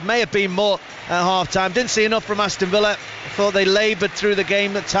 2-0 lead. May have been more at half-time. Didn't see enough from Aston Villa. Thought they laboured through the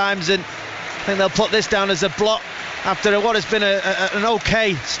game at times, and I think they'll put this down as a blot after what has been an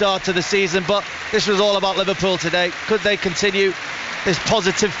okay start to the season. But this was all about Liverpool today. Could they continue this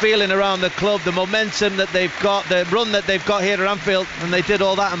positive feeling around the club, the momentum that they've got, the run that they've got here at Anfield? And they did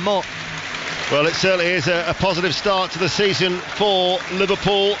all that and more. Well, it certainly is a positive start to the season for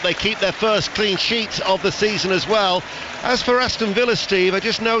Liverpool. They keep their first clean sheet of the season as well. As for Aston Villa, Steve, I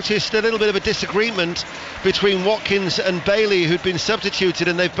just noticed a little bit of a disagreement between Watkins and Bailey, who'd been substituted,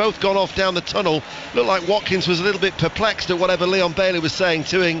 and they've both gone off down the tunnel. Looked like Watkins was a little bit perplexed at whatever Leon Bailey was saying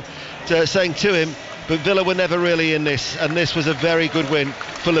to him, but Villa were never really in this, and this was a very good win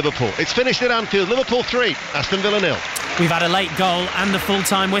for Liverpool. It's finished at Anfield. Liverpool 3, Aston Villa 0. We've had a late goal and the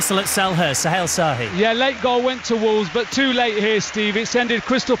full-time whistle at Selhurst. Sahel Sahi. Yeah, late goal went to Wolves, but too late here, Steve. It's ended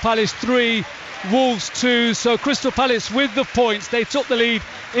Crystal Palace 3, Wolves 2. So Crystal Palace with the points. They took the lead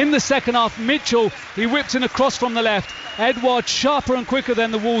in the second half. Mitchell, he whipped in a cross from the left. Edouard, sharper and quicker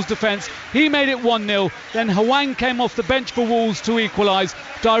than the Wolves defence. He made it 1-0. Then Hwang came off the bench for Wolves to equalise,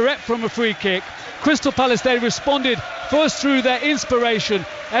 direct from a free kick. Crystal Palace, they responded first through their inspiration,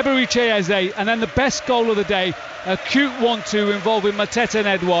 Eberechi Eze, and then the best goal of the day, a cute 1-2 involving Mateta and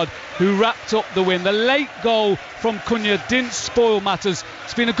Edouard, who wrapped up the win. The late goal from Cunha didn't spoil matters.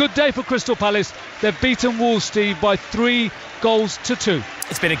 It's been a good day for Crystal Palace. They've beaten Wolves, Steve, by 3-2.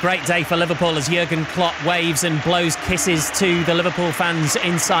 It's been a great day for Liverpool as Jurgen Klopp waves and blows kisses to the Liverpool fans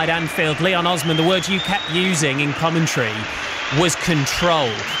inside Anfield. Leon Osman, the word you kept using in commentary was control.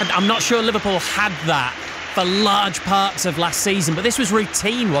 And I'm not sure Liverpool had that for large parts of last season, but this was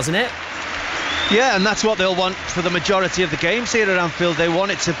routine, wasn't it? Yeah, and that's what they'll want for the majority of the games here at Anfield. They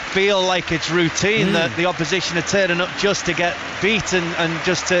want it to feel like it's routine, that the opposition are turning up just to get beat and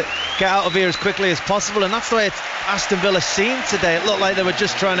just to get out of here as quickly as possible. And that's the way Aston Villa seemed today. It looked like they were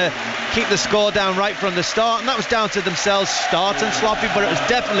just trying to keep the score down right from the start, and that was down to themselves starting sloppy, but it was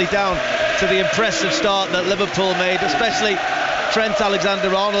definitely down to the impressive start that Liverpool made, especially Trent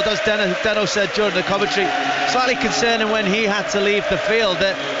Alexander-Arnold. As Deno said during the commentary, slightly concerning when he had to leave the field,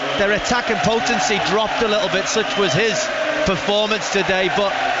 that their attacking potency dropped a little bit. Such was his performance today,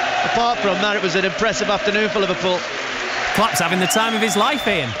 but apart from that, it was an impressive afternoon for Liverpool. Klopp's having the time of his life,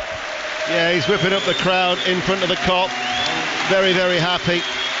 Ian. Yeah, he's whipping up the crowd in front of the Kop. Very, very happy.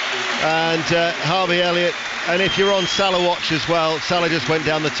 And Harvey Elliott, and if you're on Salah watch as well, Salah just went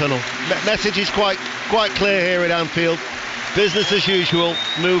down the tunnel. Message is quite clear here at Anfield. Business as usual,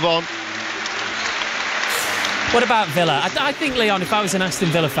 move on. What about Villa? I think, Leon, if I was an Aston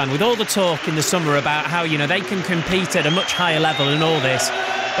Villa fan, with all the talk in the summer about how, they can compete at a much higher level and all this,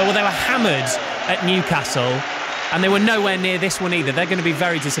 well, they were hammered at Newcastle, and they were nowhere near this one either. They're going to be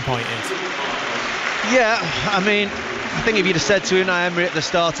very disappointed. Yeah, I mean, I think if you'd have said to Unai Emery at the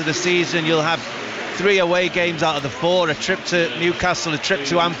start of the season, you'll have 3 away games out of the 4, a trip to Newcastle, a trip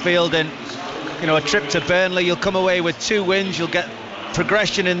to Anfield, and a trip to Burnley, you'll come away with 2 wins, you'll get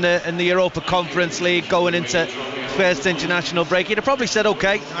progression in the Europa Conference League going into first international break. You'd have probably said,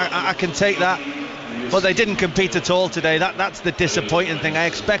 okay, I can take that, but they didn't compete at all today. That's the disappointing thing. I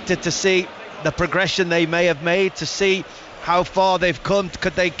expected to see the progression they may have made, to see how far they've come.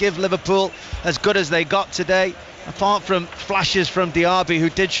 Could they give Liverpool as good as they got today? Apart from flashes from Diaby, who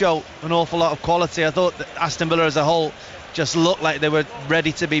did show an awful lot of quality, I thought that Aston Villa as a whole just looked like they were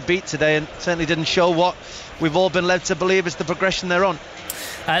ready to be beat today, and certainly didn't show what we've all been led to believe is the progression they're on.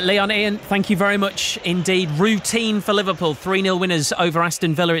 Leon, Ian, thank you very much indeed. Routine for Liverpool, 3-0 winners over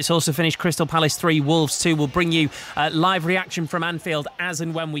Aston Villa. It's also finished Crystal Palace 3, Wolves 2. We'll bring you live reaction from Anfield as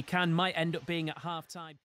and when we can. Might end up being at half-time.